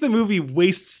 I think the movie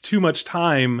wastes too much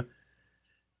time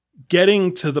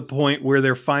getting to the point where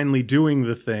they're finally doing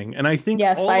the thing. And I think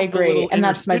yes, I agree. And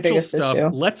that's my biggest issue.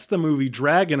 Lets the movie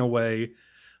drag in a way.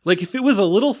 Like if it was a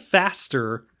little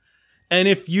faster and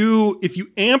if you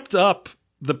amped up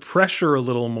the pressure a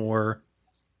little more,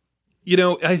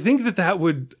 I think that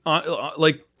would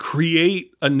like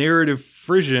create a narrative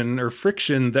friction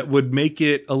that would make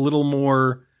it a little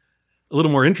more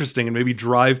interesting and maybe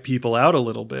drive people out a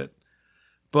little bit.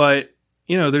 But,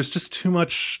 there's just too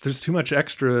much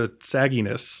extra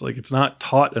sagginess. Like it's not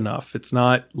taut enough. It's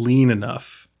not lean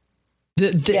enough.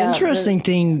 The interesting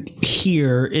thing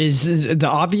here is the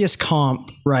obvious comp,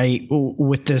 right,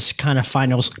 with this kind of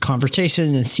final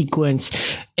conversation and sequence,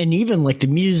 and even like the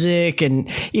music, and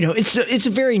it's a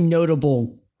very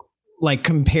notable like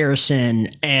comparison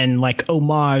and like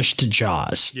homage to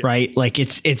Jaws, right? Like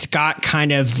it's got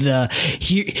kind of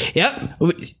we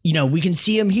can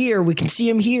see him here, we can see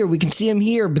him here, we can see him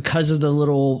here because of the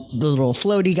little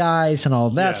floaty guys and all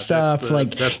of that stuff.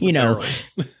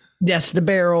 That's the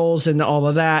barrels and all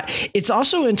of that. It's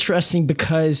also interesting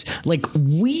because like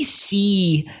we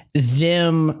see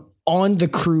them on the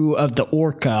crew of the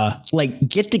Orca, like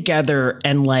get together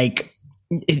and like,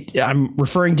 I'm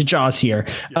referring to Jaws here.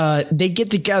 They get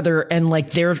together and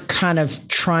like they're kind of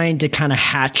trying to kind of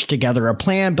hatch together a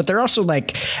plan, but they're also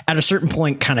like at a certain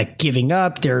point kind of giving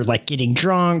up. They're like getting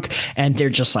drunk and they're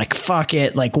just like, fuck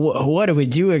it. Like, what do we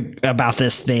do about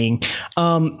this thing?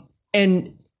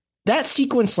 And that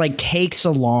sequence like takes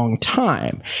a long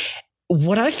time.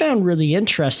 What I found really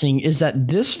interesting is that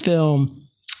this film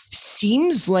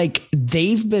seems like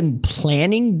they've been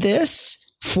planning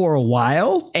this for a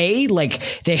while. Like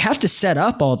they have to set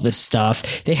up all this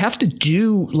stuff. They have to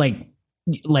do like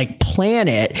plan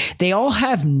it. They all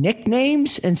have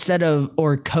nicknames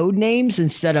or code names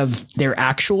instead of their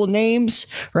actual names.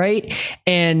 Right.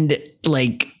 And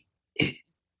like,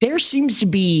 there seems to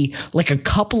be like a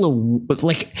couple of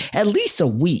like at least a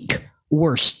week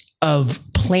worth of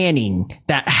planning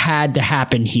that had to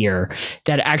happen here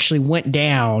that actually went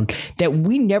down that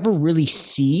we never really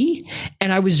see.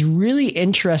 And I was really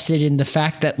interested in the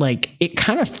fact that like it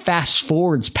kind of fast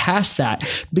forwards past that,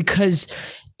 because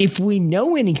if we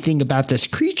know anything about this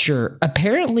creature,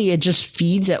 apparently it just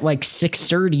feeds at like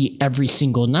 6:30 every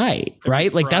single night,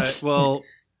 right? Like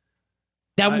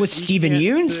that was Stephen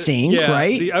Yoon's thing,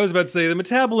 right? I was about to say the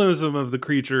metabolism of the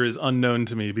creature is unknown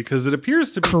to me because it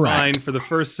appears to be fine for the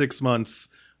first 6 months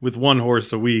with one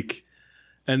horse a week.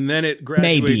 and then it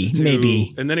graduates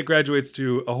maybe, and then it graduates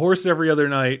to a horse every other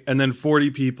night, and then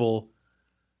 40 people.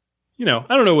 You know,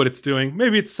 I don't know what it's doing.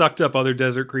 Maybe it's sucked up other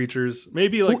desert creatures.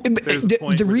 Maybe like there's a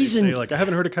point where they say, like, I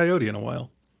haven't heard a coyote in a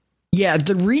while. Yeah,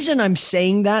 the reason I'm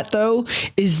saying that though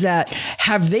is that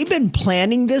have they been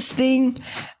planning this thing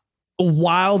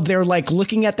while they're like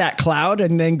looking at that cloud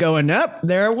and then going up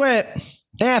there it went?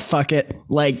 Yeah, fuck it.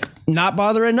 Like, not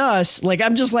bothering us. Like,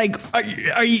 I'm just like,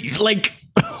 are you like,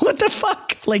 what the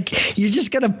fuck? Like, you're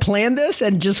just gonna plan this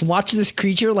and just watch this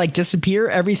creature like disappear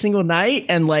every single night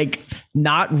and like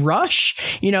not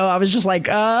rush? You know, I was just like,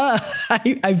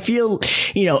 I feel,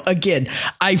 you know, again,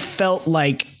 I felt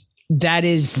like that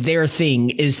is their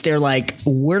thing, is they're like,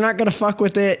 we're not gonna fuck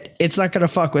with it. It's not gonna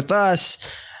fuck with us.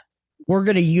 We're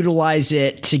gonna utilize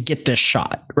it to get this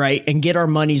shot, right? And get our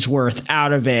money's worth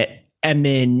out of it. And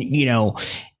then, you know,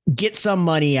 get some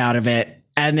money out of it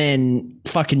and then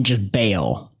fucking just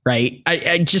bail. Right.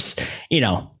 I just, you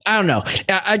know, I don't know.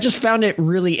 I just found it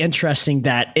really interesting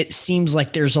that it seems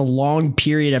like there's a long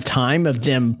period of time of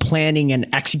them planning and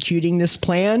executing this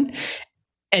plan.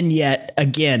 And yet,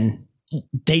 again,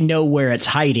 they know where it's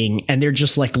hiding and they're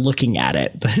just like looking at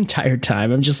it the entire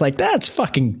time. I'm just like, that's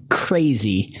fucking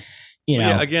crazy. You know,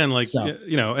 yeah, again, like, so.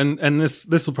 You know, and this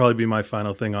will probably be my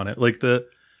final thing on it. Like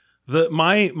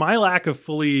my lack of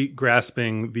fully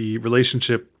grasping the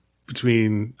relationship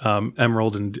between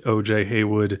Emerald and OJ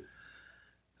Haywood,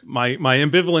 my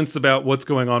ambivalence about what's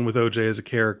going on with OJ as a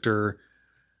character,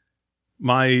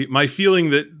 my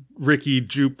feeling that Ricky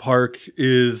Jupe Park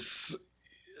is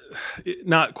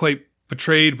not quite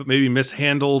betrayed, but maybe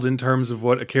mishandled in terms of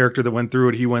what a character that went through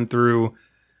what he went through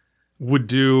would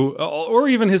do, or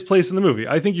even his place in the movie.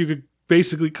 I think you could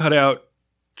basically cut out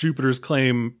Jupiter's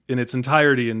Claim in its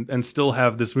entirety and still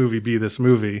have this movie be this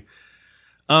movie.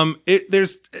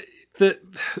 There's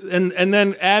and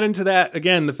then add into that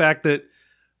again the fact that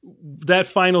that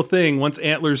final thing, once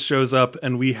Antlers shows up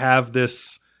and we have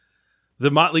this,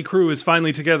 the Motley Crew is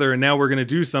finally together and now we're going to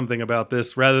do something about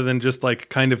this rather than just like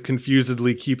kind of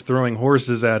confusedly keep throwing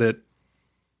horses at it.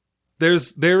 There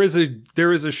is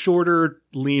a shorter,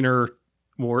 leaner,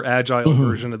 more agile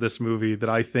version of this movie that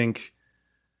I think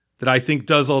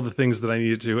does all the things that I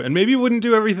needed to, and maybe wouldn't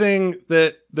do everything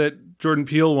that Jordan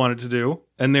Peele wanted to do,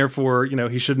 and therefore, you know,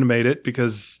 he shouldn't have made it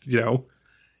because, you know,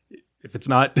 if it's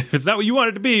not what you want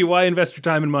it to be, why invest your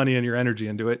time and money and your energy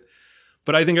into it?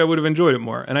 But I think I would have enjoyed it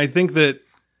more, and I think that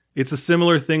it's a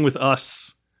similar thing with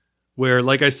Us, where,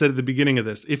 like I said at the beginning of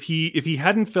this, if he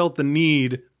hadn't felt the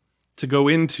need to go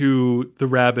into the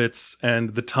rabbits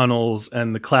and the tunnels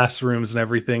and the classrooms and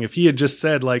everything, if he had just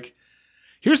said like,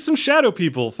 here's some shadow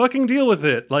people, fucking deal with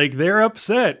it. Like, they're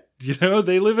upset. You know,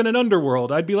 they live in an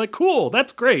underworld. I'd be like, cool,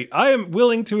 that's great. I am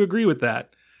willing to agree with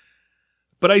that.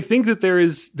 But I think that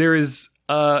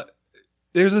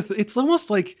it's almost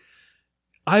like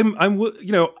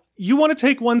you know, you want to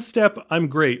take one step, I'm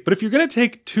great. But if you're going to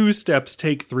take 2 steps,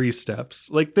 take 3 steps.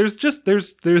 Like, there's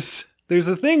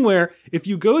a thing where if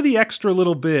you go the extra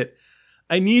little bit,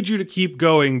 I need you to keep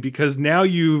going because now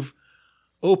you've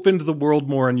opened the world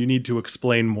more and you need to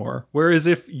explain more. Whereas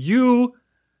if you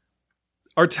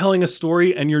are telling a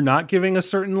story and you're not giving a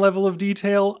certain level of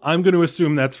detail, I'm going to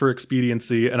assume that's for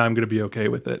expediency and I'm going to be okay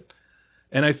with it.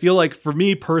 And I feel like for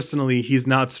me personally, he's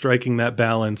not striking that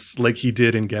balance like he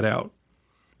did in Get Out.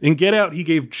 In Get Out, he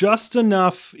gave just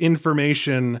enough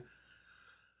information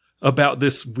about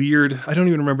this weird, I don't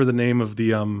even remember the name of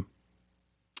the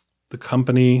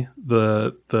company,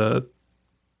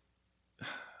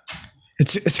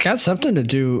 It's got something to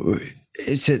do.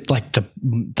 Is it like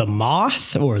the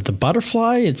moth or the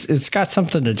butterfly? It's got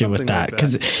something to do with that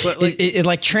because it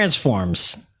like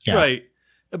transforms. Yeah. Right.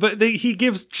 But he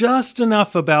gives just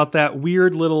enough about that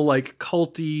weird little like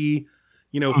culty,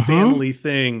 you know, family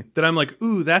thing that I'm like,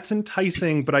 ooh, that's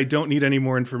enticing, but I don't need any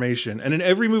more information. And in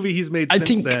every movie he's made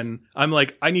since then, I'm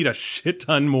like, I need a shit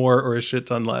ton more or a shit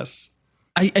ton less.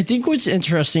 I think what's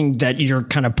interesting that you're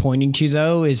kind of pointing to,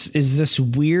 though, is this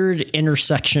weird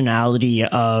intersectionality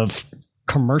of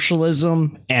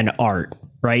commercialism and art,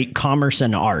 right? Commerce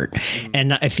and art.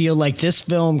 And I feel like this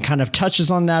film kind of touches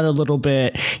on that a little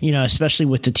bit, you know, especially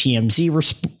with the TMZ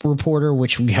reporter,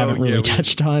 which we haven't really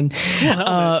touched on. Cool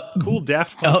helmet. Cool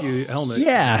Daft Punk helmet.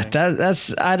 Yeah,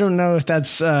 that's I don't know if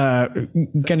that's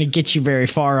going to get you very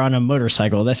far on a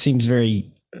motorcycle. That seems very...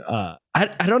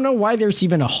 I don't know why there's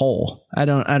even a hole. I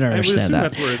don't understand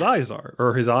that. That's where his eyes are,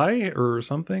 or his eye, or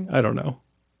something. I don't know.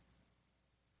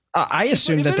 I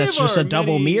assume that's just a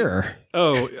double mirror.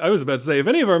 Oh, I was about to say, if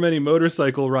any of our many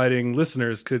motorcycle riding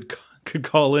listeners could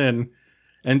call in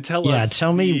and tell us,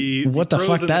 tell me what the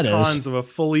fuck that is. Cons of a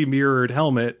fully mirrored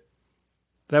helmet,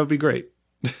 That would be great.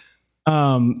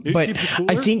 But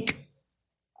I think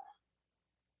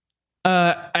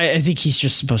I think he's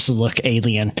just supposed to look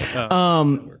alien.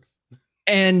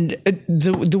 And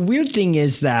the weird thing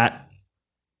is that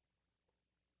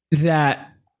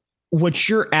what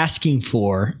you're asking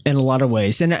for in a lot of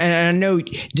ways, and I know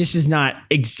this is not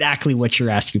exactly what you're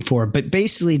asking for, but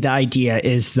basically the idea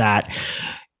is that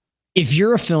if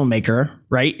you're a filmmaker,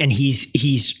 right, and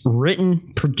he's written,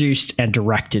 produced, and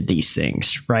directed these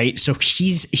things, right? So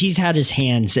he's had his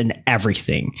hands in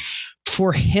everything.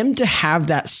 For him to have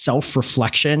that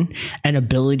self-reflection and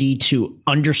ability to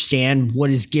understand what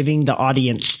is giving the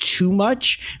audience too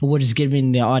much and what is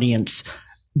giving the audience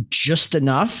just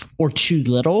enough or too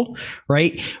little,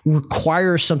 right,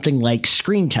 requires something like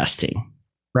screen testing,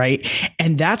 right?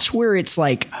 And that's where it's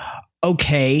like,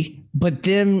 okay, but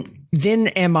then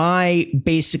am I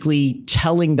basically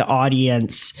telling the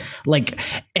audience, like,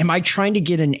 am I trying to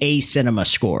get an A cinema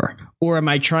score, or am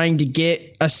I trying to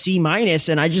get a C minus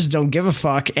and I just don't give a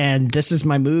fuck and this is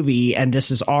my movie and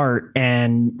this is art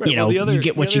and right, you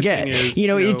get what you get.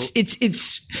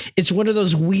 Is, it's one of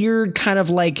those weird kind of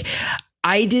like,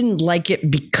 I didn't like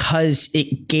it because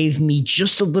it gave me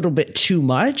just a little bit too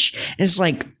much. And it's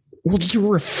like, well, to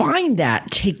refine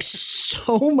that takes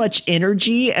so much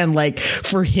energy, and like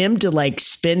for him to like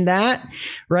spin that,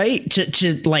 right,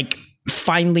 to like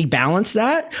finally balance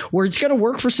that, where it's going to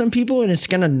work for some people and it's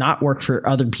going to not work for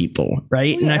other people,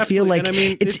 right? Well, yeah, and I feel like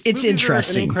it's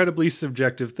interesting. An incredibly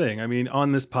subjective thing. I mean,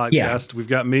 on this podcast, we've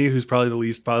got me, who's probably the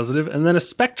least positive, and then a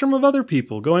spectrum of other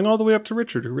people going all the way up to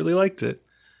Richard, who really liked it.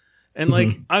 And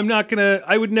like,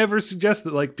 I would never suggest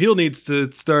that like Peel needs to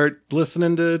start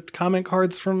listening to comment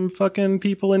cards from fucking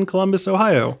people in Columbus,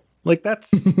 Ohio. Like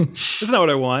that's not what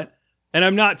I want. And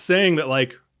I'm not saying that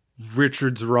like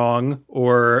Richard's wrong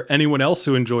or anyone else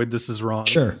who enjoyed this is wrong.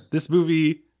 Sure. This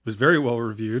movie was very well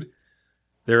reviewed.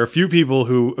 There are a few people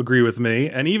who agree with me,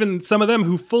 and even some of them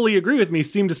who fully agree with me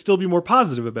seem to still be more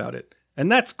positive about it.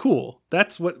 And that's cool.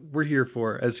 That's what we're here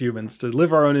for as humans, to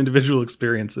live our own individual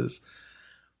experiences.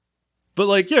 But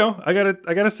like, I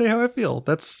gotta say how I feel.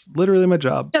 That's literally my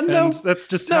job. And that's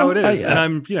just how it is.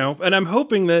 And I'm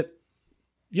hoping that,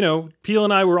 Peel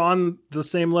and I were on the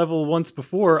same level once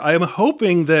before. I am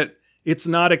hoping that it's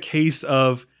not a case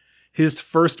of his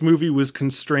first movie was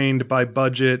constrained by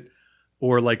budget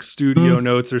or like studio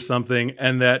notes or something,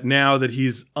 and that now that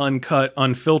he's uncut,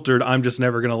 unfiltered, I'm just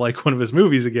never going to like one of his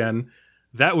movies again.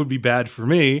 That would be bad for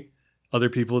me. Other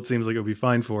people, it seems like it would be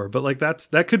fine for. But like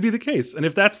that could be the case. And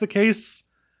if that's the case,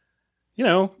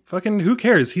 fucking who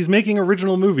cares? He's making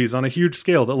original movies on a huge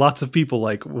scale that lots of people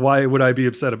like. Why would I be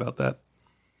upset about that?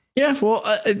 Yeah, well,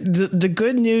 the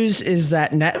good news is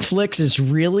that Netflix is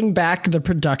reeling back the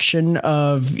production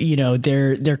of,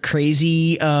 their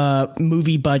crazy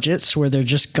movie budgets, where they're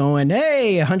just going,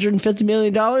 hey, $150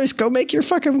 million, go make your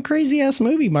fucking crazy ass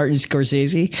movie, Martin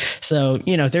Scorsese. So,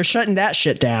 they're shutting that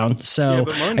shit down. So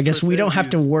I guess we don't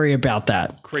have to worry about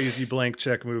that. Crazy blank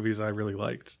check movies I really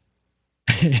liked.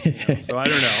 So I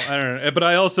don't know. But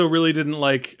I also really didn't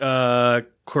like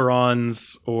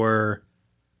Quaron's or...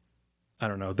 I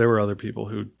don't know. There were other people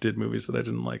who did movies that I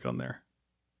didn't like on there.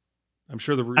 I'm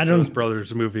sure the Russo's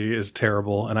Brothers movie is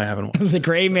terrible, and I haven't watched The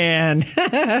Gray Man.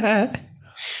 But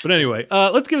anyway,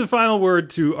 let's give the final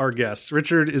word to our guest.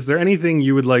 Richard, is there anything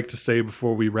you would like to say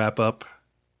before we wrap up?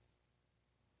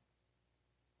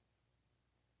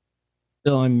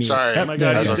 Sorry. Oh my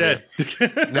God, he's dead.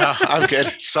 No, I'm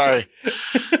good. Sorry.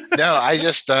 No, I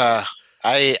just,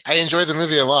 I enjoyed the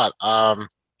movie a lot.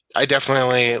 I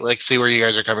definitely see where you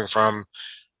guys are coming from.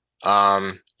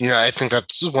 I think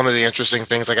that's one of the interesting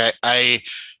things. Like I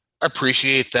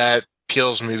appreciate that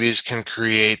Peele's movies can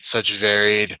create such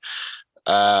varied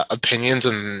opinions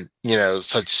and,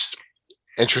 such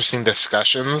interesting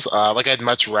discussions. I'd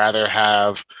much rather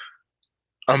have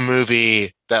a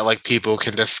movie that like people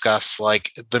can discuss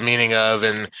like the meaning of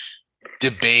and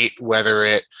debate whether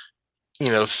it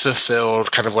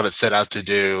fulfilled kind of what it set out to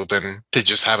do, than to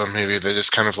just have a movie that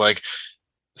just kind of like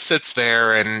sits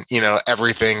there and,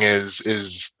 everything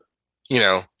is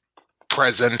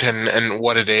present and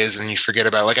what it is, and you forget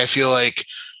about it. Like, I feel like,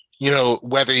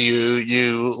 whether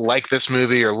you like this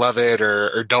movie or love it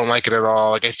or don't like it at all,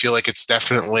 like, I feel like it's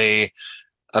definitely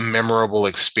a memorable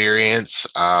experience.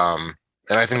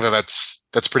 And I think that's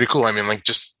pretty cool. I mean, like,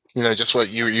 just what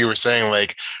you were saying,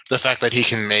 like the fact that he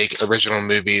can make original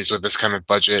movies with this kind of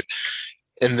budget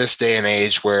in this day and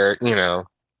age where,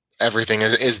 everything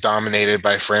is dominated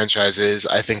by franchises.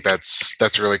 I think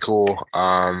that's really cool.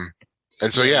 And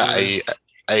so, yeah,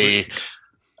 I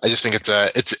just think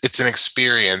it's an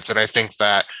experience. And I think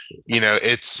that,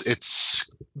 it's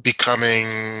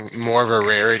becoming more of a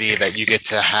rarity that you get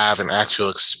to have an actual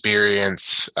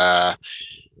experience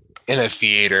in a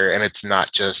theater, and it's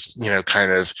not just,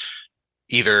 kind of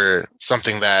either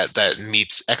something that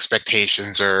meets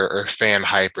expectations or fan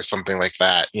hype or something like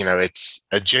that. It's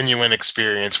a genuine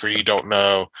experience where you don't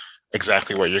know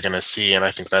exactly what you're going to see, and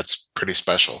I think that's pretty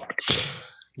special.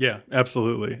 Yeah,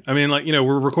 absolutely. I mean,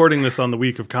 we're recording this on the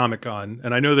week of Comic-Con,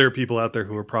 and I know there are people out there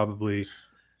who are probably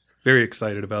very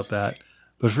excited about that.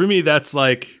 But for me, that's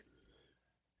like,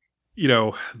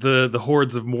 the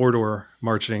hordes of Mordor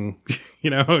marching,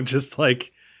 just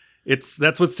like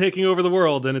that's what's taking over the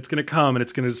world, and it's going to come and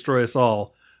it's going to destroy us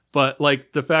all. But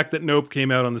like the fact that Nope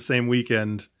came out on the same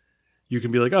weekend, you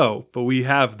can be like, oh, but we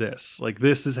have this. Like,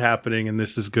 this is happening and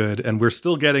this is good, and we're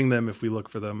still getting them if we look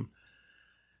for them.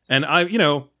 And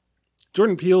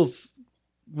Jordan Peele's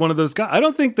one of those guys. I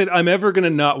don't think that I'm ever going to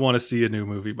not want to see a new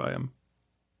movie by him.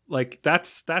 Like,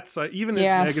 that's even as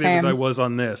negative same. as I was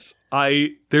on this,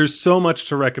 there's so much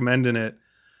to recommend in it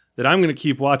that I'm going to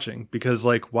keep watching, because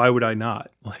like, why would I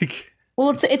not? Like, well,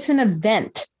 it's an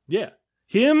event. Yeah.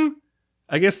 Him,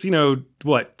 I guess,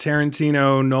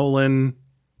 Tarantino, Nolan,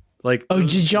 like. Oh,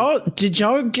 did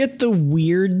y'all get the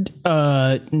weird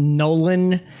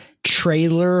Nolan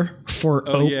trailer for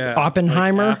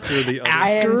Oppenheimer? Like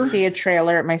I didn't see a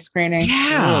trailer at my screening.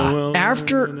 Yeah,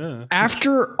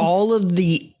 after all of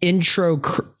the intro,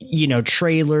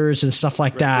 trailers and stuff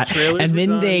like that, and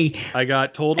then I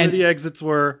got told where the exits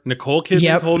were. Nicole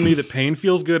Kidman told me that pain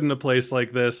feels good in a place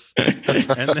like this, and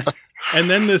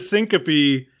then the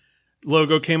syncope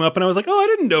logo came up, and I was like, oh, I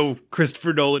didn't know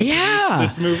Christopher Nolan produced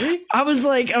this movie. I was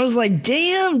like,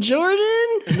 damn, Jordan.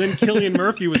 And then Cillian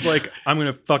Murphy was like, I'm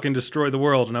gonna fucking destroy the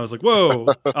world, and I was like, whoa,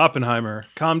 Oppenheimer,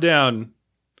 calm down.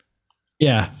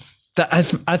 Yeah, I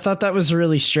thought that was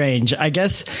really strange. I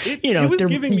guess they're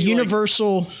giving me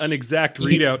Universal an exact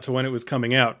readout to when it was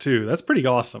coming out too. That's pretty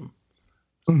awesome.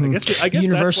 Mm-hmm. I guess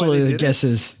Universal, I guess,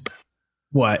 is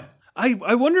what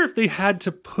I wonder if they had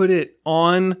to put it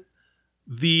on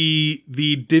the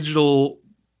digital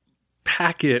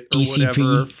packet or DCP.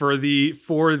 whatever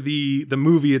for the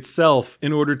movie itself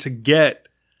in order to get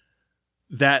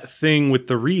that thing with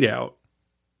the readout,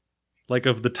 like,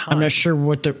 of the time. I'm not sure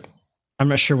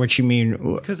what you mean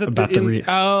about the readout.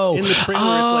 Oh, in the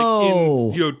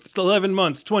trailer, it's like in 11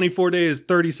 months, 24 days,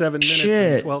 37 minutes,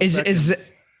 and 12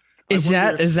 seconds. Is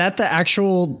that the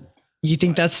actual? You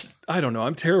think that's? I don't know.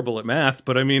 I'm terrible at math,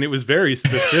 but I mean, it was very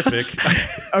specific.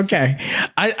 Okay,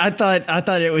 I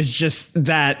thought it was just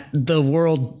that the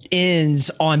world ends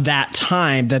on that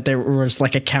time, that there was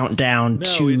like a countdown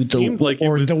to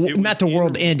the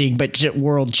world ending, but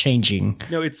world changing.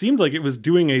 No, it seemed like it was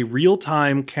doing a real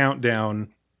time countdown.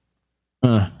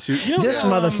 To this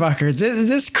motherfucker,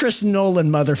 this Chris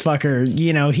Nolan motherfucker,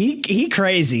 he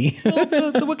crazy.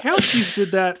 Well, the Wachowskis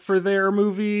did that for their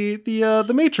movie,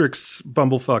 the Matrix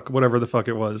bumblefuck, whatever the fuck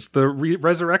it was, the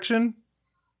Resurrection.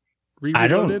 You're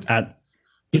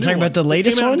talking about the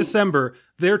latest one? one? In December.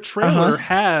 Their trailer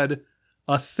had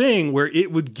a thing where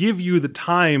it would give you the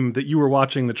time that you were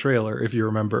watching the trailer, if you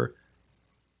remember.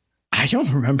 I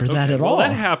don't remember that at all.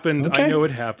 That happened. Okay. I know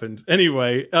it happened.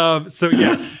 Anyway, so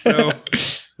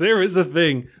there is a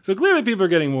thing. So clearly people are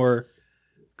getting more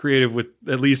creative with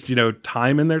at least,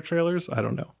 time in their trailers. I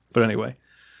don't know. But anyway,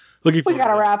 we got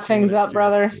to wrap things up,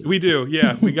 brothers. We do.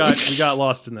 Yeah, we got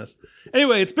lost in this.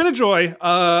 Anyway, it's been a joy.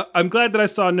 I'm glad that I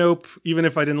saw Nope, even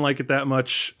if I didn't like it that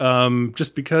much.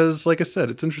 Just because, like I said,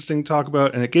 it's interesting to talk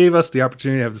about, and it gave us the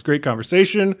opportunity to have this great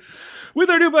conversation with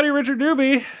our new buddy, Richard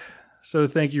Newby. So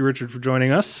thank you, Richard, for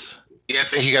joining us. Yeah,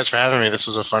 thank you guys for having me. This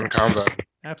was a fun convo.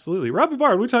 Absolutely. Robbie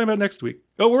Bard, what are we talking about next week?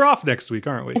 Oh, we're off next week,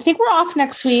 aren't we? I think we're off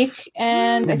next week.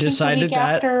 And I think the week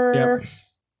after... Yep.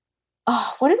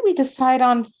 Oh, what did we decide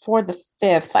on for the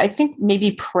 5th? I think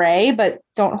maybe Prey, but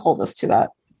don't hold us to that.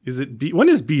 When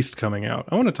is Beast coming out?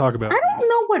 I want to talk about I don't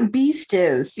know what Beast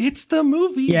is. It's the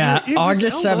movie. Yeah,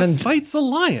 August 7th. Fights a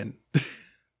lion.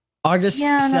 August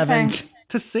 7th.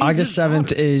 To save August 7th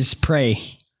daughter. Is Prey.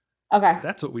 Okay.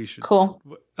 That's what we should. Cool.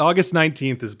 August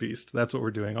 19th is Beast. That's what we're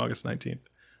doing. August 19th.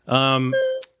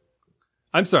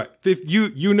 I'm sorry. If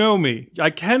you know me. I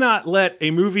cannot let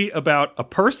a movie about a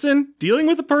person dealing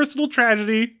with a personal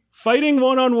tragedy, fighting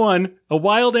one-on-one, a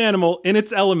wild animal in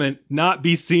its element, not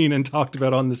be seen and talked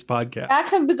about on this podcast. That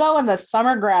could go in the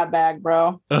summer grab bag,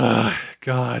 bro. Ugh,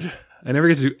 God. I never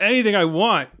get to do anything I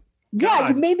want. God. Yeah,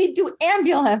 you made me do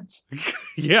Ambulance.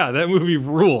 Yeah, that movie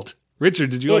ruled.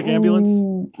 Richard, did you like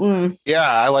Ambulance? Yeah,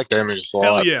 I like the images a lot.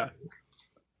 Hell yeah.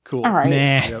 Cool. All right.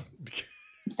 Nah. Yep.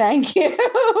 Thank you.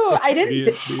 I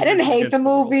didn't hate the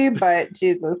movie, but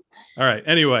Jesus. All right.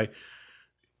 Anyway,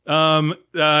 I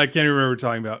can't even remember what we're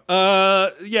talking about.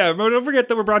 Yeah, but don't forget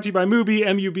that we're brought to you by Mubi,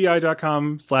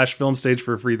 mubi.com/filmstage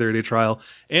for a free 30-day trial,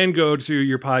 and go to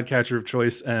your podcatcher of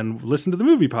choice and listen to the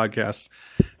movie podcast.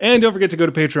 And don't forget to go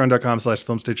to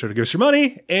patreon.com/filmstage show to give us your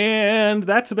money. And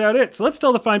that's about it. So let's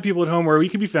tell the fine people at home where we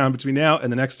can be found between now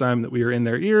and the next time that we are in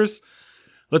their ears.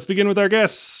 Let's begin with our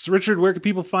guests. Richard, where can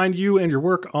people find you and your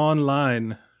work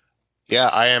online? Yeah,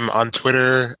 I am on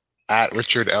Twitter at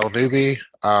Richard L. Newby.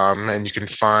 And you can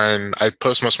I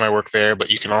post most of my work there, but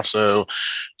you can also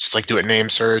just do a name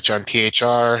search on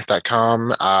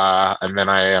thr.com. And then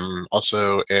I am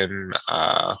also in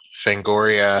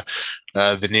Fangoria.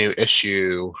 The new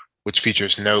issue, which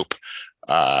features Nope,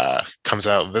 comes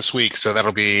out this week. So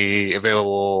that'll be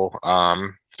available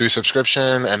through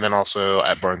subscription and then also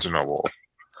at Barnes & Noble.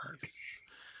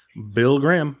 Bill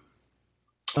Graham.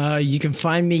 You can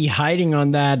find me hiding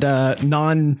on that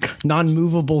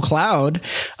non-movable cloud,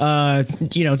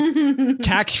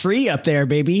 tax free up there,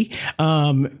 baby. Except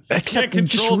can't just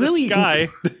control really the sky.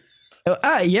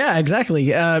 Yeah, exactly.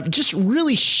 Just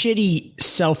really shitty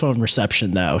cell phone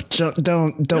reception, though.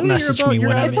 Don't Really, message me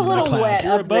when I'm It's in a little the cloud. wet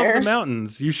You're up above there. the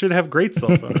mountains. You should have great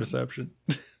cell phone reception.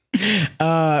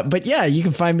 But yeah, you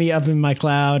can find me up in my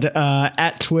cloud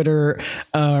at Twitter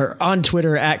or on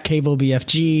Twitter at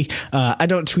CableBFG. I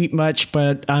don't tweet much,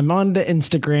 but I'm on the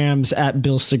Instagrams at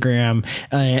Billstagram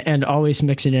and always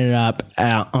mixing it up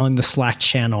on the Slack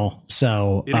channel.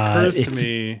 So It occurs to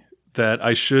me that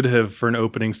I should have, for an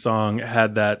opening song,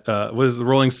 had that. What is the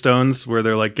Rolling Stones where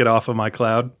they're like, "Get off of my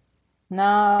cloud"?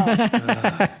 No.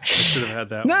 I should have had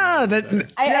that. No, one. that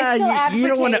I still advocate you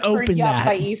don't want to for open Yup that.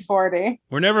 by E40.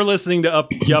 We're never listening to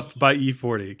Yup by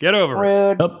E40. Get over it.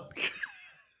 Rude. Oh,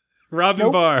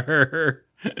 Robin Barr,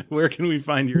 where can we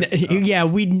find your stuff? yeah,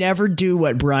 we never do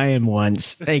what Brian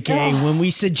wants. Okay, when we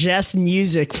suggest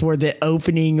music for the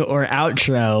opening or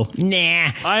outro,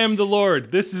 nah. I am the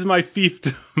Lord. This is my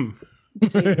fiefdom.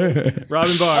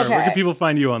 Robin Barr, where can people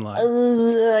find you online?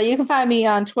 You can find me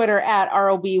on Twitter at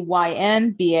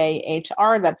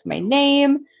ROBYNBAHR. That's my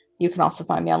name. You can also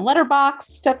find me on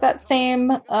Letterboxd at that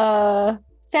same.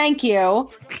 Thank you.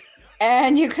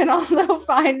 And you can also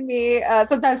find me,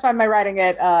 sometimes find my writing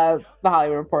at The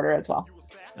Hollywood Reporter as well.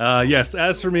 Yes,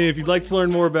 as for me, if you'd like to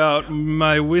learn more about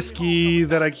my whiskey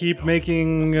that I keep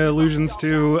making allusions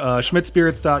to,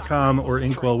 schmidtspirits.com or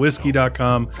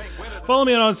inkwellwhiskey.com. Follow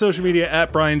me on social media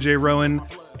at Brian J. Rowan.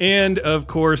 And, of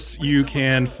course, you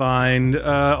can find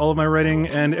all of my writing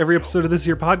and every episode of this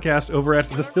year podcast over at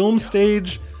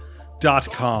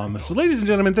thefilmstage.com. So, ladies and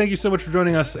gentlemen, thank you so much for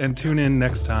joining us, and tune in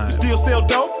next time. Still sell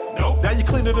dope? Nope. Now you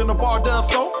clean it in a bar Dove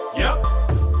soap? Yep.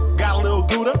 Got a little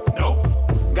Gouda? Nope.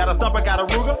 Got a thumper, got a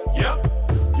Ruger?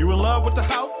 Yep. You in love with the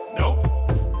hoe? Nope.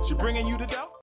 She bringing you the dope?